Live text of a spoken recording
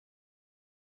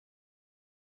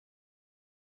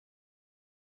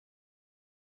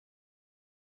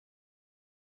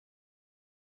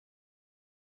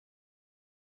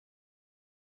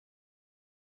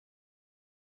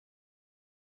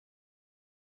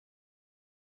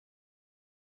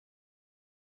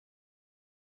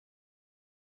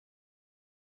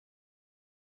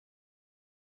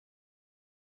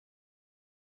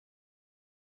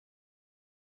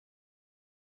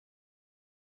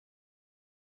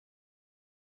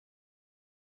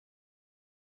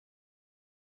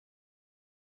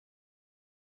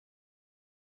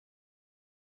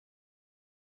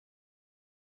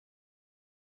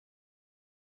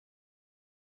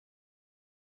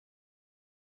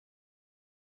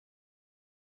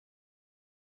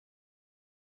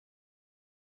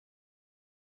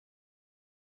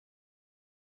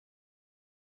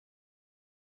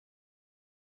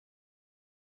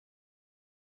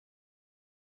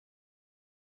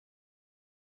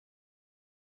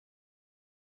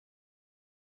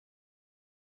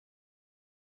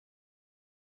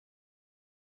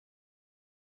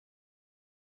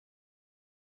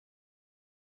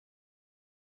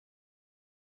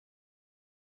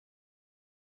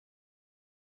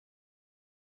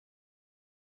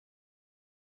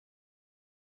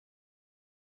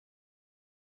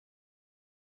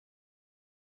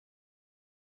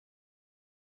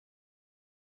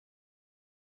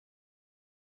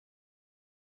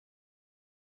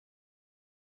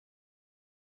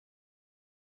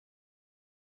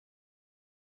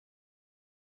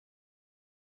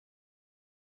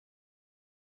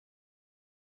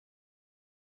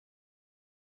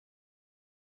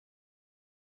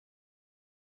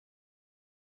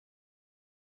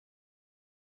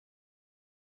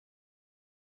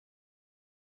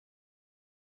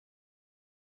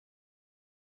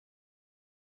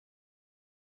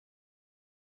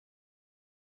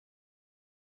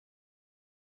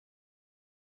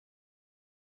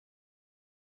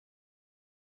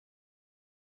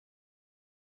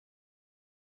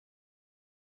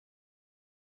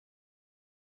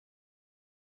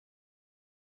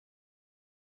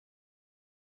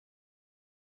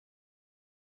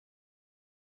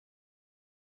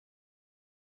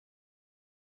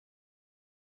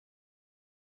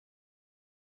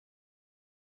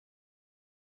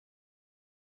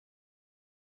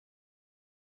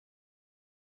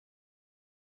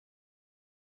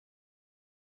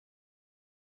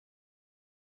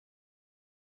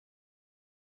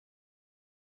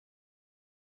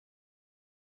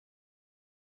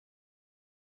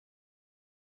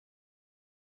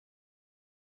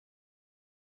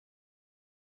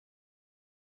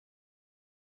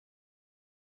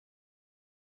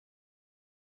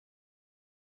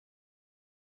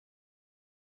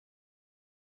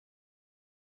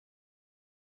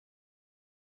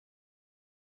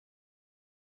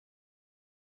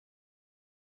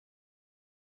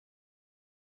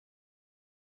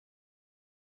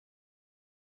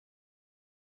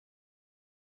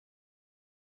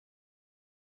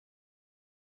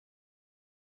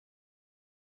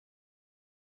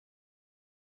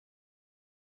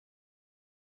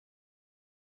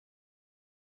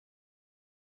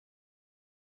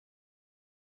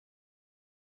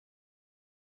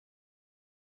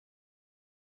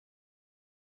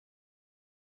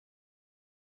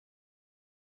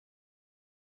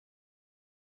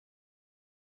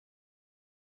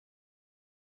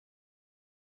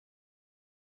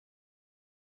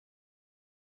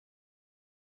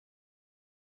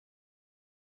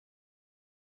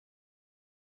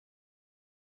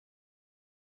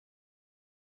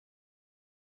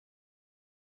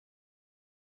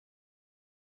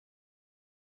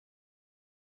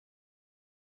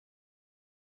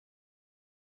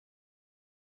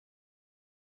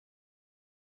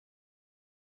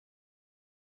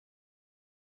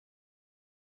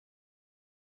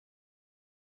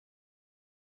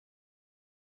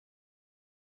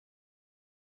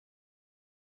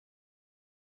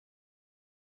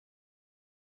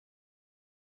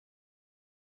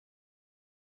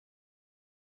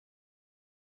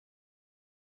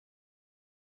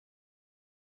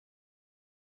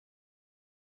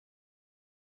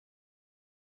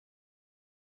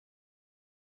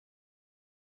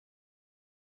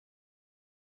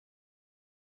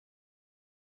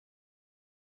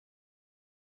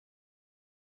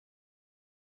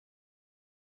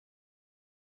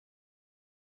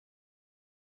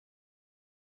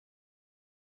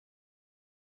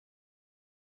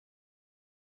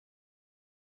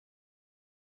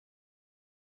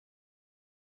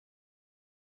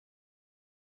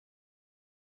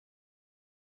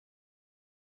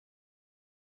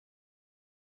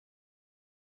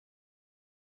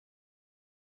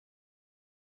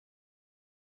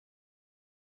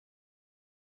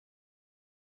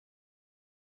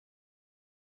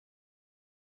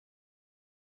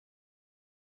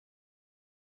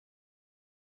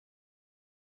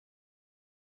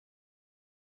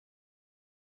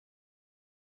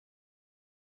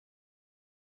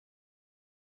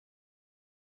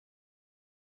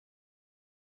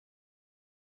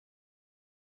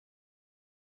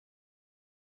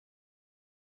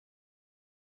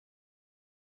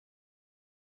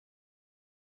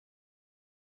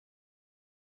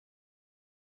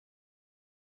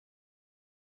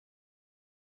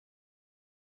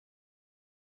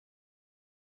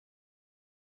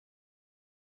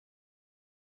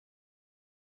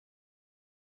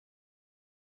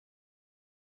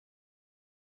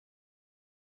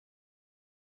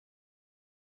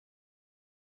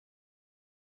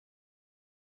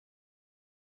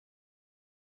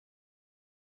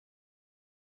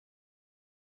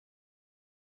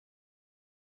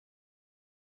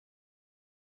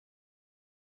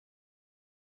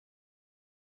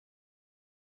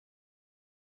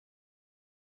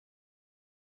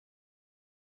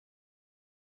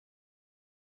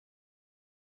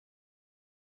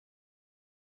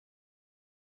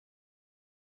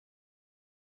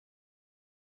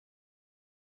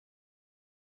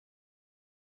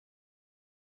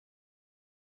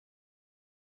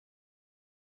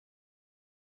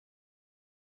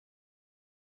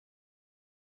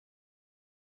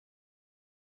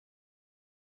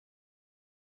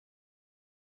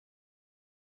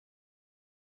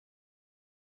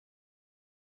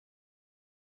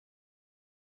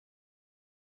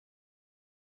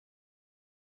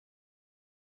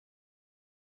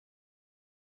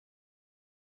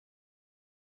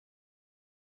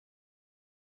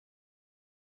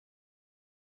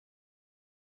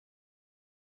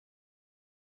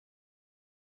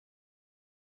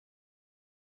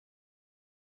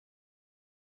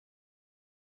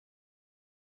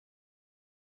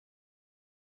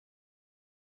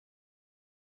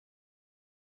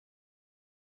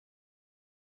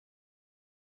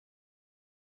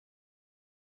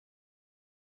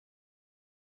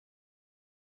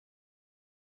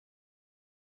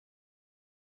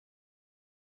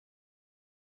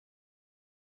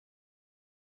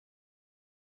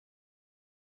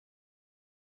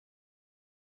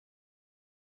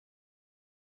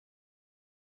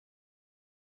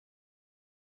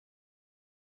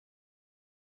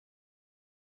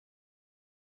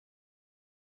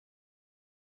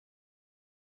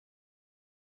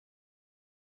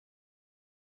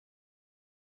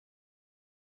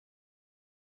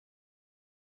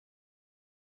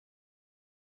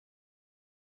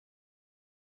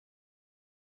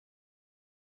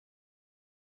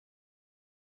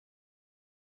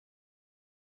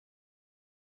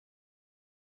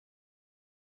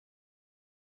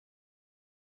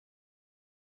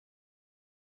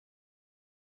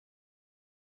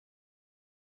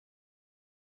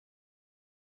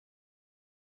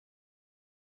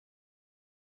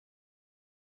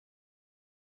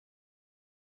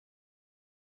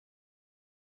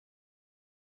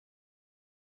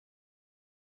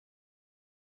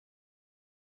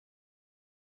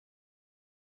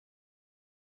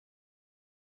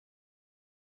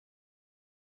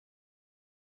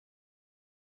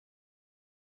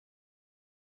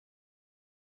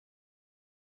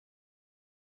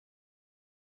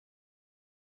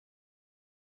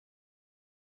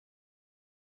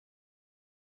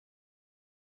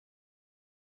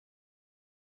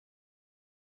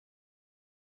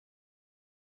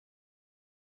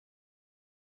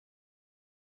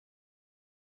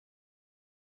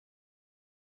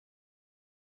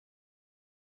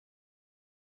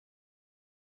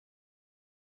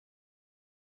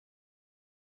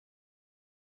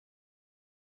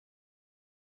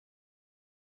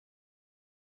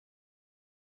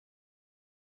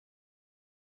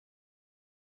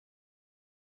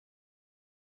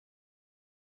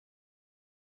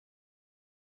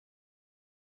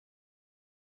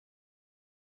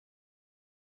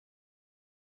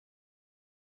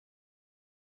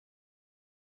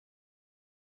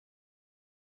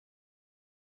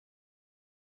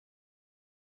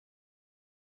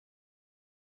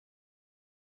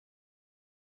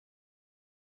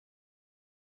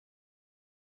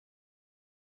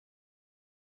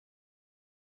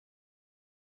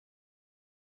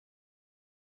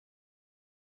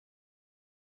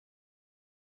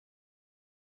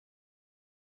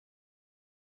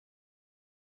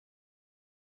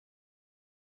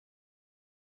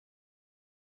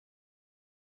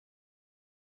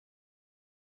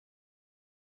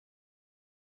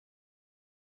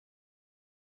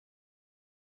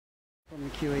From the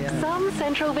QEO. Some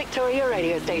Central Victoria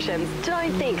radio stations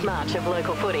don't think much of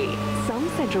local footy. Some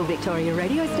Central Victoria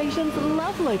radio stations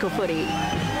love local footy.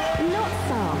 Not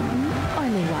some,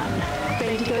 only one.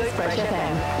 Bendigo's Fresh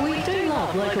FM. We do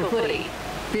love local footy.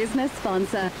 Business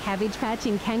sponsor. Cabbage Patch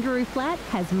in Kangaroo Flat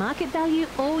has market value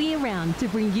all year round to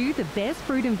bring you the best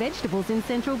fruit and vegetables in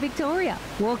Central Victoria.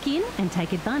 Walk in and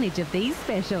take advantage of these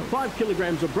specials. 5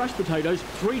 kilograms of brushed potatoes,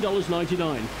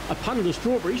 $3.99. A punnet of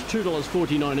strawberries,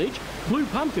 $2.49 each. Blue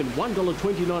pumpkin,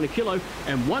 $1.29 a kilo.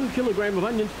 And 1 kilogram of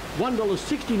onions,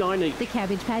 $1.69 each. The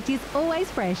Cabbage Patch is always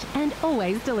fresh and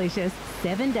always delicious,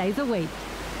 7 days a week.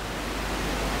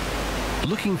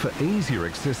 Looking for easier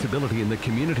accessibility in the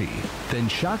community? Then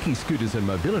Sharky Scooters and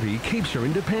Mobility keeps your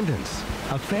independence.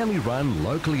 A family-run,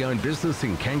 locally owned business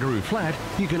in Kangaroo Flat,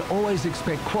 you can always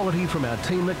expect quality from our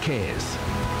team that cares.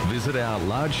 Visit our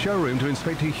large showroom to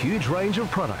inspect a huge range of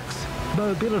products.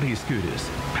 Mobility scooters,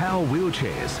 power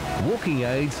wheelchairs, walking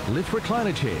aids, lift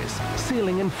recliner chairs,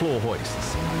 ceiling and floor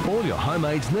hoists. All your home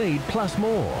aids need, plus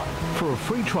more. For a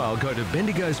free trial, go to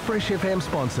Bendigo's Fresh FM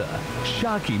sponsor,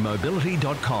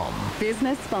 sharkymobility.com.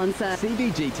 Business sponsor.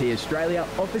 CBGT Australia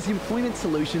offers employment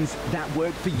solutions that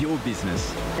work for your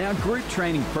business. Our group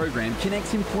training program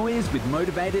connects employers with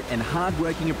motivated and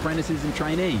hard-working apprentices and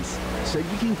trainees, so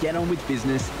you can get on with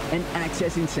business and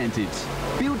access incentives.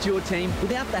 Build your team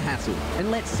without the hassle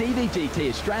and let CBGT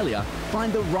Australia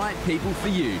find the right people for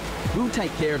you. We'll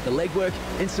take care of the legwork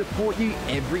and support you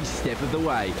every step of the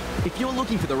way. If you're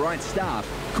looking for the right staff,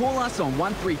 call us on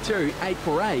 132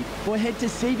 848 or head to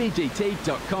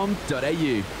cbgt.com.au.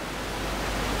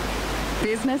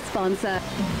 Business sponsor.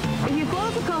 If your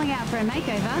floors are calling out for a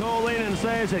makeover, Call in and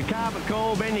say it's at Carpet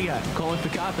Call Bendigo. Call in for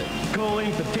carpet. Call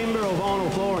in for timber or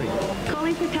vinyl flooring.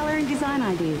 calling for colour and design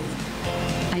ideas.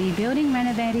 Are you building,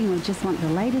 renovating, or just want the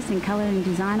latest in colour and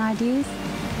design ideas?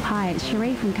 Hi, it's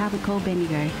Cherie from Carpet Call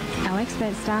Bendigo. Our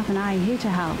expert staff and I are here to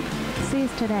help. See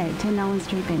us today at 10 Nolan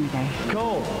Street, Bendigo.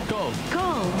 Call. Call.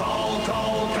 Call,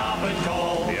 Carpet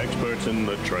Call. The experts in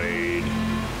the trade.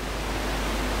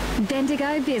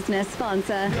 Bendigo business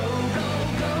sponsor.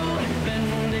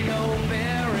 Bendigo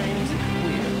bearings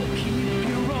will keep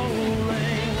you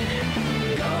rolling.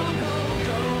 Go,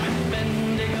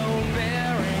 Bendigo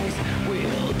bearings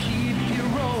will keep you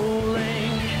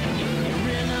rolling. You're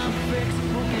in a fix,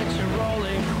 we'll get you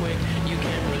rolling quick. You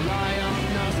can rely on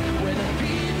us, we're the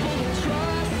people we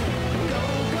trust. Go,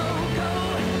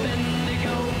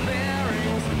 Bendigo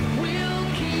bearings will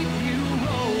keep you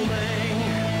rolling.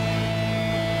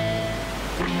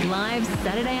 Live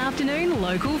Saturday afternoon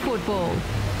local football.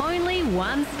 Only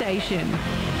one station.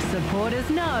 Supporters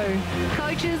know,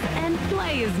 coaches and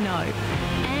players know.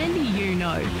 And you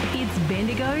know, it's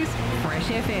Bendigo's Fresh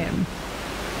FM.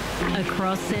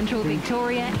 Across Central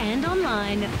Victoria and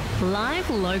online, live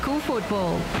local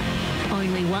football.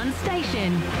 Only one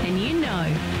station, and you know,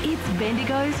 it's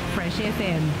Bendigo's Fresh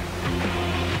FM.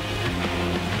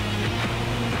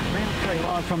 Round 3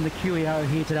 live from the QEO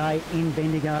here today in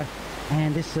Bendigo.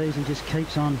 And this season just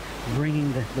keeps on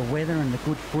bringing the weather and the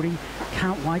good footy.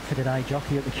 Can't wait for today,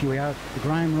 Jockey, at the QEO. The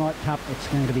Graham Wright Cup, it's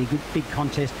going to be a good big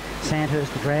contest.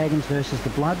 Sandhurst, the Dragons versus the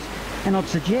Bloods. And I'd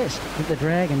suggest that the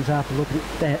Dragons, after looking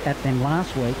at them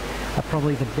last week, are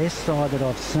probably the best side that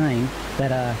I've seen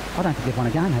that I don't think they've won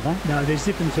a game, have they? No, they're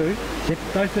zipping two.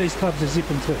 Both these clubs are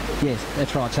zipping two. Yes,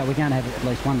 that's right. So we're going to have at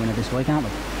least one winner this week, aren't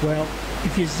we? Well,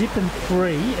 if you're zipping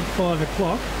 3 at 5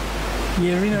 o'clock,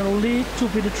 you're in a little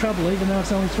bit of trouble, even though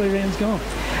it's only 3 rounds gone.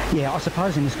 Yeah, I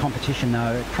suppose in this competition,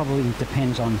 though, it probably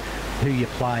depends on who you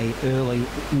play early,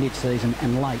 mid-season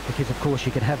and late, because, of course,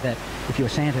 you could have that. If you're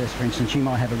Sandhurst, for instance, you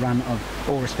might have a run of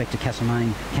all respect to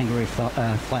Castlemaine, Kangaroo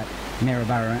Flat,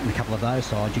 Maryborough and a couple of those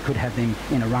sides. You could have them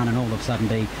in a run and all of a sudden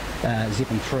be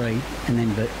zipping 3 and then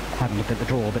haven't looked at the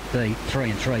draw, but be 3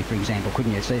 and 3, for example,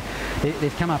 couldn't you? So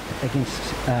they've come up against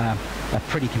a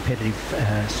pretty competitive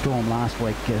Storm last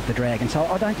week, the Dragons. So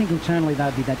I don't think internally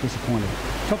they'd be that disappointed.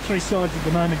 Top 3 sides at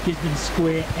the moment, Gisborne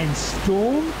Square and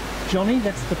Storm. Johnny,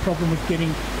 that's the problem with getting,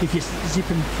 if you're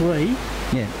zipping 3.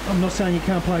 Yeah. I'm not saying you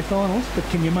can't play finals, but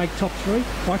can you make top 3?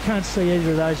 I can't see either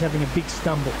of those having a big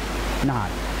stumble. No.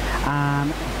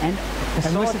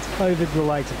 Unless it's COVID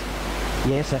related.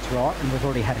 Yes, that's right, and we've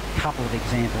already had a couple of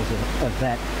examples of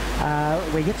that.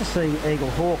 We get to see Eagle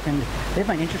Hawk, and they've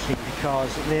been interesting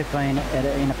because they've been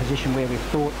in a position where we've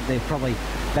thought they've probably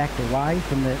backed away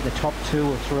from the top 2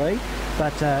 or 3,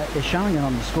 but they're showing it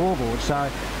on the scoreboard, so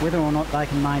whether or not they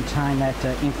can maintain that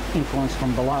influence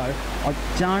from below, I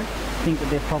don't think that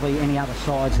there's probably any other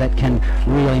sides that can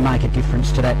really make a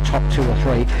difference to that top 2 or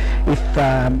 3. If,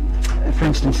 for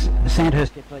instance,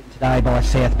 Sandhurst get beaten today by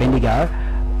South Bendigo,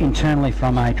 internally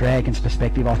from a Dragons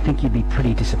perspective, I think you'd be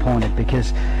pretty disappointed,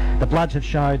 because the Bloods have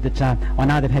showed that I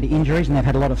know they've had injuries and they've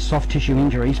had a lot of soft tissue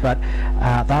injuries, but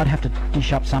they'd have to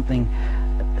dish up something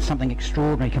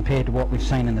extraordinary compared to what we've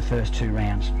seen in the first 2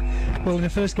 rounds. Well, in the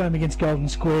first game against Golden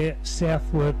Square,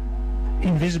 South were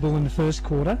invisible in the first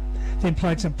quarter, then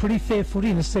played some pretty fair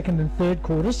footy in the second and third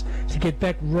quarters to get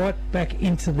right back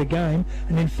into the game,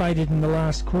 and then faded in the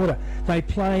last quarter. They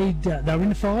played, they were in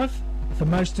the 5 for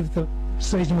most of the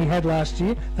season we had last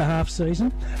year, the half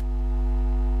season.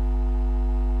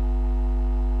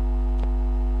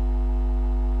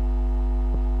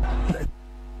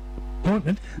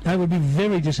 They would be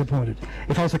very disappointed.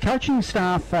 If I was the coaching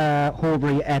staff,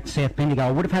 Horbury at South Bendigo,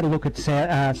 I would have had a look at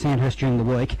Sandhurst during the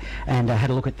week and had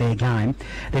a look at their game.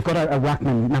 They've got a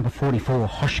ruckman, number 44,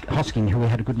 Hosking, who we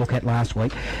had a good look at last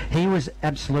week. He was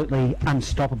absolutely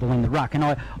unstoppable in the ruck, and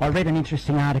I read an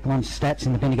interesting article on stats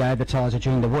in the Bendigo Advertiser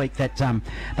during the week that the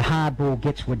hard ball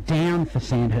gets were down for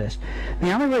Sandhurst.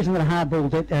 The only reason that a hard ball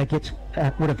gets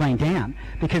would have been down,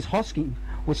 because Hosking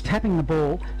was tapping the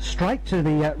ball straight to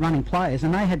the running players,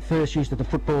 and they had first use of the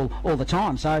football all the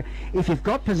time. So if you've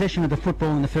got possession of the football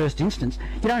in the first instance,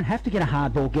 you don't have to get a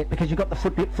hard ball get, because you've got the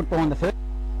football in the first.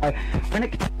 So when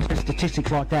it comes to statistics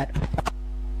like that,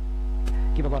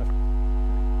 give a lot of...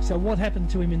 So what happened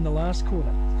to him in the last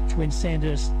quarter when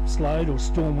Sandhurst slowed, or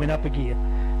Storm went up a gear?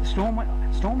 Storm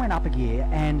went up a gear,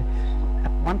 and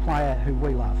one player who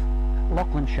we love,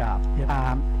 Lachlan Sharp,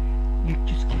 yep. You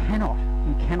just cannot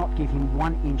give him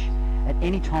 1 inch at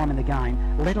any time in the game,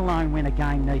 let alone when a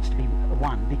game needs to be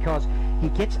won, because he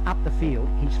gets up the field,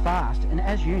 he's fast, and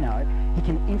as you know, he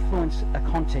can influence a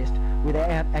contest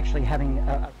without actually having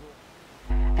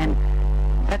and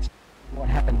that's what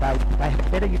happened. They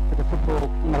had better use of the football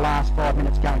in the last 5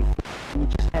 minutes going, and you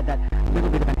just had that little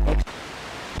bit of an extra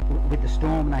with the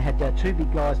Storm. They had 2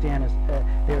 big guys down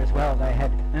there as well. They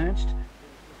had Ernst,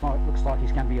 it looks like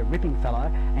he's going to be a ripping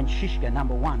fellow, and Shishka,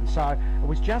 number 1. So it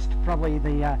was just probably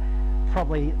the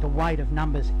weight of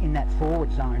numbers in that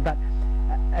forward zone, but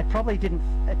it probably didn't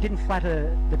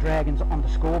flatter the Dragons on the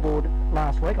scoreboard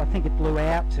last week. I think it blew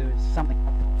out to something.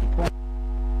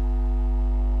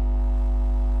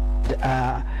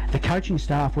 The coaching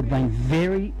staff would have been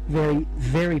very, very,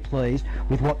 very pleased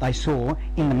with what they saw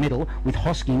in the middle, with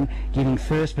Hosking giving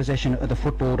first possession of the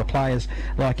football to players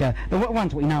like the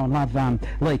ones we know and love.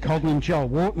 Lee Coughlin, Joel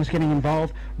Wharton was getting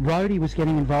involved, Rhodey was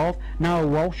getting involved, Noah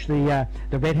Walsh, the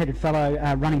red-headed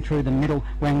fellow running through the middle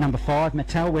wearing number 5,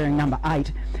 Mattel wearing number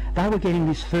 8. They were getting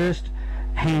this first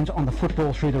hands on the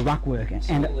football through the ruck work,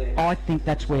 and I think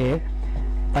that's where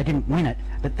they didn't win it,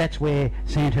 but that's where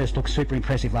Sandhurst looked super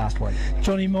impressive last week.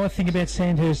 Johnny, my thing about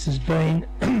Sandhurst has been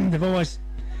they've always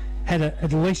had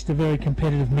at least a very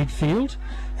competitive midfield,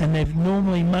 and they've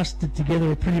normally mustered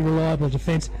together a pretty reliable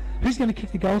defence. Who's going to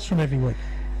kick the goals from every week?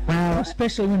 Well,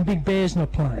 especially when Big Bear's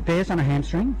not playing. Bear's on a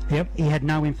hamstring. Yep. He had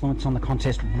no influence on the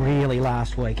contest really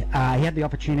last week. He had the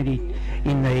opportunity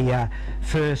in the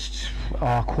first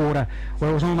quarter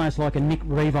where it was almost like a Nick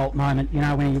Revolt moment, you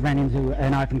know, when he ran into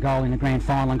an open goal in the grand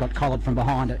final and got collared from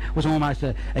behind. It was almost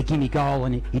a gimme goal,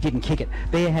 and he didn't kick it.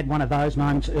 Bear had one of those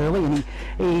moments early, and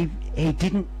he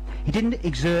didn't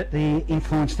exert the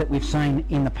influence that we've seen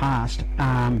in the past.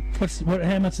 How much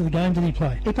of the game did he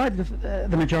play? He played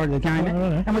the majority of the game,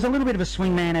 and was a little bit of a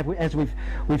swing man as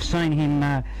we've seen him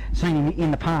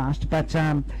in the past. But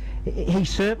he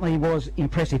certainly was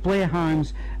impressive. Blair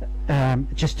Holmes,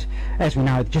 just as we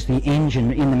know, just the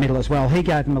engine in the middle as well. He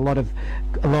gave them a lot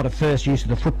of first use of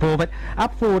the football. But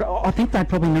up forward, I think they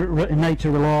probably need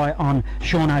to rely on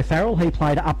Sean O'Farrell. He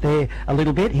played up there a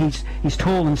little bit. He's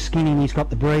tall and skinny, and he's got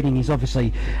the breeding. He's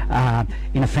obviously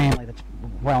in a family that's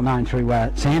well known through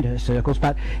Sandhurst circles,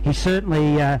 but he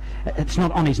certainly, it's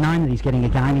not on his name that he's getting a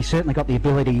game. He's certainly got the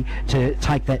ability to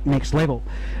take that next level.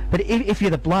 But if you're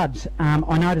the Bloods,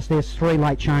 I noticed there's 3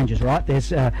 late changes, right?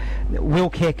 There's Will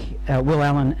Keck, Will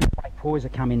Allen and Blake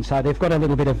Poyser come in, so they've got a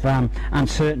little bit of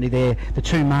uncertainty there. The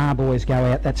 2 Marr boys go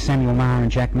out, that's Samuel Marr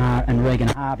and Jack Marr, and Regan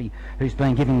Harvey, who's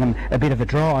been giving them a bit of a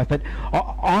drive. But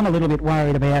I'm a little bit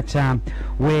worried about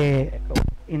where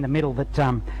in the middle that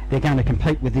they're going to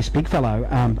compete with this big fellow,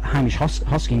 Hamish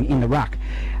Hosking, in the ruck.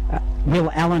 Will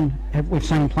Allen, we've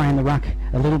seen him play in the ruck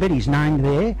a little bit. He's named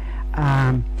there,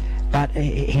 but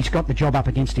he's got the job up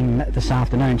against him this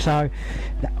afternoon. So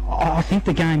I think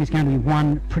the game is going to be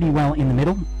won pretty well in the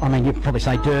middle. I mean, you'd probably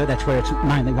say that's where it's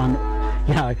mainly won.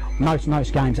 You know,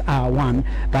 most games are won.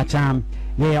 But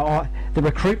the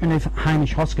recruitment of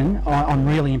Hamish Hosking, I'm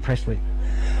really impressed with.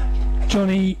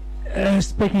 Johnny,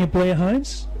 speaking of Blair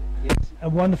Holmes, yes. a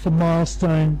wonderful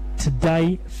milestone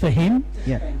today for him.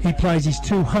 Yep. He plays his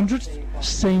 200th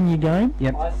senior game,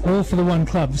 Yep. all for the one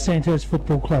club, the Sandhurst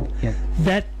Football Club. Yep.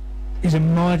 That is a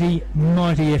mighty,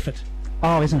 mighty effort.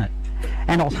 Oh, isn't it?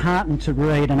 And I was heartened to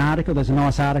read an article. There's a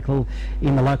nice article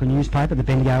in the local newspaper, the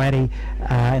Bendigo Addy,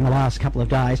 in the last couple of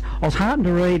days. I was heartened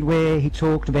to read where he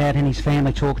talked about, and his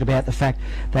family talked about, the fact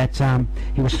that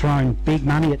he was throwing big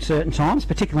money at certain times,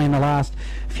 particularly in the last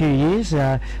few years,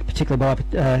 particularly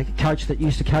by a coach that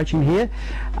used to coach him here.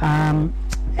 And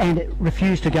it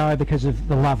refused to go because of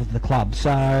the love of the club.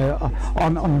 So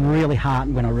I'm really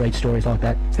heartened when I read stories like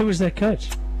that. Who was that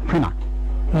coach? Primer.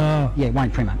 Oh, Yeah,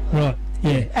 Wayne Primer. right.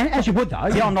 Yeah. And as you would, though.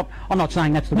 Yeah, I'm not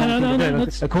saying that's the right thing to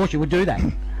do. Of course you would do that.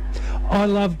 I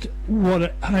loved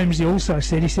what Holmesy also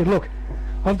said. He said, look,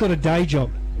 I've got a day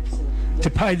job to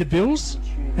pay the bills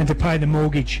and to pay the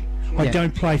mortgage. I Yeah.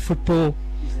 don't play football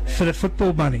for the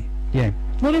football money. Yeah.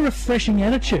 What a refreshing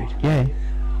attitude. Yeah.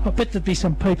 I bet there'd be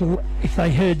some people, if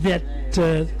they heard that,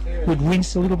 would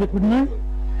wince a little bit, wouldn't they?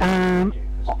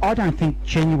 I don't think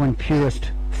genuine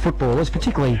purist footballers,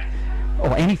 particularly,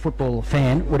 or any football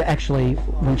fan, would actually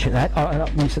wince at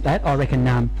that. I reckon.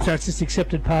 So it's just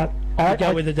accepted part. I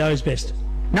Go where the dough's best.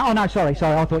 No, sorry.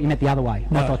 I thought you meant the other way.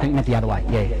 No. I thought you meant the other way.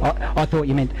 Yeah. I thought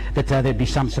you meant that there'd be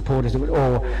some supporters that would,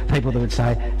 or people that would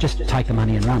say, just take the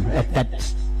money and run.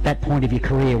 That's that point of your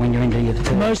career when you're into your...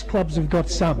 Most clubs have got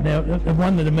some. Now, the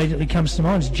one that immediately comes to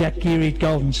mind is Jack Geary at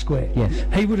Golden Square. Yes.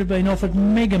 He would have been offered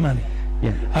mega money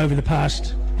Yeah. over the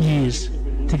past years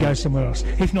to go somewhere else.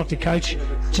 If not to coach,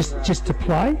 just to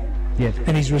play. Yes.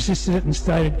 And he's resisted it and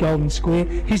stayed at Golden Square.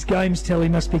 His games tell he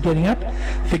must be getting up.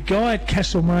 The guy at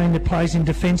Castlemaine that plays in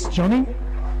defence, Johnny?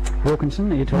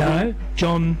 Wilkinson, are you talking? No,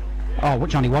 John... Oh,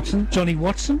 what, Johnny Watson? Johnny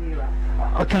Watson?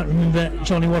 I can't remember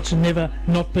Johnny Watson never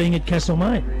not being at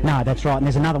Castlemaine. No, that's right. And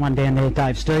there's another one down there,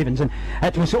 Dave Stevens. And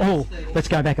it was all, let's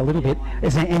go back a little bit,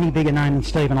 is there any bigger name than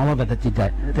Stephen Oliver that did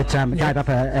that, gave up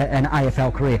an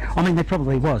AFL career? I mean, there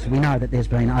probably was. We know that there's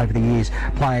been, over the years,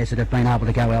 players that have been able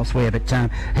to go elsewhere, but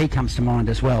he comes to mind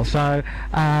as well. So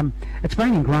it's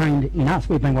been ingrained in us.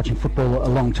 We've been watching football a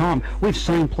long time. We've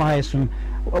seen players from...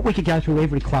 We could go through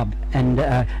every club and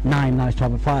name those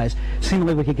type of players.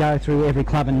 Similarly, we could go through every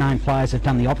club and name players that have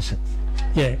done the opposite.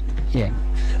 Yeah. Yeah.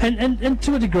 And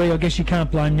to a degree, I guess you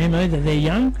can't blame them either. They're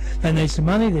young, they need some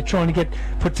money, they're trying to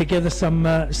put together some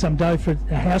dough for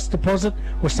a house deposit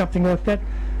or something like that.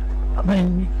 I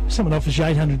mean, someone offers you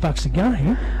 $800 a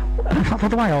game. Well,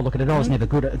 the way I look at it, I was never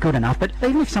good enough. But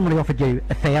even if somebody offered you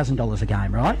 $1,000 a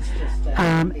game, right?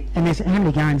 And there's how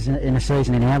many games in a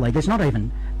season in our league? There's not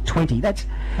even 20. That's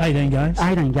 18 games.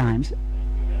 18 games.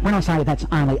 When I say that's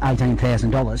only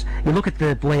 $18,000, you look at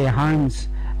the Blair Holmes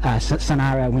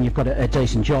scenario when you've got a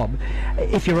decent job.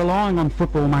 If you're relying on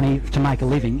football money to make a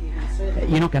living,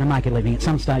 you're not going to make a living. At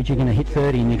some stage, you're going to hit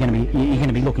 30 and you're going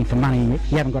to be looking for money. And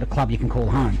you haven't got a club you can call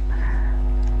home.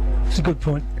 It's a good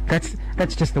point.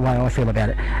 That's just the way I feel about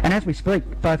it. And as we speak,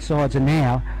 both sides are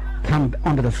now come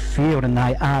onto the field and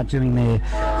they are doing their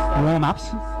warm-ups.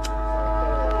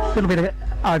 A little bit of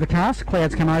overcast,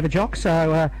 clouds come over, Jock.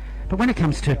 So, but when it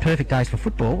comes to perfect days for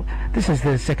football, this is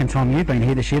the second time you've been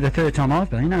here this year, the third time I've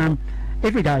been.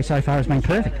 Every day so far has been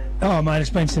perfect. Oh, mate, it's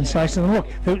been sensational. Look,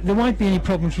 there won't be any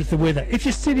problems with the weather. If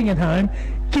you're sitting at home,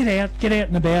 get out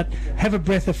and about, have a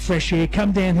breath of fresh air,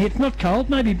 come down here. It's not cold.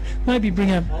 Maybe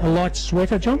bring a light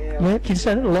sweater, John. Yeah, can you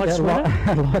say that? A light sweater?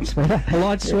 A light sweater. A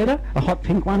light sweater. A hot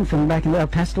pink one from back in the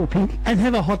pastel pink. And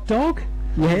have a hot dog.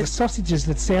 Yeah. The sausages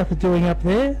that South are doing up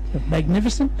there, are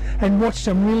magnificent, and watch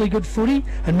some really good footy,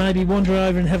 and maybe wander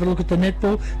over and have a look at the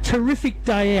netball. Terrific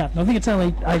day out. I think it's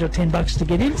only $8 or $10 to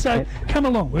get in, so come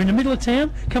along. We're in the middle of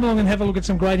town. Come along and have a look at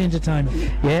some great entertainment.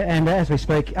 Yeah, and as we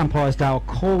speak, umpires Dale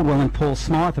Caldwell and Paul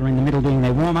Smythe are in the middle doing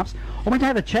their warm-ups. I went to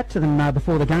have a chat to them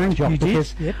before the game, Jock,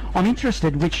 because I'm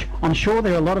interested, which I'm sure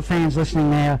there are a lot of fans listening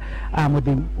now would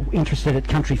be interested at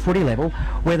country footy level,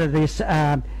 whether this...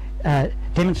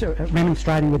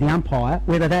 demonstrating with the umpire,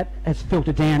 whether that has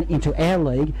filtered down into our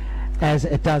league as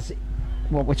it does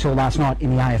what we saw last night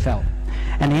in the AFL.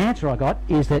 And the answer I got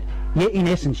is that, yeah, in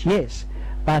essence, yes.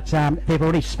 But they've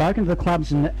already spoken to the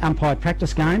clubs and umpired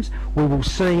practice games. We will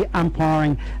see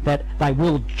umpiring that they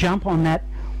will jump on that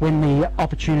when the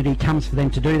opportunity comes for them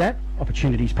to do that.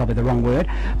 Opportunity is probably the wrong word,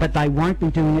 but they won't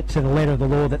be doing it to the letter of the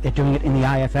law that they're doing it in the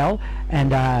AFL.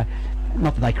 And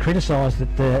not that they criticise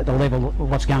the level of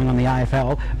what's going on in the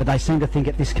AFL, but they seem to think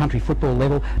at this country football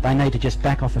level they need to just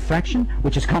back off a fraction,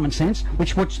 which is common sense,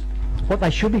 which what they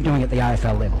should be doing at the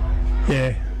AFL level.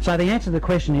 Yeah. So the answer to the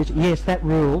question is yes, that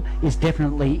rule is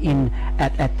definitely in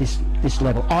at this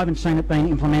level. I haven't seen it being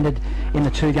implemented in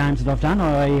the 2 games that I've done.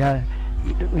 I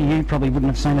you probably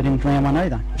wouldn't have seen it in round 1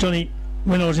 either. Johnny,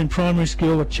 when I was in primary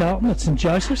school at Charlton, at St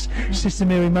Joseph's, Sister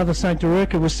Mary Mother St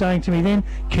Derurka was saying to me then,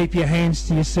 keep your hands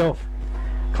to yourself.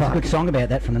 There's a good song about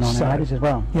that from the 1980s as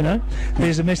well. You know,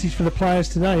 there's a message for the players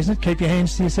today, isn't it? Keep your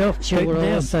hands to yourself. She would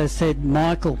have also said,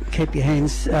 Michael, keep your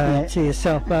hands to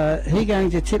yourself. Who are you going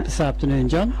to tip this afternoon,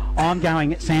 John? I'm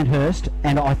going at Sandhurst,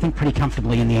 and I think pretty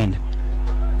comfortably in the end.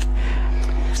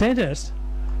 Sandhurst?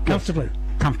 Comfortably? Yes.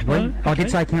 Comfortably. Oh, okay. I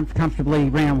did say comfortably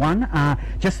round 1.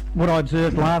 Just what I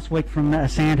observed last week from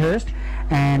Sandhurst,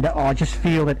 and I just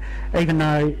feel that even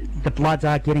though the Bloods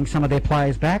are getting some of their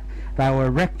players back, they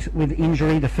were wrecked with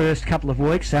injury the first couple of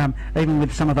weeks. Even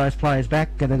with some of those players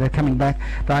back that are coming back,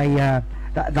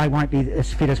 they won't be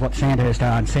as fit as what Sandhurst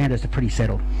are, and Sandhurst are pretty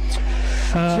settled.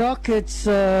 Jock, it's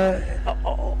I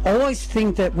always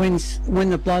think that when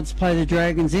the Bloods play the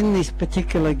Dragons in this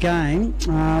particular game,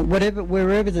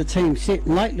 wherever the team sit,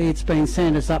 and lately it's been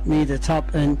Sandhurst up near the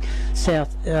top and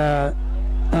south.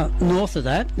 North of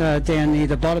that, down near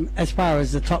the bottom, as far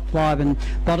as the top 5 and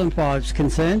bottom 5 is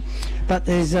concerned. But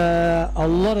there's a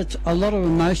lot of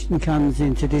emotion comes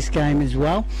into this game as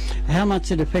well. How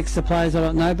much it affects the players, I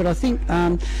don't know. But I think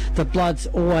the Bloods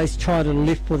always try to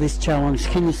lift for this challenge.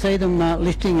 Can you see them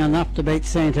lifting enough to beat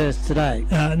Sandhurst today?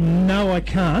 No, I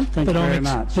can't. Thank you very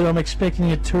much. But I'm expecting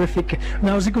a terrific.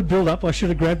 No, it was a good build-up. I should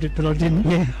have grabbed it, but I didn't.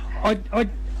 Yeah.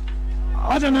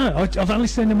 I don't know. I've only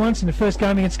seen them once in the first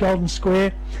game against Golden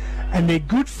Square, and their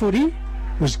good footy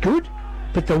was good,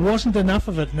 but there wasn't enough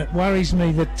of it, and it worries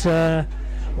me that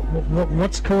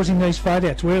what's causing these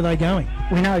fade-outs? Where are they going?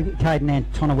 We know Caden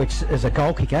Antonowicz is a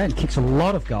goal kicker and kicks a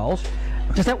lot of goals.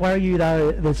 Does that worry you,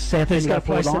 though, the South Bendigo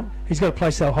forward line? He's got to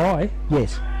play so high.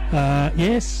 Yes.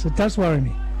 Yes, it does worry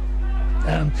me.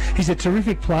 He's a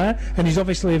terrific player, and he's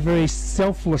obviously a very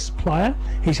selfless player.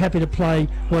 He's happy to play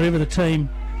whatever the team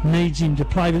needs him to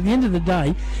play, but at the end of the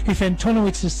day, if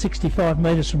Antonowicz is 65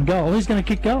 metres from goal, he's going to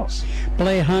kick goals.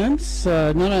 Blair Holmes,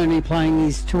 not only playing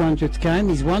his 200th game,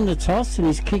 he's won the toss and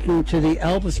he's kicking to the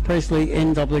Elvis Presley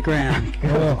end of the ground,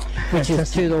 which is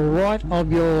to the right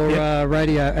of your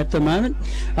radio at the moment,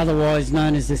 otherwise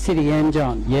known as the City end,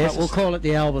 John. Yes. But we'll call it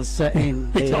the Elvis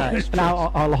end today.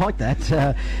 No, I like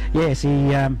that. Yes,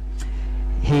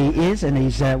 he is,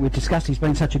 and we've discussed he's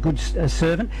been such a good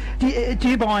servant. Do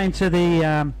you buy into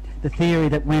the theory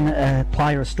that when a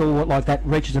player, a stalwart like that,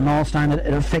 reaches a milestone, that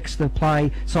it affects the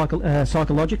play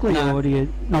psychologically? No. Or do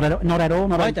you not at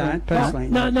all? I don't personally.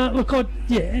 No. Look, a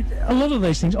lot of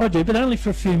these things I do, but only for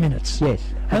a few minutes. Yes.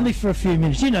 Only for a few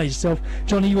minutes. You know yourself,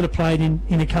 Johnny. You would have played in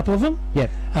a couple of them.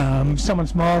 Yeah.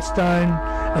 Someone's milestone,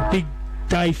 a big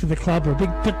day for the club,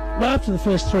 but after the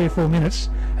first 3 or 4 minutes,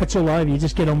 it's all over. You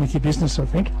just get on with your business, I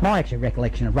think. My actual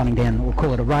recollection of running down, we'll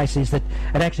call it a race, is that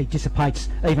it actually dissipates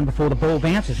even before the ball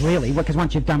bounces, really, because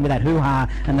once you've done with that hoo-ha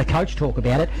and the coach talk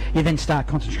about it, you then start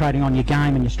concentrating on your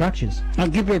game and your structures. I'll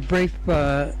give you a brief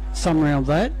summary of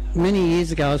that. Many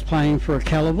years ago I was playing for a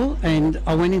Calibre, and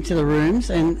I went into the rooms,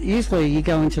 and usually you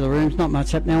go into the rooms, not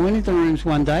much happening. I went into the rooms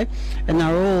one day and they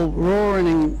were all roaring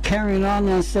and carrying on,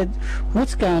 and I said,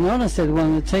 what's going on? I said to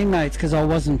one of the teammates, because I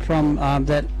wasn't from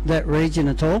that region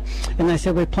at all, and they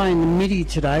said, we're playing the Midi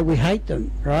today, we hate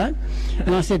them, right?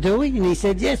 And I said, do we? And he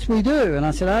said, yes, we do. And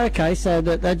I said, oh, okay. So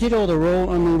they did all the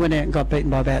rule, and we went out and got beaten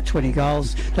by about 20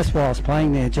 goals. That's why I was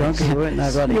playing there, John, because we weren't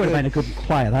nobody. You would have been a good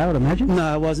player, though, I'd imagine.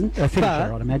 No, I wasn't. A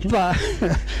finisher, I'd imagine. But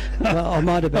well, I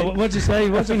might have been. What'd you say? He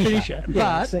was a finisher.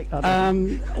 But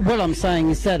what I'm saying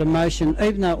is that emotion,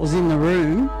 even though it was in the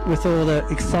room with all the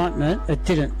excitement, it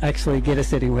didn't actually get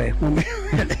us anywhere when we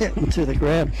went out into the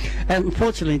ground. And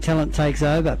unfortunately, talent takes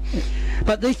over.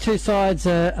 But these two sides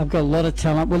have got a lot of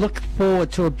talent. We're looking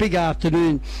forward to a big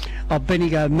afternoon of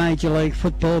Bendigo Major League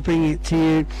Football, bringing it to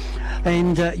you.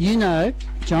 And you know,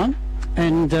 John,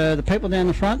 and the people down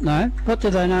the front know. What do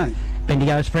they know?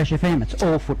 Bendigo's Fresh FM, it's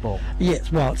all football.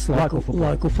 Yes, well, it's local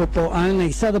football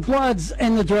only. So the Bloods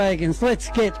and the Dragons, let's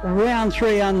get round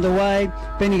 3 underway.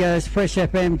 Bendigo's Fresh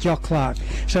FM, Jock Clark.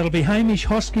 So it'll be Hamish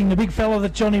Hosking, the big fella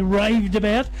that Johnny raved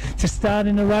about, to start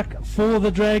in the ruck for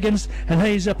the Dragons, and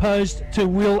he's opposed to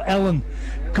Will Allen.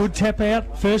 Good tap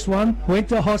out, first one went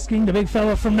to Hosking, the big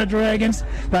fella from the Dragons.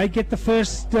 They get the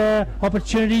first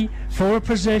opportunity for a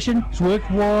possession. It's worked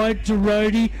wide to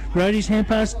Rhodey. Rhodey's hand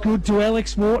pass good to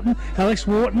Alex Wharton. Alex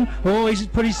Wharton, he's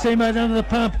put his teammate under the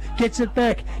pump, gets it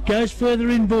back, goes further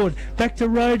inboard, back to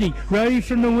Rhodey. Rhodey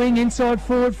from the wing, inside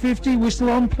forward 50, whistle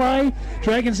on play.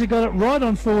 Dragons have got it right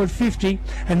on forward 50,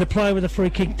 and the player with a free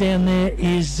kick down there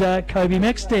is Kobe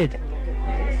Maxted.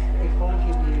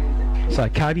 So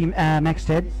Kobe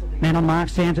Maxted, man on mark,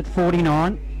 stands at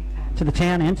 49 to the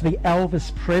town end, to the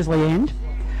Elvis Presley end.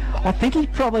 I think he's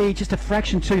probably just a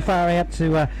fraction too far out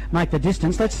to make the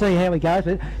distance. Let's see how he goes.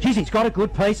 But, geez, he's got a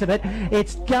good piece of it.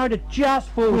 It's going to just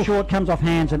fall short, comes off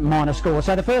hands at minor score.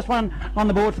 So the first one on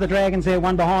the board for the Dragons there,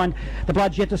 one behind. The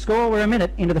Bloods yet to score. We're a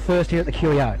minute into the first here at the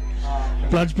QEO.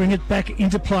 Bloods bring it back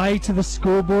into play to the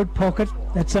scoreboard pocket.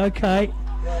 That's okay.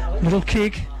 Little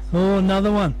kick. Oh,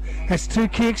 another one. That's 2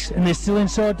 kicks, and they're still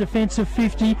inside defensive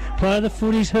 50. Play of the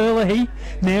footy's Hurley.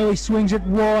 Now he swings it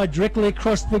wide, directly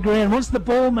across the ground. Wants the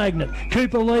ball magnet.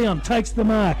 Cooper Leon takes the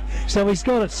mark. So he's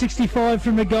got it. 65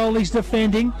 from the goal he's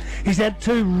defending. He's had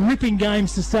 2 ripping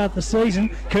games to start the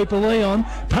season. Cooper Leon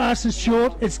passes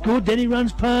short. It's good. Then he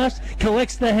runs past,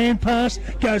 collects the hand pass,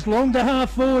 goes long to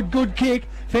half forward. Good kick.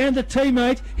 Found a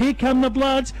teammate. Here come the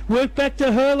Bloods. Work back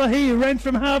to Hurley, who ran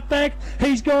from half back.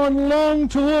 He's gone long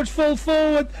towards full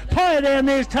forward. Player down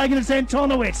there's taken it.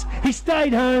 Antonowitz. He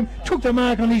stayed home, took the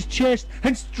mark on his chest,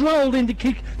 and strolled in to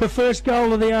kick the first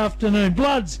goal of the afternoon.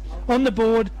 Bloods on the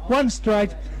board, 1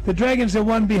 straight. The Dragons are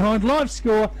 1 behind. Live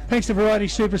score thanks to Variety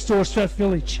Superstore, Strath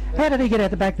Village. How did he get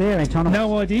out the back there, Antonowitz?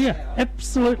 No idea.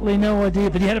 Absolutely no idea.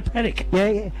 But he had a paddock.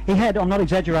 Yeah, he had, I'm not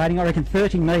exaggerating, I reckon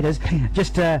 30 metres,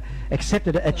 just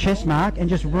accepted a chest mark and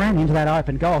just ran into that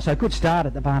open goal. So good start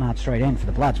at the Barnard Street end for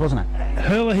the Bloods, wasn't it?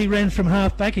 Hurley, he ran from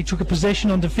half back. He took a possession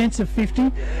on defensive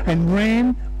 50 and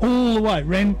ran all the way.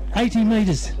 Ran 80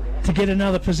 metres to get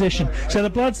another possession. So the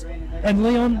Bloods and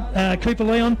Leon, Cooper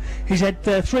Leon, he's had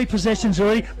 3 possessions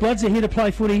already. Bloods are here to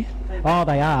play footy. Oh,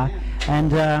 they are.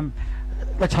 And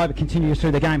let's hope it continues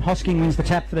through the game. Hosking wins the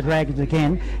tap for the Dragons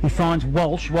again. He finds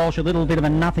Walsh. Walsh, a little bit of a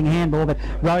nothing handball, but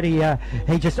Rhodey,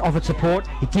 he just offered support.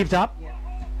 He gives up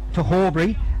to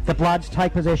Horbury. The Bloods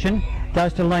take possession.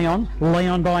 Goes to Leon.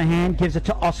 Leon by hand gives it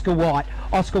to Oscar White.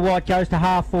 Oscar White goes to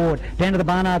half forward. Down to the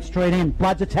Barnard Street end.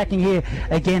 Bloods attacking here.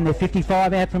 Again, they're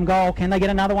 55 out from goal. Can they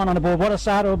get another one on the board? What a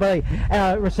start it'll be.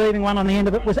 Receiving one on the end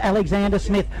of it was Alexander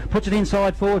Smith. Puts it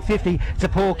inside forward 50. It's a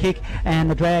poor kick, and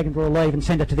the Dragons will leave and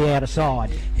send it to the outer side.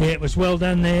 Yeah, it was well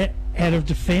done there. Out of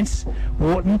defence,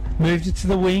 Wharton moved it to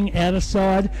the wing, outer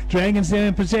side. Dragons there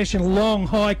in possession. Long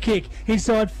high kick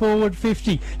inside forward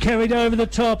 50, carried over the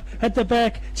top at the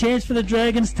back. Chance for the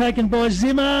Dragons, taken by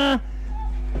Zimmer.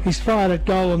 He's fired at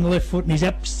goal on the left foot, and he's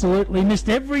absolutely missed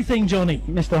everything, Johnny.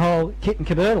 Missed the whole kit and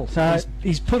caboodle. So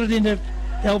he's put it into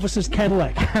Elvis's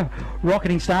Cadillac.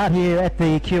 Rocketing start here at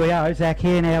the QEO. Zach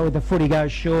here now with the footy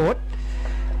goes short.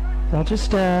 They'll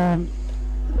just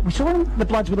we saw the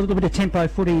Bloods with a little bit of tempo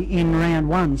footy in round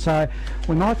 1, so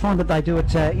we might find that they do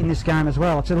it in this game as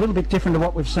well. It's a little bit different to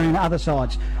what we've seen other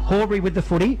sides. Horbury with the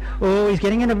footy. Oh, he's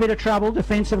getting in a bit of trouble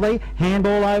defensively.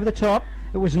 Handball over the top.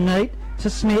 It was neat to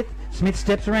Smith. Smith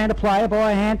steps around a player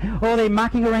by a hand. Oh, they're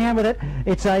mucking around with it.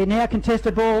 It's a now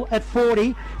contested ball at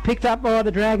 40, picked up by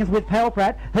the Dragons with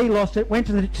Palprat. He lost it, went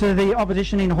to the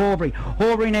opposition in Horbury.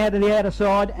 Horbury now to the outer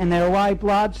side, and they're away,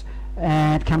 Bloods.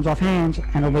 And it comes off hands,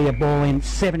 and it'll be a ball in,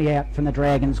 70 out from the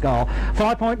Dragons' goal.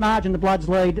 5-point margin, the Bloods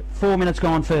lead, 4 minutes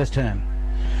gone first term.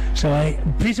 So a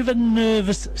bit of a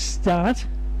nervous start.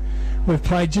 We've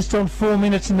played just on 4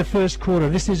 minutes in the first quarter.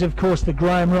 This is, of course, the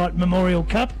Graham Wright Memorial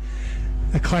Cup,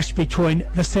 a clash between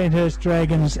the Sandhurst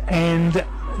Dragons and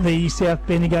the South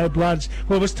Bendigo Bloods.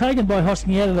 Well, it was taken by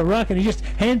Hosking out of the ruck, and he just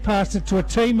hand-passed it to a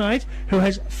teammate who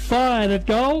has fired at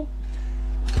goal.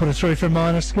 Put it through for a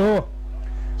minor score.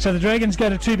 So the Dragons go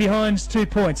to 2 behinds, 2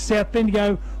 points. South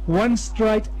Bendigo, 1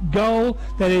 straight goal.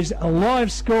 That is a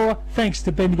live score thanks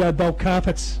to Bendigo Bulk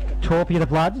Carpets. Torpy of the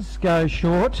Bloods goes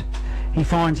short. He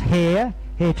finds Hare.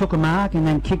 Hare took a mark and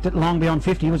then kicked it long beyond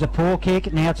 50. It was a poor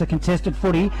kick. Now it's a contested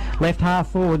footy. Left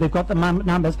half forward. They've got the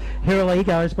numbers. Hurley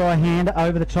goes by hand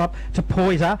over the top to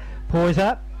Poyser.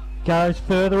 Poyser goes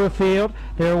further afield.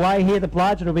 They're away here, the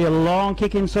Bloods. It'll be a long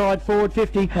kick inside forward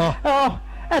 50. Oh,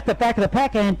 at the back of the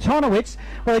pack, Antonowitz.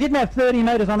 Well, he didn't have 30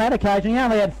 metres on that occasion. He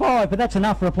only had 5, but that's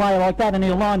enough for a player like that, and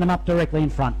he'll line them up directly in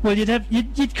front. Well,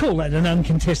 you'd call that an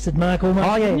uncontested mark almost.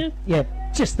 Oh, yeah, wouldn't you? Yeah.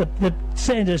 Just the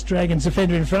Sandhurst Dragons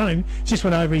defender in front of him just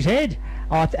went over his head.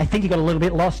 I think he got a little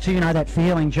bit lost too, that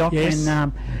feeling, Jock, yes.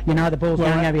 When the ball's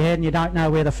going over your head and you don't know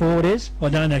where the forward is. I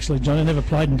don't actually, John. I never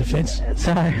played in defence.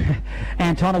 So,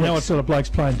 Antonowitz. You know what sort of blokes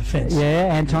play in defence?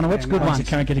 Yeah, Antonowitz, good one. You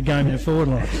can't get a game in a forward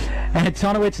line.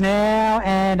 Antonowitz now,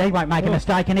 and he won't make a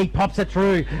mistake, and he pops it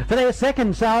through for their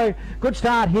second. So, good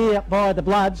start here by the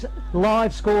Bloods.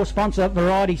 Live score sponsor,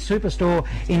 Variety Superstore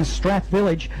in Strath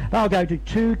Village. They'll go to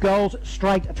 2 goals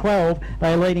straight 12.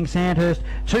 They're leading Sandhurst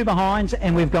 2 behinds,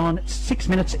 and we've gone 6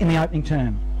 minutes in the opening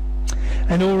term.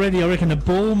 And already I reckon the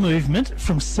ball movement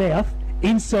from South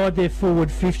inside their forward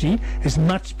 50 is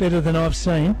much better than I've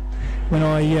seen when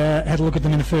I had a look at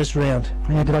them in the first round.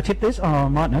 Yeah, did I tip this? Oh, I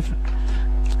mightn't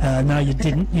have. No, you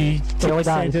didn't. You took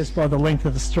Sandhurst by the length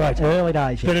of the straight. Early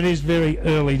days, yeah. But it is very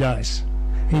early days,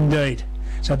 indeed.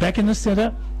 So back in the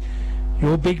centre,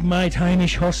 your big mate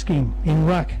Hamish Hosking in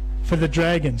ruck for the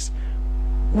Dragons.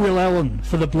 Will Allen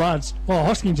for the Bloods. Oh,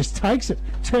 Hosking just takes it,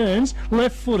 turns,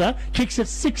 left footer, kicks it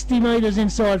 60 metres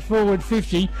inside forward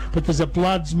 50, but there's a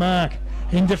Bloods mark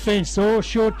in defence. Oh,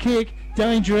 short kick,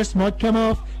 dangerous, might come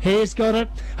off. Hare's got it,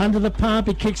 under the pump,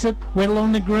 he kicks it, well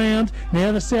on the ground.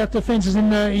 Now the South defence is in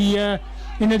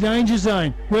the danger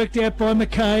zone. Worked out by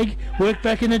McCaig, worked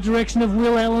back in the direction of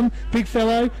Will Allen. Big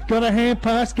fellow, got a hand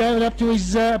pass, gave it up to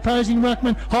his opposing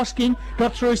ruckman. Hosking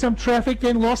got through some traffic,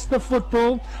 then lost the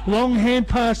football. Long hand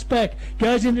pass back,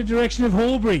 goes in the direction of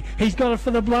Horbury. He's got it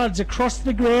for the Bloods, across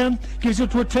the ground, gives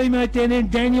it to a teammate down there,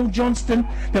 Daniel Johnston.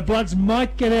 The Bloods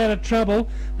might get out of trouble.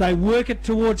 They work it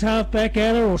towards half-back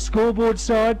outer or scoreboard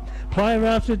side. Player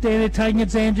after it down there, taking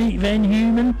it's Andy Van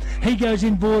Humen. He goes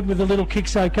in board with the little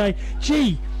kicks, okay.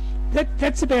 Gee,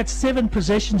 that's about 7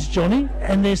 possessions, Johnny,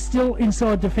 and they're still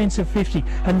inside defensive 50,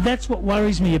 and that's what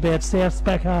worries me about South's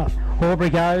back half. Horbury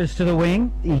goes to the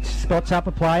wing. He spots up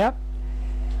a player.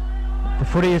 The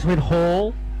footy is with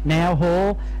Hall. Now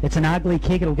Hall. It's an ugly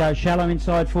kick. It'll go shallow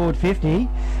inside forward 50.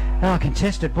 Oh,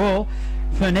 contested ball.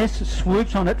 Furness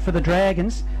swoops on it for the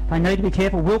Dragons. They need to be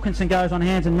careful. Wilkinson goes on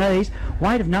hands and knees.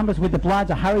 Weight of numbers with the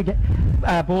Bloods. A hurried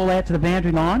ball out to the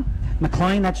boundary line.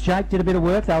 McLean, that's Jake, did a bit of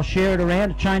work. They'll share it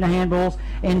around. A chain of handballs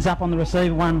ends up on the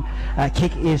receiver. One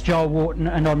kick is Joel Wharton,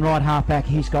 and on right half-back,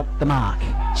 he's got the mark.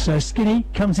 So Skinny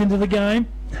comes into the game.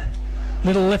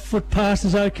 Little left foot pass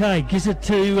is okay. Gives it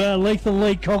to Lethal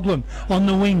Lee Coughlin on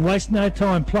the wing. Waste no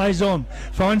time. Plays on.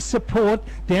 Finds support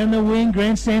down the wing.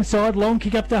 Grandstand side. Long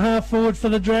kick up to half forward for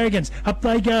the Dragons. Up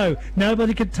they go.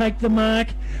 Nobody could take the mark.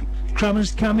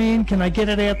 Crummers come in. Can they get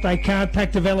it out? They can't.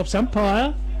 Pack develops.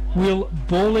 Umpire will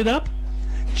ball it up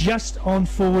just on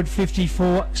forward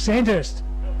 54 Sandhurst.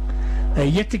 They're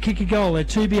yet to kick a goal. They're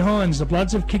 2 behinds. The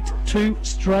Bloods have kicked 2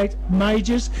 straight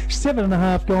majors.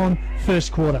 7.5 gone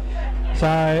first quarter.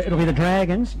 So it'll be the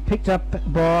Dragons, picked up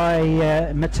by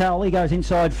Mattel. He goes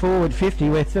inside forward 50.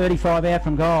 We're 35 out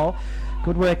from goal.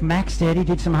 Good work, Maxted. He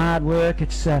did some hard work.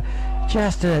 It's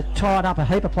just tied up a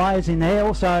heap of players in there.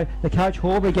 Also, the coach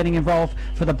Horbury getting involved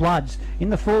for the Bloods. In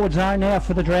the forward zone now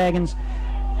for the Dragons.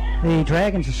 The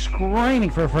Dragons are screaming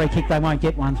for a free kick. They won't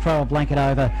get one. Throw a blanket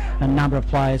over a number of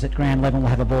players at ground level. Will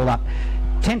have a ball up.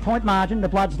 10-point margin. The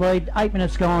Bloods lead. 8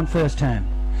 minutes gone. First term.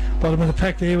 Bottom of the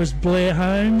pack there was Blair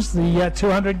Holmes, the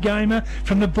 200 gamer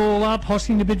from the ball up.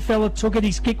 Hosking, the big fella, took it.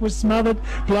 His kick was smothered.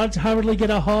 Bloods hurriedly get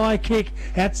a high kick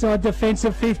outside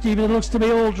defensive 50, but it looks to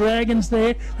be all Dragons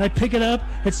there. They pick it up.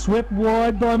 It's swept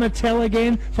wide by Mattel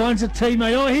again. Finds a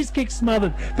teammate. Oh, his kick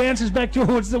smothered. Bounces back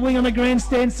towards the wing on the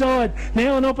grandstand side.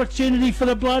 Now an opportunity for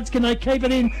the Bloods. Can they keep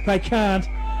it in? They can't.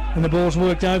 And the ball's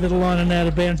worked over the line and out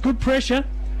of bounds. Good pressure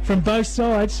from both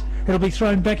sides. It'll be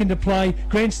thrown back into play.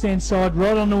 Grandstand side,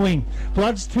 right on the wing.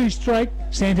 Bloods 2 straight,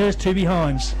 Sandhurst 2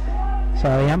 behinds.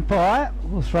 So the umpire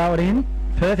will throw it in.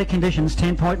 Perfect conditions,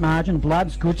 10-point margin.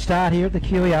 Bloods, good start here at the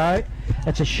QEO.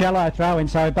 It's a shallow throw in,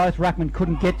 so both ruckmen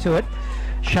couldn't get to it.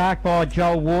 Shark by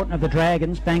Joel Wharton of the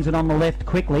Dragons. Bangs it on the left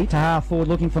quickly to half forward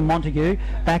looking for Montague.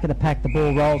 Back of the pack, the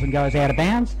ball rolls and goes out of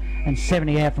bounds. And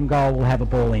 70 out from goal will have a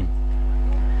ball in.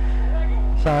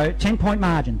 So 10-point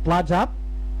margin. Bloods up.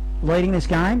 Leading this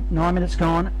game, 9 minutes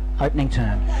gone, opening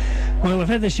term. Well, they've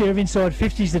had their share of inside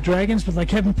 50s, the Dragons, but they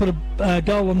haven't put a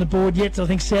goal on the board yet. I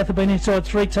think South have been inside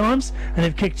 3 times and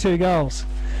they've kicked 2 goals.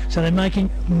 So they're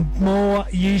making more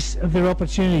use of their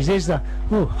opportunities. There's the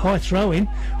high throw in.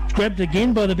 Grabbed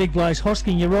again by the big blows.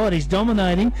 Hosking, you're right, he's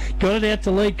dominating. Got it out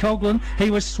to Lee Coughlin. He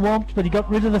was swamped, but he got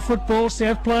rid of the football.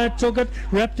 South player took it,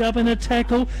 wrapped up in a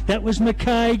tackle. That was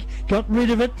McCaig. Got rid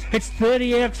of it. It's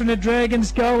 30 out from the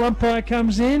Dragons' goal. Umpire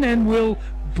comes in and will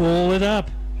ball it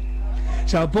up.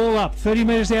 So a ball up, 30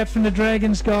 metres out from the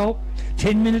Dragons' goal.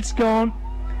 10 minutes gone.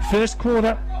 First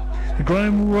quarter. The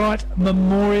Graham Wright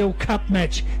Memorial Cup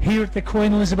match here at the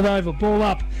Queen Elizabeth Oval. Ball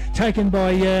up, taken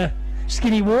by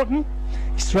Skinny Wharton.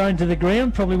 He's thrown to the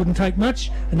ground, probably wouldn't take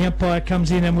much, and the umpire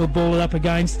comes in and will ball it up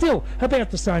again. Still about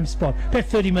the same spot, about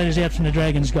 30 metres out from the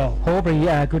Dragons' goal.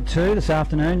 Horbury good too this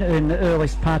afternoon in the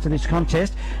earliest parts of this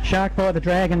contest. Shark by the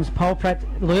Dragons, Polpratt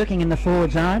lurking in the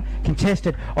forward zone,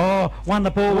 contested. Oh, won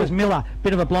the ball was Miller.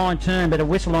 Bit of a blind turn, but a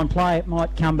whistle on play, it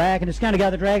might come back, and it's going to go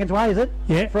the Dragons' way, is it?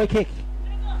 Yeah. Free kick.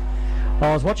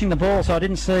 I was watching the ball, so I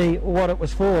didn't see what it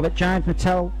was for, but James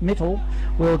Mitchell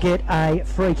will get a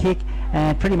free kick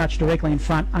and pretty much directly in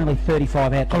front, only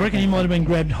 35 out. I reckon he might have been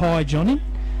grabbed high, Johnny,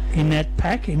 in that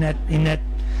pack, in that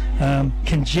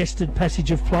congested passage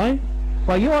of play.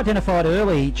 Well, you identified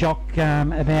early, Jock,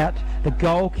 about the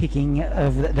goal kicking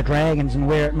of the Dragons and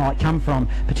where it might come from,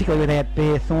 particularly without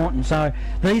Bear Thornton. So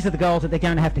these are the goals that they're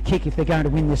going to have to kick if they're going to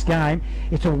win this game.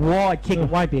 It's a wide kick. It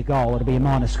won't be a goal. It'll be a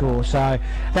minor score. So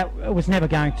that was never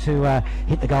going to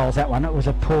hit the goals, that one. It was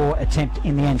a poor attempt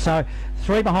in the end. So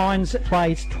 3 behinds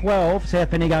plays 12. South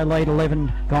Bendigo lead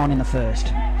 11 gone in the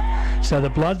first. So the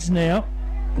Bloods now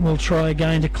will try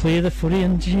again to clear the footy,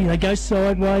 and gee, they go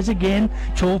sideways again.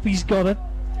 Torpy's got it.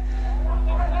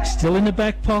 Still in the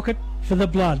back pocket for the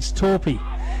Bloods. Torpy.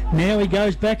 Now he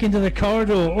goes back into the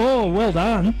corridor. Oh, well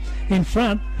done. In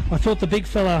front. I thought the big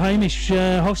fella Hamish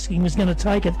Hosking was going to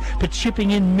take it, but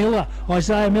chipping in Miller.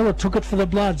 Isaiah Miller took it for the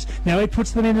Bloods. Now he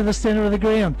puts them into the centre of the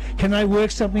ground. Can they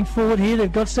work something forward here?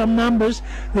 They've got some numbers.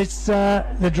 It's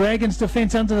the Dragons'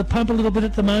 defence under the pump a little bit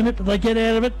at the moment, but they get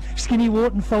out of it. Skinny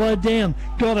Wharton followed down.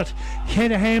 Got it.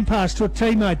 Had a hand pass to a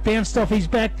teammate. Bounced off his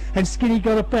back, and Skinny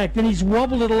got it back. Then he's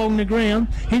wobbled it along the ground.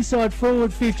 Inside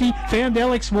forward 50. Found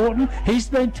Alex Wharton. He's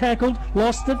been tackled.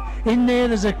 Lost it. In there,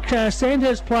 there's a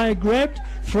Sandhurst player grabbed.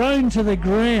 Thrown to the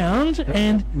ground,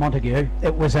 and Montague.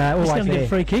 It was always he's going to get a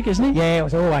free kick, isn't he? Yeah, it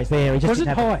was always there. He just was it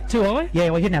high? Too high? Yeah,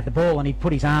 well, he didn't have the ball, and he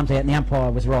put his arms out, and the umpire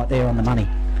was right there on the money.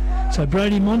 So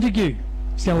Brody Montague,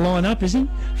 he's going to line up, is he?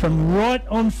 From right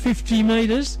on 50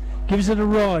 metres, gives it a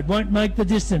ride, won't make the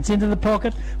distance, into the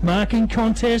pocket, marking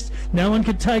contest, no one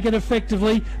could take it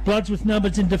effectively. Bloods with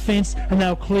numbers in defence, and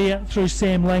they'll clear through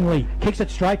Sam Langley. Kicks it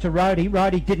straight to Rhodey.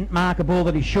 Rhodey didn't mark a ball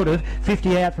that he should have.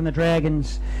 50 out from the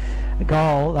Dragons.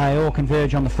 Goal, they all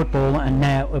converge on the football, and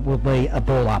now it will be a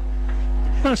ball up.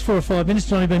 Last 4 or 5 minutes,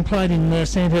 it's only been played in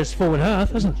Sandhurst forward half,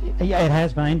 hasn't it? Yeah, it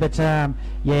has been, but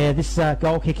yeah, this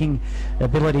goal kicking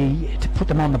ability to put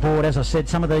them on the board, as I said,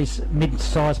 some of these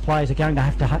mid-sized players are going to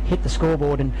have to hit the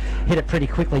scoreboard and hit it pretty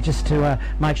quickly just to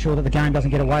make sure that the game doesn't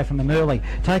get away from them early.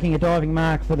 Taking a diving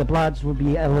mark for the Bloods will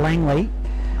be Langley.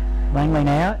 Langley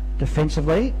now,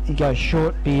 defensively, he goes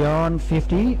short beyond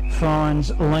 50,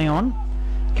 finds Leon.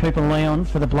 Cooper Leon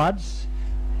for the Bloods.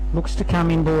 Looks to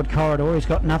come inboard corridor. He's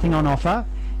got nothing on offer.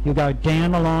 He'll go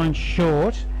down the line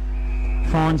short.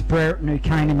 Finds Brereton, who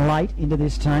came in late into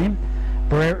this team.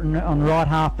 Brereton on right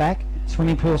half back.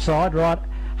 Swimming pool side, right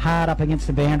hard up against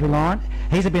the boundary line.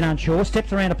 He's a bit unsure.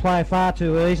 Steps around a player far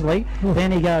too easily.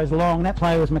 Then he goes long. That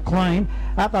player was McLean.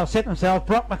 Up they'll set themselves.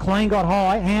 Brock McLean got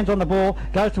high. Hands on the ball.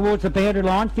 Goes towards the boundary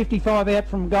line. 55 out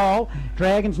from goal.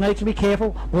 Dragons need to be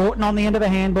careful. Wharton on the end of the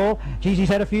handball. Geez, he's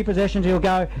had a few possessions. He'll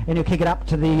go and he'll kick it up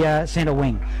to the centre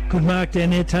wing. Good mark down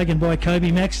there taken by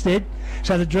Kobe Maxted.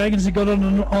 So the Dragons have got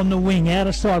on the wing, out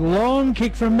of sight. Long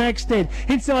kick from Maxted.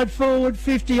 Inside forward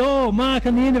 50. Oh, mark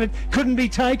on the end of it. Couldn't be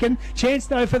taken. Chance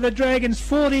though for the Dragons.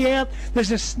 40 out.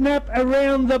 There's a snap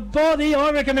around the body.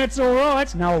 I reckon that's all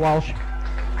right. Noah Walsh.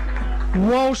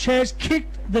 Walsh has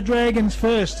kicked the Dragons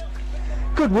first.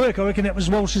 Good work. I reckon that was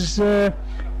Walsh's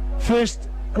first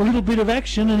a little bit of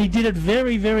action, and he did it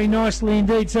very, very nicely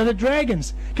indeed. So the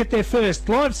Dragons get their first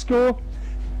live score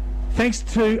thanks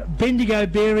to Bendigo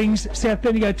Bearings. South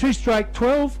Bendigo 2 straight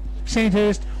 12,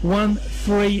 Sandhurst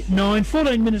 1-3-9.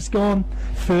 14 minutes gone,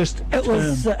 first It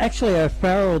was actually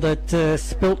O'Farrell that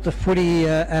spilt the footy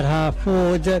at half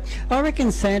forward. I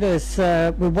reckon Sandhurst,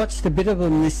 we watched a bit of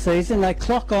them this season. They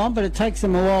clock on, but it takes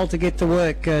them a while to get to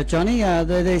work, Johnny.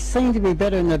 They seem to be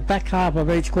better in the back half of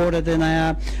each quarter than they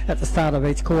are at the start of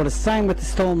each quarter. Same with the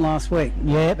Storm last week.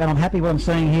 Yeah, but I'm happy what I'm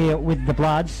seeing here with the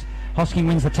Bloods. Hosking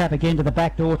wins the tap again to the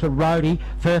back door to Rhodey.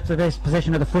 First the best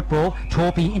possession of the football.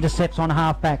 Torpy intercepts on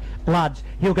half-back. Bloods,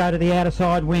 he'll go to the outer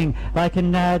side wing. They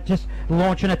can just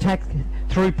launch an attack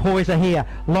through Poyser here.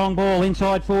 Long ball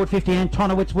inside forward 50.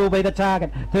 Antonowitz will be the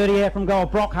target. 30 out from goal.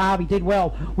 Brock Harvey did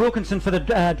well. Wilkinson for the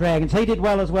Dragons. He did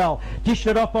well as well. Dished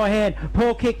it off by hand.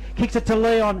 Poor kick. Kicks it to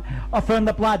Leon from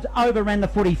the Bloods. Overran the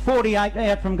footy. 48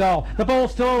 out from goal. The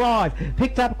ball's still alive.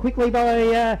 Picked up quickly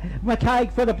by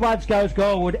McCaig for the Bloods. Goes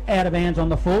goalward. Out of bounds on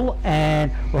the full,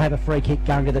 and we'll have a free kick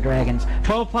going to the Dragons.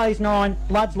 12 plays 9.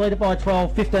 Bloods lead it by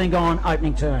 12. 15 gone.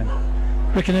 Opening turn.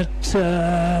 Reckon it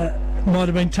might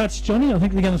have been touched, Johnny. I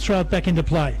think they're going to throw it back into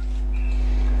play.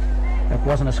 It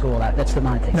wasn't a score, though. That's the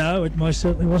main thing. No, it most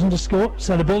certainly wasn't a score.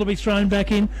 So the ball will be thrown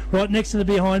back in, right next to the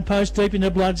behind post, deep in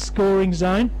the Bloods scoring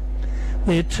zone.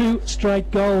 There are 2 straight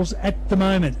goals at the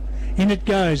moment. In it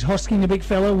goes. Hosking, the big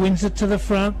fellow, wins it to the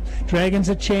front. Dragons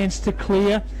a chance to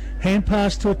clear. Hand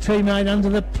pass to a teammate under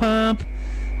the pump.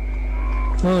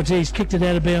 Oh, geez, kicked it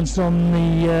out of bounds on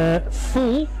the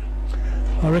full.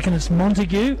 I reckon it's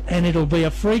Montague, and it'll be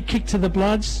a free kick to the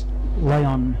Bloods.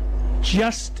 Leon.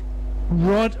 Just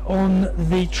right on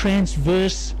the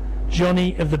transverse,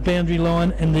 Johnny, of the boundary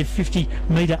line and the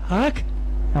 50-metre arc.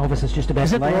 Elvis is just about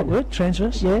Is to that the right land. word?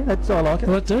 Transverse? Yeah, that's I like it.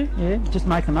 Will it do? Yeah, just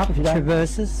make them up if you don't.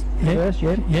 Traverses. Reverse,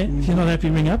 yeah. Yeah, if you're not happy,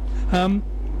 ring up.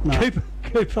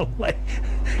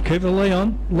 Cooper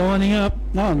Leon lining up.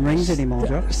 No one rings anymore,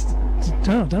 Jock.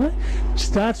 Don't they?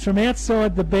 Starts from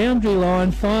outside the boundary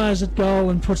line, fires at goal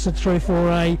and puts it through for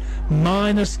a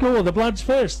minor score. The Bloods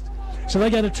first. So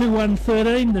they go to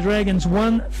 2-1-13. The Dragons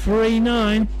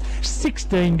 1-3-9.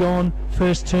 16 gone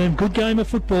first term. Good game of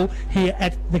football here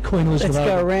at the Queen Elizabeth Let's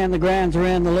go Oval. around the grounds,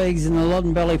 around the leagues in the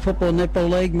Loddon Valley Football Netball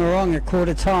League. Moronga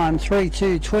quarter time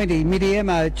 3-2-20.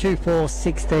 Midiemo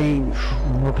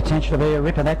 2-4-16. More potential to be a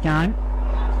ripper that game.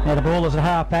 Now the ball is at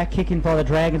half back, kick in by the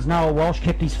Dragons. Noah Walsh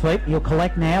kept his feet. He'll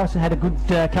collect now. He's had a good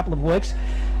couple of weeks.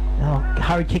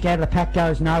 Hurried kick out of the pack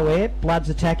goes nowhere. Bloods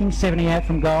attacking, 70 out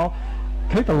from goal.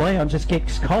 Cooper Leon just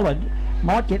gets collared.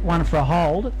 Might get one for a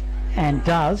hold, and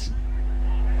does.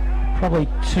 Probably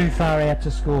too far out to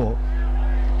score.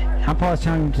 Umpire's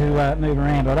telling him to move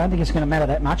around, but I don't think it's going to matter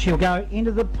that much. He'll go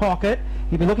into the pocket.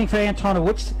 He'll be looking for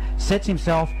Antonowicz. Sets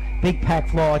himself. Big pack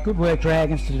fly. Good work,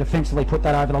 Dragons, to defensively put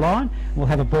that over the line. We'll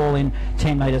have a ball in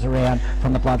 10 metres around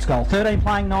from the Bloods goal. 13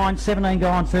 playing 9, 17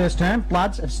 gone first term.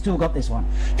 Bloods have still got this one.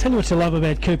 Tell you what to love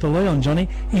about Cooper Leon, Johnny.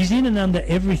 He's in and under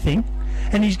everything,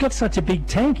 and he's got such a big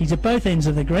tank. He's at both ends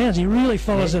of the grounds. He really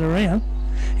follows it around.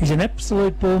 He's an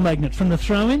absolute ball magnet. From the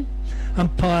throw-in,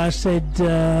 umpire said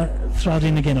throw it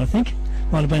in again, I think.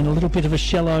 Might have been a little bit of a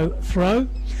shallow throw.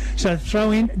 So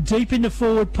throw in deep in the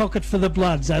forward pocket for the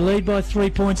Bloods. They lead by 3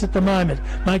 points at the moment.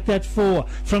 Make that 4.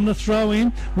 From the throw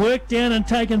in, worked down and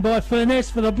taken by Furness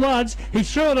for the Bloods. He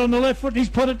threw it on the left foot and he's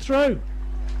put it through.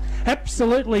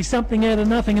 Absolutely something out of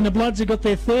nothing, and the Bloods have got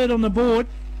their third on the board.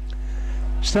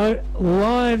 So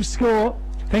live score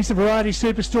thanks to Variety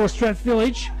Superstore Strath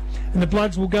Village, and the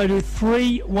Bloods will go to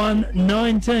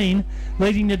 3-1-19,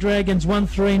 leading the Dragons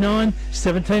 1-3-9,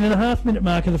 17.5 minute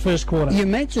mark of the first quarter. You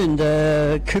mentioned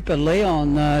Cooper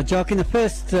Leon, Jock, in the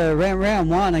first round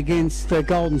one against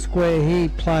Golden Square. He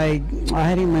played, I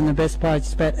had him in the best player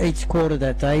just about each quarter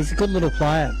that day. He's a good little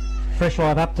player. Fresh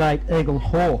live update, Eagle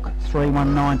Hawk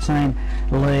 3-1-19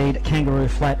 lead, Kangaroo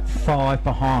Flat 5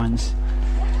 behinds.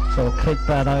 So we'll keep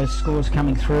those scores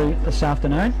coming through this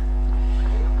afternoon.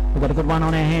 We've got a good one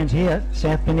on our hands here.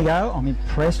 South Bendigo, I'm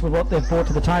impressed with what they've brought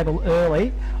to the table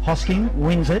early. Hosking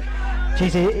wins it.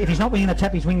 Geez, if he's not winning the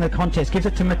tap, he's winning the contest. Gives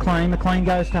it to McLean. McLean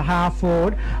goes to half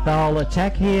forward. They'll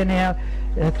attack here now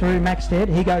through Maxted.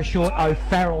 He goes short.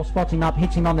 O'Farrell spots him up,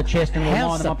 hits him on the chest, and will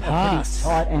line him up at a pretty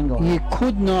tight angle. You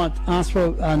could not ask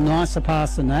for a nicer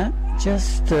pass than that.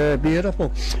 Just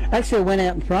beautiful. Actually went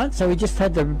out in front, so we just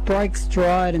had the break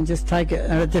stride and just take it.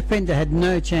 A defender had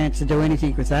no chance to do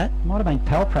anything with that. Might have been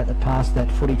Palprat that passed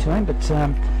that footy to him, but it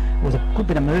was a good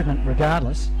bit of movement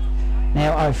regardless.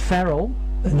 Now O'Farrell,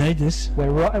 They need this. we're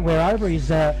over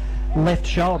his left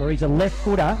shoulder. He's a left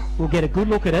footer. We'll get a good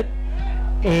look at it.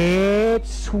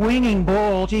 It's swinging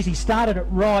ball. Geez, he started it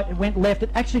right. It went left.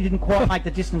 It actually didn't quite make the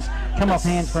distance. Come off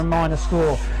hands for a minor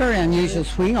score. Very unusual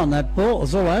swing on that ball. It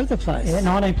was all over the place. Yeah,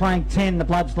 19 playing 10. The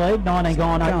Bloods lead. 19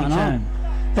 gone. Opening turn.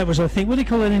 That was, I think, what do you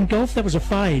call it in golf? That was a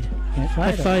fade. Yeah,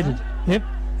 It faded. Yep,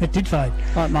 it did fade.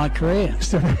 Like my career.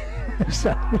 So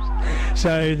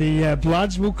the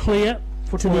Bloods will clear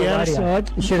to the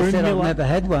outside. You should have said I've never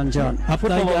had one, John. Up they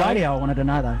Football go. radio, I wanted to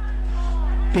know though.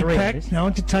 Big Three, pack, it is. no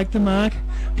one to take the mark.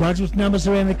 Bloods with numbers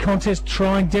around the contest,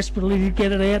 trying desperately to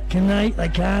get it out. Can they? They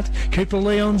can't. Cooper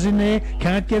Leon's in there,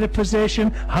 can't get a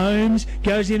possession. Holmes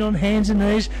goes in on hands and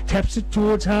knees, taps it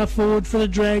towards half forward for the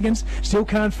Dragons. Still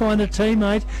can't find a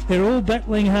teammate. They're all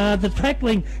battling hard. The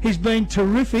tackling has been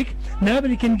terrific.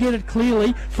 Nobody can get it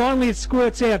clearly. Finally it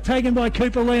squirts out, taken by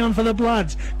Cooper Leon for the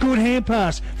Bloods. Good hand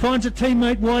pass, finds a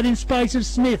teammate wide in space of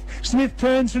Smith. Smith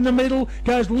turns from the middle,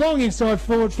 goes long inside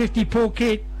forward 50, poor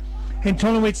kit.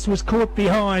 Antonowicz was caught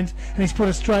behind and he's put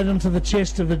it straight onto the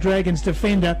chest of the Dragons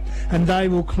defender, and they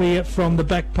will clear from the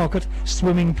back pocket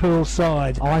swimming pool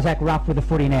side. Isaac Ruff with the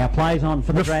footy now. Plays on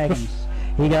for the Dragons.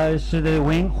 He goes to the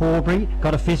wing. Horbury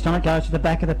got a fist on it. Goes to the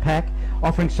back of the pack.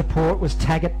 Offering support was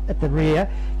Taggart at the rear.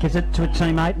 Gives it to a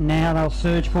teammate. Now they'll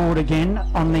surge forward again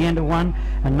on the end of one.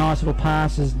 A nice little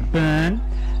pass is Byrne.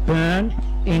 Byrne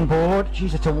inboard.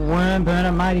 Jeez, it's a worm.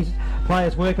 Burner made his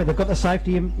players work, but they've got the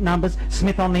safety numbers.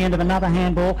 Smith on the end of another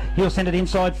handball. He'll send it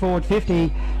inside forward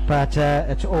 50, but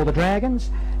it's all the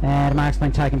Dragons, and the mark's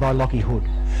been taken by Lockie Hood.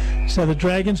 So the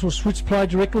Dragons will switch play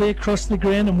directly across the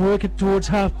ground and work it towards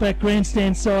half-back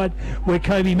grandstand side where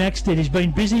Kobe Maxted has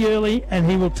been busy early, and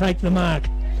he will take the mark.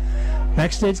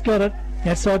 Maxted's got it.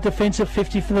 Outside defensive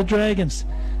 50 for the Dragons.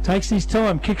 takes his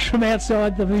time, kicks from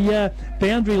outside the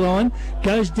boundary line,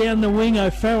 goes down the wing.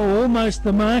 O'Farrell almost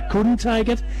the mark, couldn't take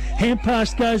it. Hand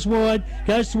pass goes wide,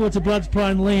 goes towards the Bloods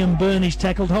player, and Liam Byrne. He's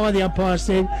tackled high, the umpire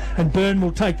said, and Byrne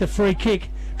will take the free kick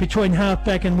between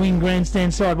half-back and wing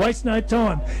grandstand side. Wastes no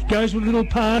time. Goes with a little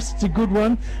pass. It's a good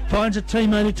one. Finds a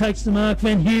teammate who takes the mark.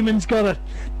 Van Human's got it.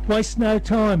 Wastes no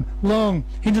time. Long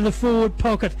into the forward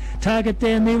pocket. Target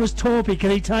down there was Torpy.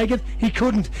 Can he take it? He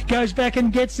couldn't. Goes back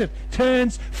and gets it.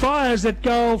 Turns. Fires at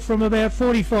goal from about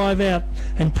 45 out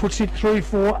and puts it through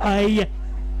for a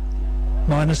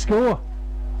minor score.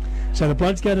 So the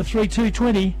Bloods go to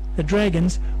 3-2-20. The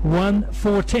Dragons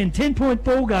 1-4-10. 10-point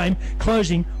ball game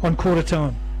closing on quarter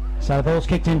time. So the ball's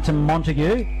kicked into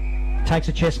Montague. Takes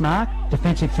a chest mark.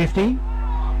 Defensive 50.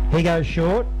 He goes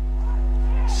short.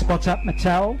 Spots up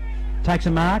Mattel. Takes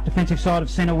a mark. Defensive side of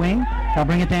centre wing. They'll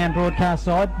bring it down broadcast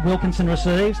side. Wilkinson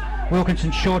receives.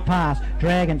 Wilkinson short pass.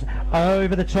 Dragons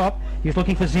over the top. He was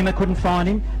looking for Zimmer. Couldn't find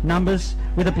him. Numbers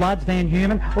with the Bloods. Van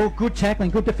Human. Oh, good tackling.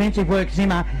 Good defensive work.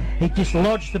 Zimmer. He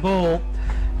dislodged the ball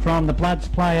from the Bloods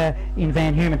player in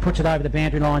Van Human, puts it over the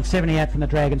boundary line, 70 out from the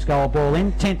Dragons goal, ball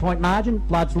in, 10-point margin,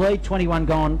 Bloods lead, 21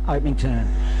 gone, opening turn.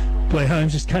 Blair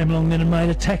Holmes just came along then and made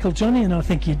a tackle, Johnny, and I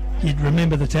think you'd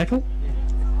remember the tackle.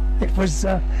 It was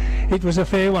a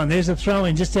fair one. There's a throw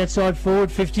in just outside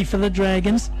forward, 50 for the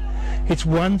Dragons. It's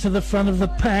one to the front of the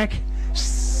pack.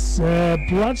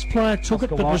 Bloods player took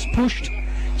it but was pushed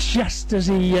just as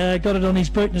he got it on his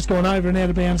boot and it's gone over and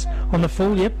out of bounds on the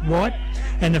full. Yep, White.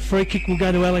 And the free kick will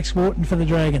go to Alex Wharton for the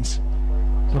Dragons.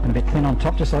 He's looking a bit thin on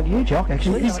top, just like you, Jock,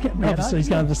 actually. Obviously he's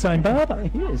going to the same barber.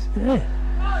 He is.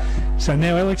 Yeah. So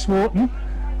now Alex Wharton,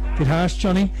 bit harsh,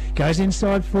 Johnny, goes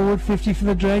inside forward, 50 for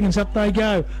the Dragons. Up they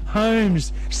go.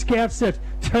 Holmes scouts it,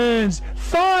 turns,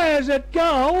 fires at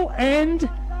goal, and...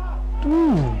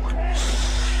 Ooh.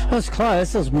 That was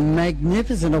close. That was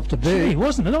magnificent off the boot. Gee,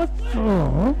 wasn't it?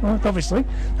 Obviously,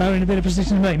 they were in a better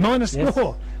position than me. Minor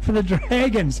score for the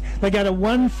Dragons. They go to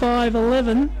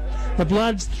 1-5-11. The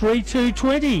Bloods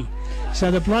 3-2-20.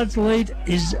 So the Bloods lead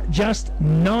is just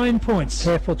 9 points.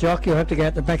 Careful, Jock. You'll have to go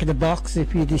at the back of the box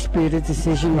if you dispute a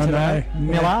decision today.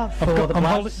 Miller for the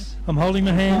Bloods. I'm holding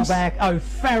my hands. Back. Oh,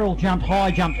 Farrell jumped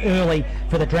early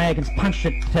for the Dragons, punched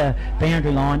it to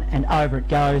boundary line, and over it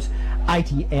goes.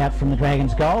 80 out from the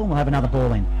Dragons goal, and we'll have another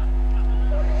ball in.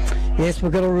 Yes,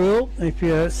 we've got a rule. If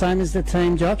you're same as the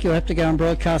team, Jock, you'll have to go and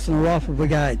broadcast on the Rifle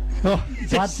Brigade. Oh,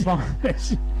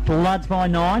 Bloods by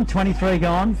 9, 23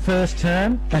 gone, first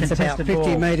term. That's about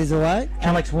 50 metres away.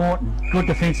 Alex Wharton, good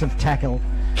defensive tackle.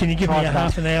 Can you give me a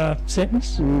half an hour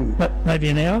sentence? But maybe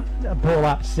an hour? Ball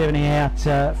up, 70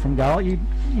 out from goal. You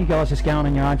guys just go on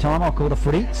in your own time. I'll call the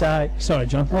footy. So sorry,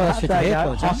 John. Well, that's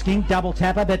Hosking, double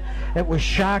tapper, but it was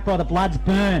sharked by the Bloods.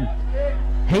 Byrne.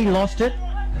 He lost it.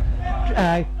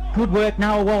 Good work,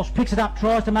 Noah Walsh picks it up,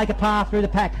 tries to make a path through the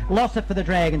pack, lost it for the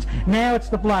Dragons. Now it's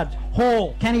the Bloods.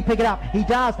 Hall, can he pick it up? He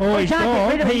does. Oh, he can't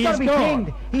get rid of it. He's got to be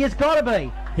pinged. He has got to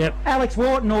be. Yep. Alex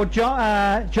Wharton or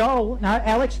Joel, no,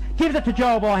 Alex, gives it to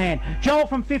Joel by hand. Joel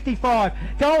from 55,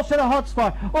 goals to the hot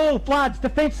spot. All Bloods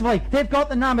defensively, they've got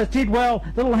the numbers, did well,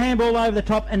 little handball over the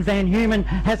top, and Van Human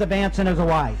has a bounce and is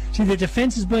away. See, the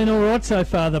defence has been all right so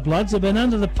far, the Bloods have been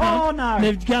under the pump. Oh, no.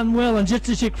 They've done well, and just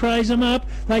as you craze them up,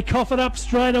 they cough it up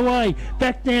straight away.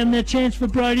 Back down their chance for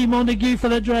Brody Montague for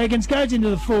the Dragons, goes into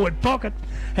the forward pocket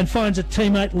and finds a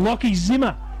teammate. Lockie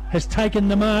Zimmer has taken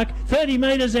the mark, 30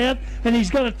 metres out, and he's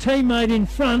got a teammate in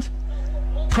front,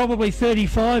 probably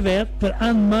 35 out, but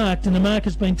unmarked, and the mark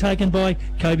has been taken by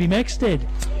Kobe Maxted.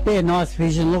 Yeah, nice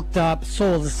vision, looked up,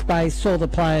 saw the space, saw the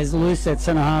players loose at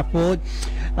centre half forward.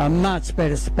 A much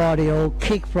better spot, he'll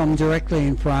kick from directly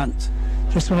in front.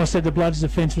 Just when I said the Bloods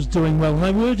defence was doing well, and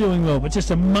they were doing well, but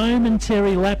just a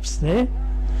momentary lapse there.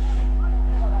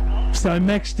 So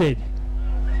Maxted,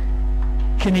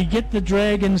 can he get the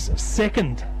Dragons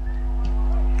second?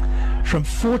 From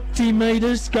 40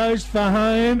 metres, goes for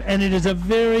home, and it is a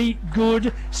very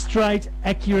good, straight,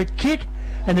 accurate kick,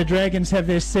 and the Dragons have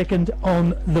their second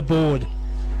on the board.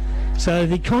 So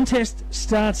the contest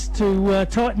starts to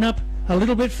tighten up a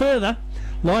little bit further.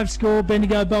 Live score,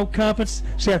 Bendigo Bulk Carpets,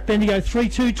 South Bendigo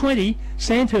 3-2-20,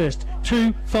 Sandhurst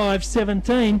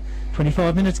 2-5-17.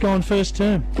 25 minutes gone first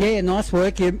term. Yeah, nice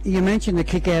work. You mentioned the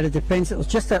kick out of defence. It was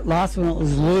just that last one that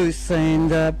was loose,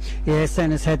 and yeah,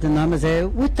 Sanders had the numbers there.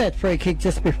 With that free kick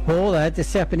just before that, the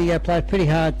South Bendigo played pretty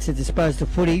hard to dispose the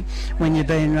footy when you've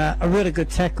been a really good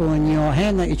tackle, and your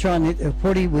hand that you're trying to hit the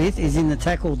footy with is in the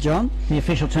tackle, John. The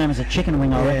official term is a chicken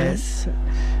wing, I reckon. Yes.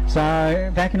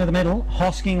 So back into the middle,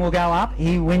 Hosking will go up.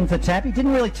 He wins the tap. He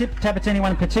didn't really tap it to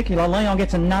anyone in particular. Leon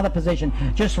gets another possession.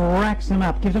 Just ran backs them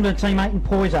up, gives them to the teammate in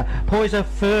Poyser. Poyser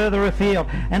further afield,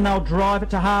 and they'll drive it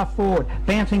to half forward.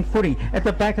 Bouncing footy at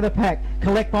the back of the pack.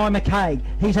 Collect by McCaig.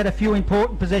 He's had a few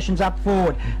important possessions up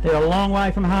forward. They're a long way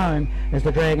from home as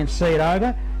the Dragons see it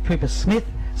over. Cooper Smith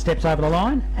steps over the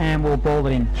line and will ball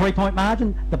it in. 3-point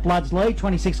margin, the Bloods lead,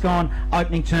 26 gone,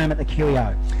 opening term at the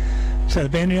QEO. So the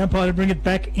boundary umpire to bring it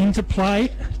back into play.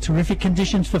 Terrific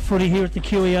conditions for footy here at the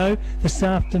QEO this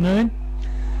afternoon.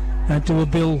 Do a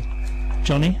bill,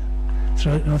 Johnny.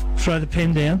 Throw the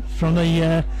pen down from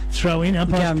the throw in.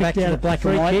 Umpire's going back to the black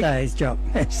and white days, Jock.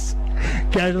 Yes.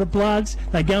 Go to the Bloods.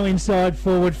 They go inside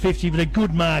forward 50, but a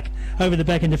good mark over the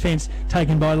back in defence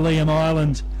taken by Liam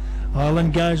Ireland.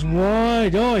 Ireland goes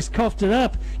wide. Oh, he's coughed it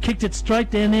up. Kicked it straight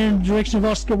down there in the direction of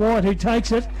Oscar White, who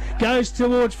takes it. Goes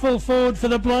towards full forward for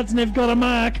the Bloods, and they've got a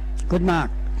mark. Good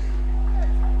mark.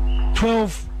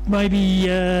 12, maybe,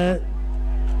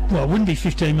 well, it wouldn't be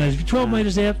 15 metres. 12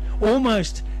 metres out,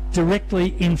 almost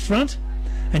directly in front.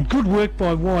 And good work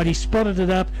by White. He spotted it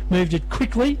up, moved it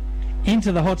quickly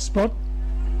into the hot spot.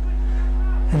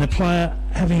 And the player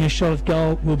having a shot at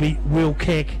goal will be Will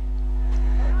Keck.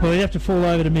 Well, he'd have to fall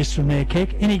over to miss from there,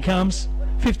 Keck. In he comes,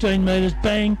 15 metres,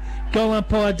 bang. Goal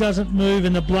umpire doesn't move,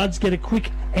 and the Bloods get a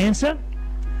quick answer.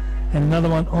 And another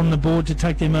one on the board to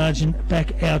take their margin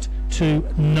back out to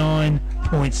 9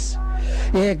 points.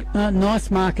 Yeah,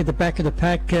 nice mark at the back of the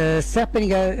pack. South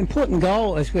Bendigo, important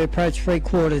goal as we approach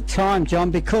three-quarter time, John,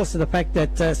 because of the fact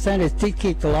that Sandhurst did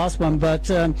kick the last one, but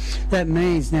that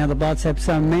means now the Bloods have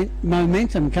some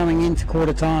momentum coming into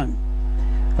quarter time.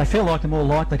 They feel like they're more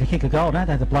likely to kick a goal, don't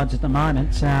they, the Bloods at the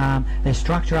moment? Their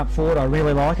structure up forward, I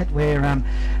really like it, where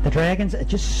the Dragons are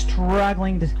just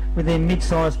struggling with their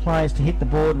mid-sized players to hit the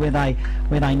board where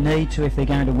they need to if they're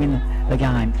going to win the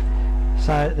game.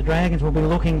 So the Dragons will be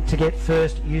looking to get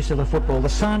first use of the football. The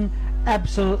sun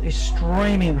absolutely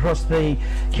streaming across the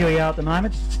QEO at the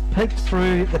moment. It's peeked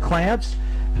through the clouds,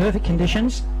 perfect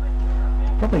conditions.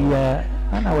 Probably...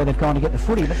 I don't know where they've gone to get the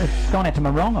footy, but they've gone out to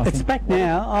Morong, I think. It's back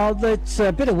now. Oh, it's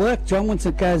a bit of work, John. Once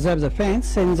it goes over the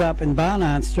fence, ends up in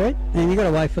Barnard Street, and you've got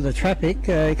to wait for the traffic.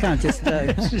 You can't just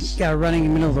go running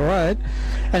in the middle of the road.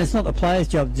 And it's not the player's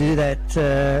job to do that.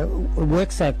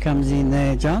 WorkSafe comes in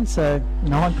there, John. So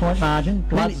 9-point margin,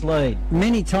 Bloods lead.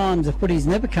 Many times the footy's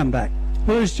never come back.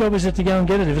 Whose job is it to go and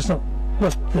get it if it's not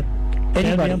the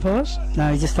anybody? Umpires?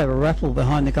 No, you just have a raffle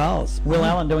behind the goals. Will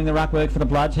Allen doing the ruck work for the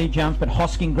Bloods. He jumps, but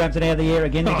Hosking grabs it out of the air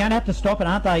again. They're going to have to stop it,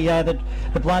 aren't they?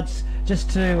 The Bloods, just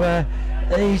to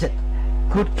ease it.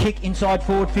 Good kick inside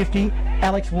forward 50.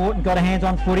 Alex Wharton got a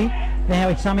hands-on footy. Now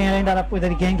he somehow ended up with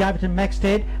it again. Gave it to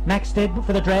Maxted. Maxted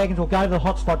for the Dragons will go to the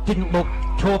hot spot. Didn't look.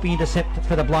 Torpy intercept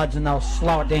for the Bloods, and they'll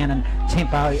slow it down and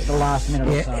tempo at the last minute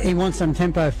or so. He wants some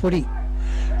tempo footy.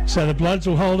 So the Bloods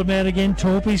will hold him out again.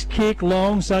 Torpy's kick,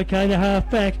 long's okay to half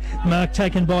back. Mark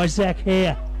taken by Zach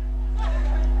Hare.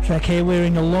 Zach Hare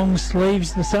wearing the long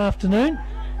sleeves this afternoon.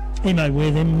 He may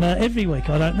wear them every week,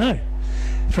 I don't know.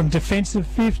 From defensive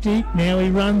 50, now he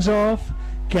runs off.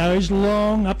 Goes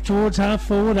long, up towards half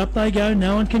forward, up they go,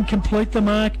 no one can complete the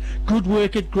mark. Good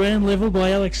work at ground level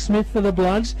by Alex Smith for the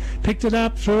Bloods. Picked it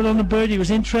up, threw it on the boot, he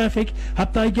was in traffic,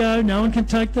 up they go, no one can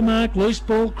take the mark. Loose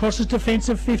ball, crosses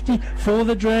defensive 50 for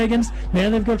the Dragons. Now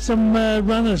they've got some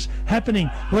runners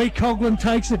happening. Lee Coughlin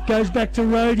takes it, goes back to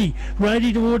Rhodey.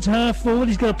 Rhodey towards half forward,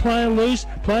 he's got a player loose.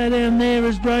 Player down there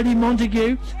is Brody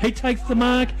Montague. He takes the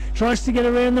mark, tries to get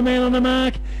around the man on the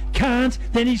mark, can't,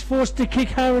 then he's forced to kick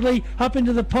hurriedly up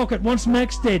into the pocket. Once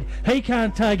Maxted, he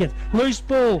can't take it. Loose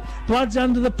ball, Bloods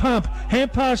under the pump.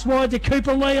 Hand pass wide to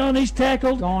Cooper Leon. He's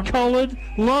tackled, collared,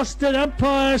 lost it.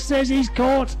 Umpire says he's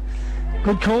caught.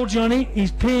 Good call, Johnny.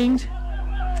 He's pinged.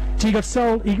 He got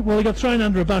sold. He got thrown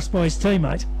under a bus by his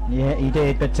teammate. Yeah, he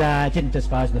did, but didn't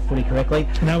dispose of the footy correctly.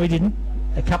 No, he didn't.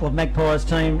 A couple of Magpies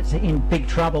teams in big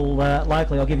trouble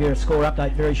locally. I'll give you a score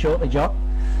update very shortly, Jock.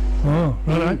 Oh,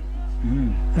 righto.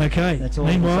 Okay. That's all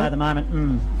I can say at the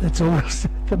moment. That's all I can say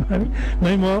at the moment.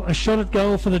 Meanwhile, a shot at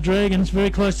goal for the Dragons,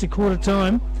 very close to quarter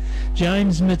time.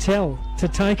 James Mattel to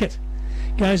take it.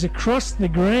 Goes across the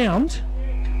ground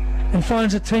and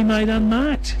finds a teammate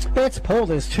unmarked. It's Paul.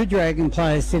 There's two Dragon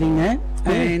players sitting there.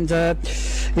 Yeah. And,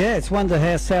 yeah, it's wonder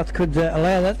how South could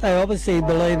allow that. They obviously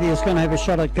believe he was going to have a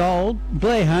shot at goal.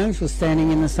 Blair Holmes was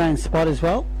standing in the same spot as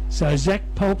well. So Zach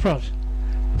Paul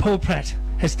Pratt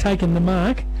has taken the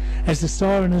mark. As the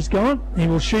siren has gone, he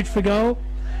will shoot for goal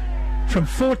from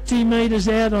 40 metres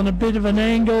out on a bit of an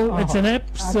angle. It's an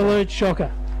absolute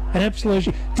shocker. An absolute...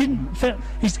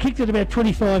 He's kicked it about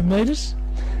 25 metres.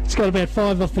 It's got about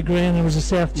 5 off the ground. It was a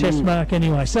south chest mark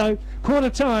anyway. So, quarter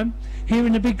time here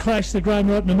in the big clash, the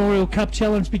Graham Wright Memorial Cup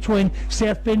Challenge between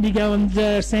South Bendigo and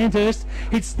Sandhurst.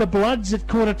 It's the Bloods at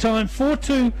quarter time,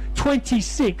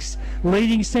 4-2-26,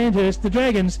 leading Sandhurst. The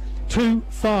Dragons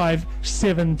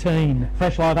 2-5-17.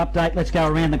 Fresh live update. Let's go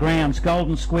around the grounds.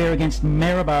 Golden Square against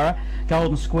Maryborough.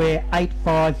 Golden Square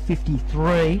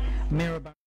 8-5-53.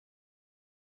 Maryborough.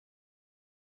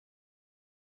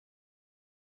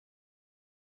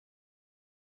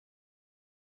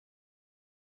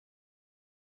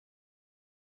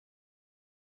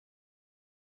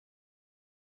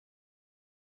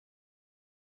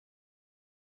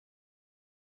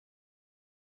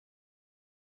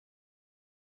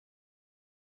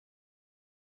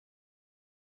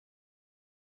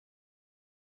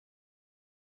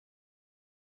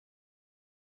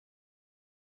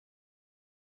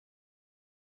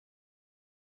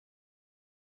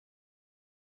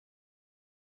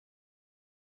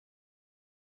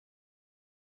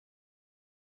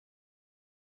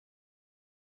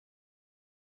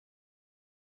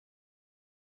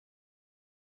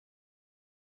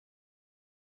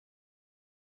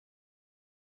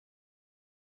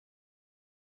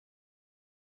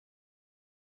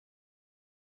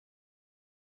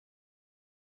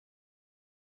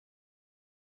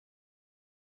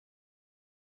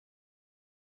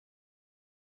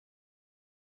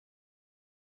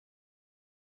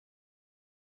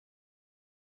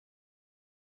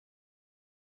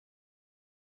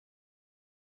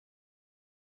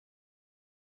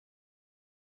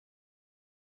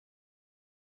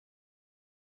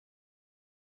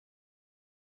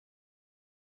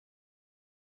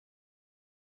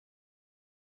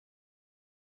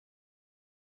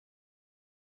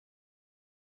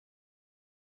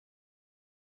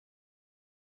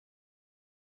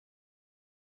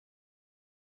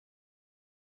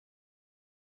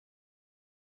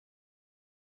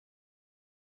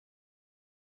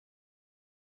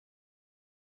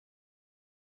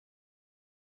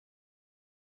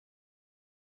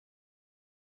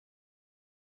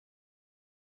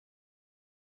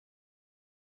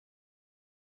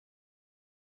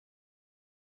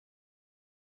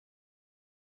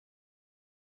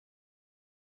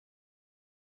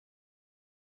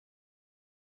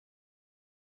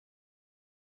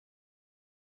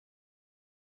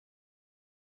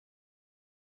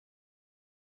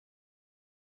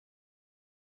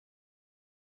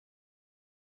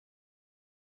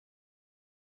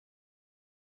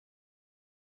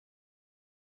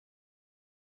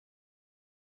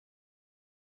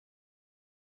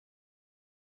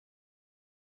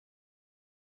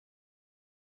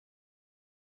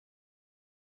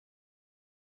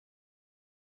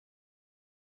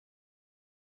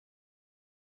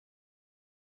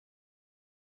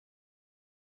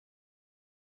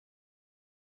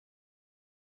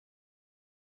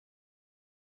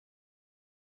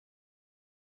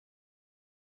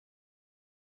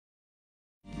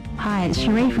 Hi, it's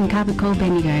Cherie from Carpet Call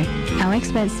Bendigo. Our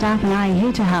expert staff and I are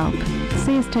here to help.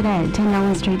 See us today at 10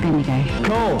 Nolan Street, Bendigo.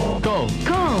 Call. Call!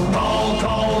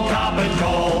 Call, Carpet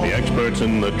Call. The experts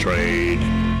in the trade.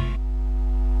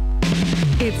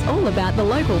 It's all about the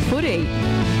local footy.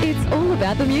 It's all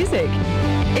about the music.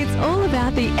 It's all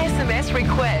about the SMS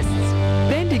requests.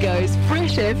 Bendigo's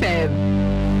Fresh FM.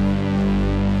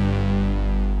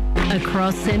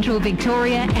 Across Central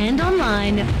Victoria and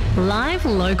online, live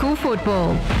local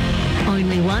football.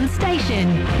 Only one station,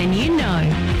 and you know,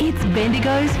 it's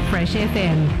Bendigo's Fresh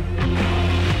FM.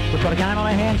 We've got a game on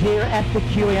our hands here at the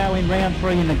QEO in round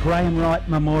 3 in the Graham Wright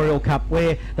Memorial Cup,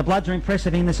 where the Bloods are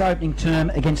impressive in this opening term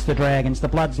against the Dragons. The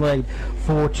Bloods lead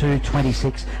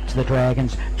 4-2-26 to the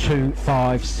Dragons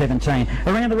 2-5-17.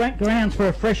 Around the grounds for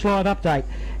a fresh live update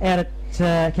out at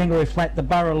Kangaroo Flat, the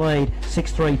Borough lead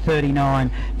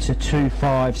 6-3-39 to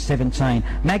 2-5-17.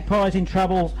 Magpies in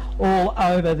trouble all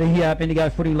over the Bendigo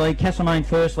Footy League. Castlemaine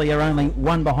firstly are only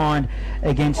one behind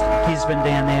against Gisborne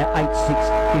down there,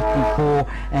 8-6-54,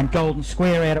 and Golden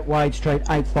Square out at Wade Street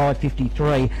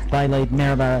 8-5-53. They lead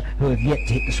Maryborough, who have yet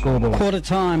to hit the scoreboard. Quarter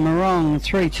time, Morong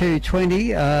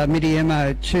 3-2-20,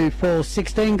 Midiemo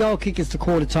 2-4-16. Goal kickers to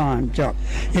quarter time. Jock.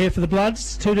 Yeah, for the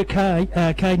Bloods, 2 to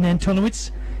Caden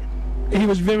Antonowitz. He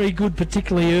was very good,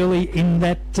 particularly early in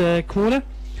that quarter,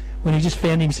 when he just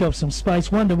found himself some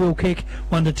space. 1 to Will Keck,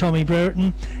 1 to Tommy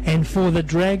Brereton, and for the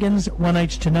Dragons, 1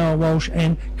 each to Noah Walsh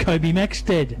and Kobe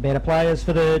Maxted. Better players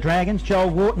for the Dragons. Joel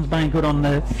Wharton's been good on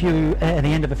the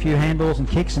end of a few handballs and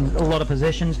kicks and a lot of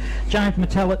possessions. James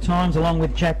Mattel at times, along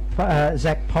with Zach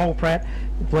Polpratt.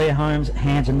 Blair Holmes,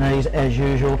 hands and knees as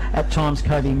usual. At times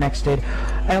Kobe Maxted,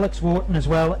 Alex Wharton as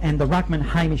well, and the ruckman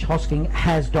Hamish Hosking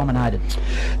has dominated.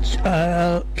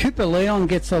 Cooper Leon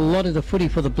gets a lot of the footy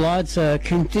for the Bloods,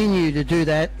 continue to do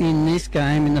that in this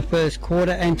game in the first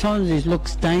quarter, and times he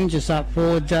looks dangerous up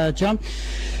forward. John,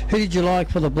 who did you like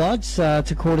for the Bloods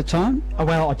to quarter time? Oh,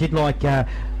 well, I did like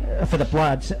for the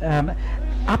Bloods.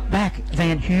 Up back,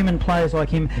 Van Human, players like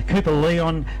him. Cooper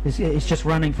Leon is just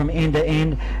running from end to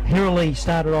end. Hurley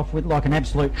started off with like an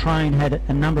absolute train, had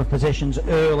a number of possessions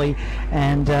early,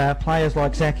 and players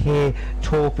like Zach Hare,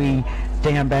 Torpy,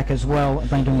 down back as well,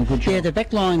 have been doing a good job. Yeah, the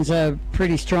back lines are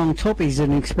pretty strong. Torpy's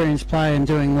an experienced player and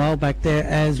doing well back there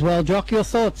as well. Jock, your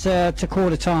thoughts to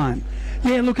quarter time?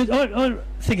 Yeah, look, I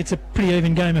think it's a pretty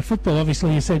even game of football.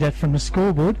 Obviously, you see that from the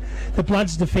scoreboard. The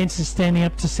Bloods' defence is standing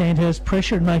up to Sandhurst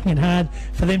pressure and making it hard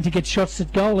for them to get shots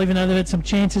at goal, even though they've had some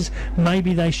chances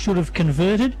maybe they should have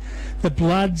converted. The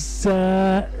Bloods,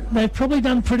 they've probably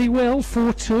done pretty well,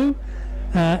 4-2.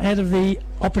 Out of the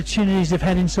opportunities they've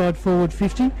had inside forward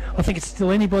 50. I think it's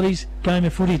still anybody's game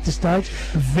of footy at this stage.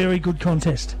 A very good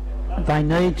contest. They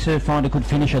need to find a good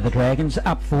finisher, the Dragons,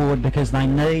 up forward, because they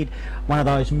need one of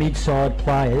those mid-side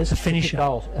players. A finisher.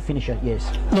 A finisher, yes.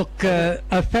 Look,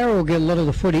 O'Farrell will get a lot of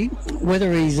the footy.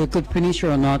 Whether he's a good finisher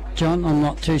or not, John, I'm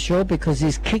not too sure, because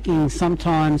his kicking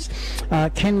sometimes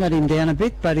can let him down a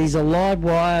bit, but he's a live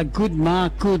wire, good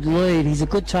mark, good lead. He's a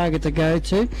good target to go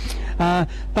to.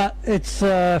 But it's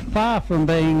far from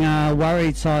being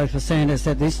worried side for Sandhurst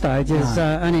at this stage. There's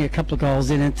only a couple of goals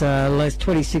in it, less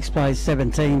 26 plays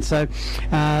 17. So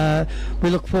we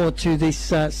look forward to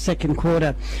this second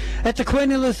quarter. At the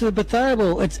Queen Elizabeth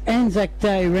Oval, it's Anzac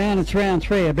Day round. It's round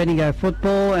 3 of Bendigo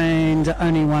football, and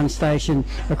only one station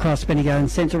across Bendigo and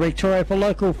Central Victoria for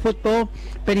local football.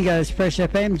 Bendigo's Fresh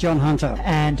FM, John Hunter.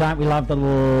 And don't we love the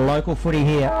local footy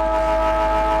here?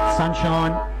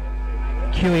 Sunshine,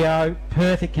 QEO,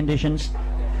 perfect conditions.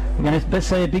 We're going to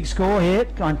see a big score here.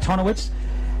 Tonowitz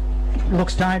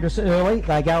looks dangerous early.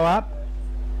 They go up.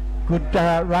 Good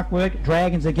ruck work.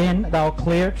 Dragons again. They'll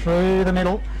clear it through the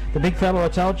middle. The big fellow I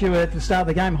told you at the start of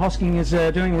the game, Hosking, is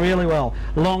doing really well.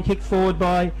 Long kick forward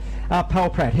by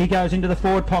Pelprat. He goes into the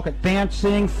forward pocket.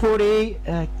 Bouncing footy.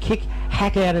 Kick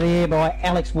hack out of the air by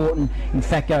Alex Wharton. In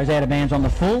fact, goes out of bounds on the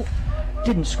full.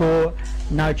 Didn't score.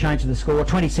 No change to the score.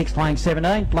 26 playing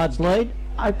 17. Bloods lead.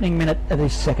 Opening minute of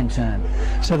this second term.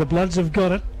 So the Bloods have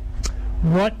got it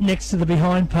right next to the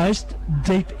behind post,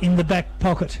 deep in the back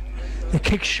pocket. The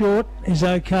kick short is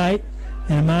okay,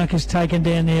 and a mark is taken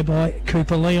down there by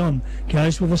Cooper Leon.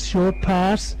 Goes with a short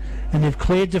pass, and they've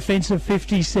cleared defensive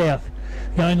 50 south.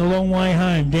 Going a long way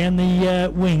home, down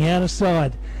the wing, out of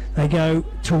side. They go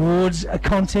towards a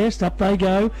contest. Up they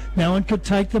go. No one could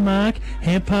take the mark.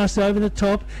 Hand pass over the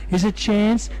top. Is a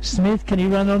chance. Smith, can he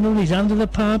run on it? He's under the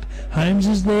pump. Holmes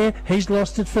is there. He's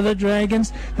lost it for the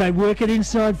Dragons. They work it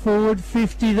inside forward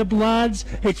 50. The Bloods.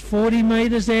 It's 40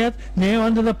 metres out. Now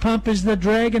under the pump is the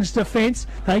Dragons' defence.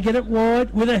 They get it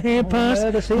wide with a hand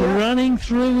pass. Running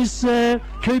through is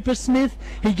Cooper Smith.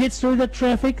 He gets through the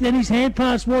traffic. Then his hand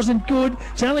pass wasn't good.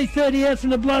 It's only 30 out from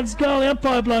the Bloods' goal. The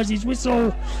umpire blows his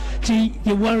whistle. Gee,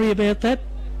 you worry about that,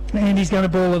 and he's going to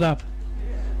ball it up.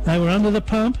 They were under the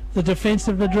pump, the defence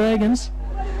of the Dragons.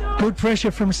 Good pressure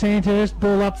from Sandhurst,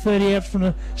 ball up 30 out from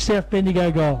the South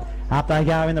Bendigo goal. Up they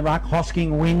go in the ruck.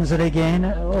 Hosking wins it again.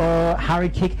 Hurry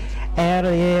kick out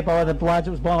of the air by the Bloods.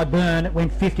 It was by Byrne. It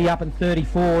went 50 up and 30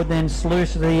 forward, then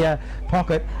sluiced the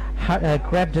pocket.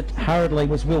 Grabbed it hurriedly,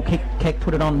 was Will Keck,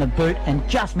 put it on the boot and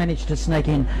just managed to sneak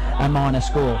in a minor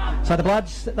score. So the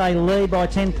Bloods, they lead by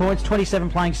 10 points, 27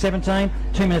 playing 17,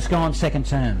 2 minutes gone, second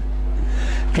term.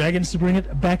 Dragons to bring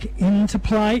it back into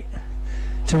play.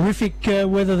 Terrific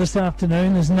weather this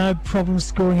afternoon. There's no problem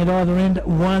scoring at either end,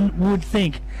 one would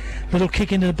think. Little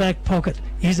kick into the back pocket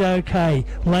is okay.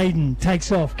 Layden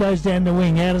takes off, goes down the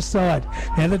wing, out of side.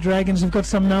 Now the Dragons have got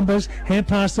some numbers. Hand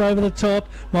pass over the top.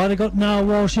 Might have got Noah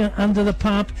Walsh under the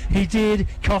pump. He did.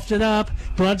 Coughed it up.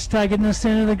 Bloods take it in the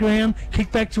centre of the ground.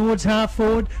 Kick back towards half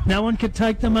forward. No one could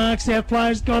take the marks. Our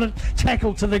players got it.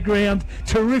 Tackle to the ground.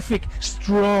 Terrific,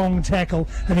 strong tackle.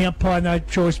 And the umpire no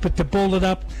choice but to ball it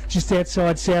up just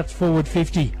outside South forward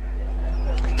 50.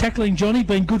 Tackling, Johnny,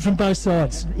 been good from both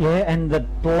sides. Yeah, and the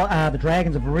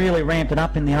Dragons have really ramped it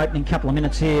up in the opening couple of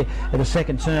minutes here of the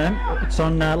second term. It's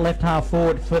on left half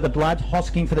forward for the Bloods.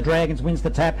 Hosking for the Dragons wins the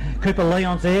tap. Cooper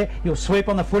Leon's there. He'll sweep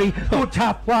on the footy. Good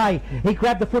tough play. He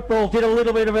grabbed the football, did a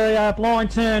little bit of a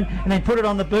blind turn, and then put it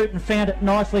on the boot and found it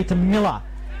nicely to Miller.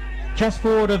 Just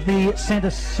forward of the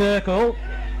centre circle.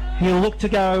 He'll look to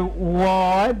go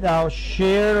wide. They'll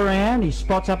share it around. He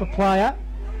spots up a player.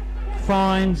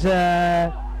 Finds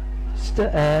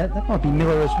That might be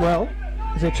Miller as well.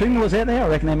 Is there two Millers out there? I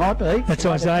reckon there might be. That's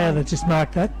Isaiah that just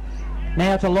marked that.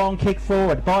 Now it's a long kick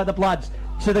forward by the Bloods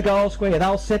to the goal square.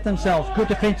 They'll set themselves. Good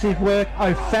defensive work.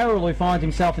 O'Farrell, who finds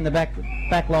himself in the back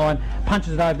line,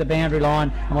 punches it over the boundary line,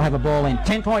 and we'll have a ball in.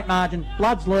 10-point margin.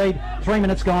 Bloods lead. 3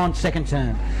 minutes gone. Second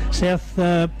term. South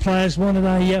players wanted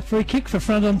a free kick for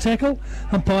front on tackle.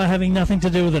 Umpire having nothing to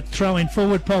do with it. Throw in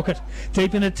forward pocket.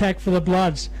 Deep in attack for the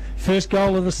Bloods. First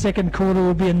goal of the second quarter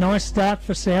will be a nice start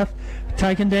for South.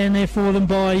 Taken down there for them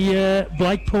by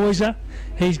Blake Poyser.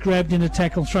 He's grabbed in a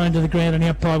tackle, thrown to the ground, and the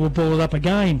umpire will ball it up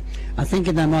again. I think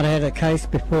they might have had a case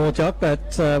before, Jock,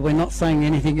 but we're not saying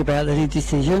anything about any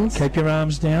decisions. Keep your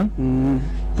arms down.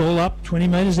 Ball up, 20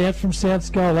 metres out from South's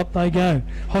goal. Up they go.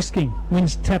 Hosking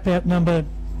wins tap out number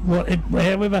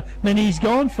however many he's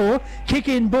gone for. Kick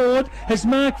in board has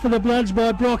marked for the Bloods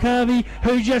by Brock Harvey,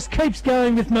 who just keeps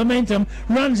going with momentum,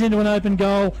 runs into an open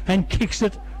goal and kicks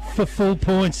it for full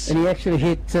points. And he actually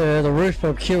hit the roof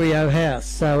of QEO House,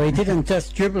 so he didn't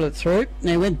just dribble it through,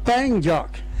 he went bang,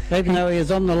 Jock, even though he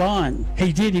was on the line.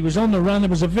 He did. He was on the run. It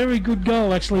was a very good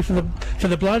goal actually for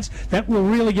the Bloods. That will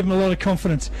really give him a lot of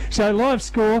confidence. So live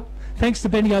score, thanks to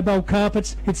Bendigo Bowl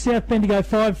Carpets, it's South Bendigo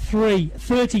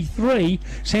 5-3-33,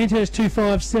 Sandhurst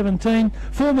 2-5-17.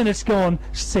 4 minutes gone,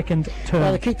 second term.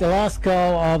 Well, they kicked the last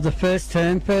goal of the first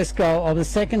term, first goal of the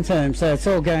second term, so it's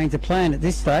all going to plan at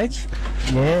this stage.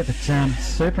 Yeah, but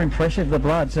super impressive, the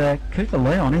Bloods. Cooper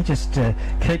Leon, he just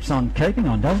keeps on keeping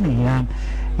on, doesn't he?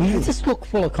 He just look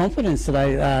full of confidence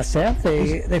today, South.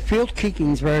 Their field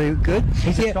kicking's very good.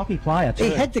 He's a stocky player too.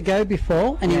 He had to go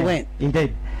before, and he went. He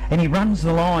did. And he runs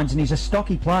the lines, and he's a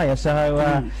stocky player,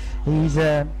 so he's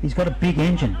got a big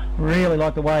engine. Really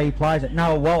like the way he plays it.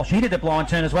 Noah Walsh, he did a blind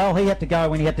turn as well. He had to go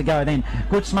when he had to go then.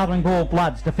 Good smothering ball,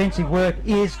 Bloods. Defensive work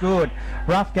is good.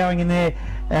 Rough going in there.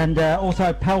 And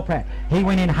also Palprat, he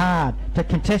went in hard to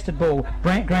contested ball,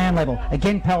 ground level.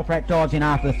 Again, Palprat dives in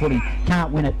after the footy,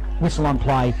 can't win it. Whistle on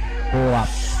play, ball up.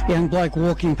 Young bloke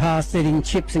walking past eating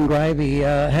chips and gravy.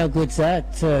 How good's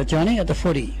that, Johnny, at the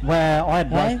footy? Well, I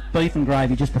had beef and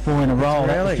gravy just before in a roll. Really?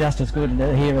 That was just as good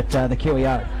here at the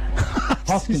QEO.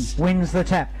 Hoskins wins the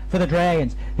tap for the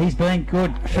Dragons. He's been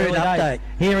good. Food update.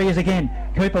 Here he is again.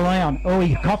 Cooper Leon. Oh,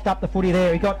 he coughed up the footy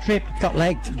there. He got tripped. Got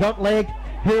legged.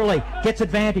 Hurley gets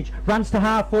advantage, runs to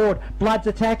half forward, Bloods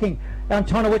attacking.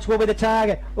 Antonowicz will be the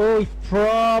target. Oh, he's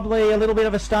probably a little bit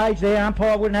of a stage there.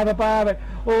 Umpire wouldn't have a bar, but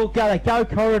go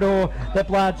corridor, the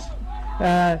Bloods.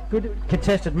 Good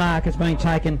contested mark has been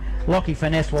taken. Lockie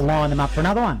Finesse will line them up for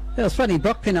another one. It was funny,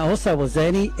 Brock Pinner also was there,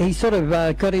 and he sort of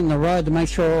got in the road to make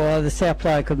sure the South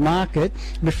player could mark it.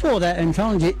 Before that,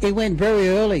 Antonowicz, he went very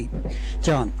early,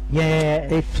 John. Yeah.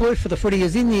 He flew for the footy. He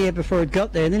was in the air before it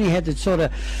got there, and then he had to sort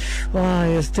of,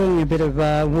 he was doing a bit of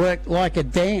work like a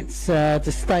dance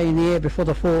to stay in the air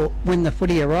when the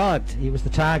footy arrived. He was the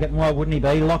target, and why wouldn't he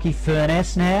be? Lockie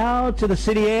Furness now to the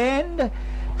city end.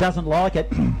 Doesn't like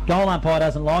it. Goal umpire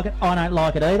doesn't like it. I don't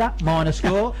like it either. Minor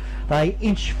score. They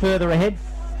inch further ahead.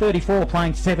 34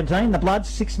 playing 17. The Bloods,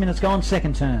 6 minutes gone,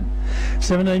 second term.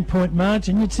 17-point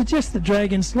margin. You'd suggest the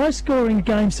Dragons, low scoring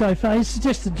game so far, you'd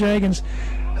suggest the Dragons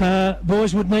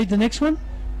boys would need the next one.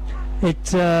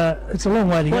 It's a long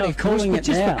way to go, of course, but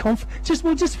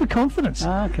just for confidence.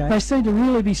 Okay. They seem to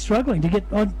really be struggling to get.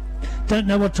 I don't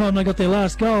know what time they got their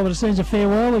last goal, but it seems a fair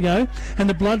while ago. And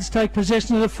the Bloods take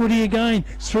possession of the footy again.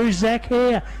 Through Zach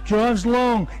Hare, drives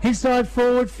long, inside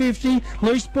forward 50,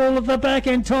 loose ball at the back.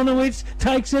 Antonowicz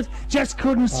takes it, just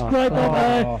couldn't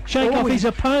shake off his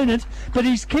opponent, but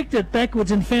he's kicked it backwards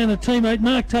and found a teammate.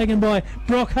 Mark taken by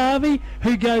Brock Harvey,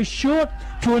 who goes short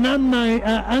to an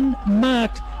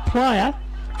unmarked player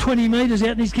 20 metres out,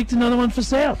 and he's kicked another one for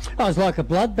South. It was like a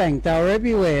blood bank. They were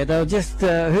everywhere. They were just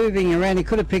hooving around. He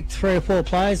could have picked 3 or 4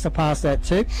 players to pass that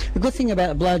to. The good thing about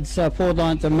the Bloods forward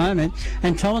line at the moment,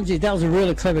 and Tollinsy, that was a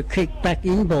really clever kick back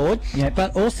inboard. Yep.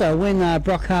 But also when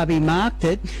Brock Harvey marked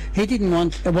it, he didn't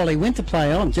want, well, he went to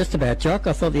play on just about, Jock.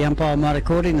 I thought the umpire might have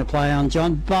caught him to play on,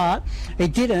 John, but he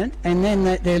didn't. And then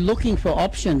they're looking for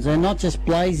options. They're not just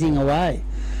blazing away.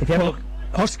 If you have a look,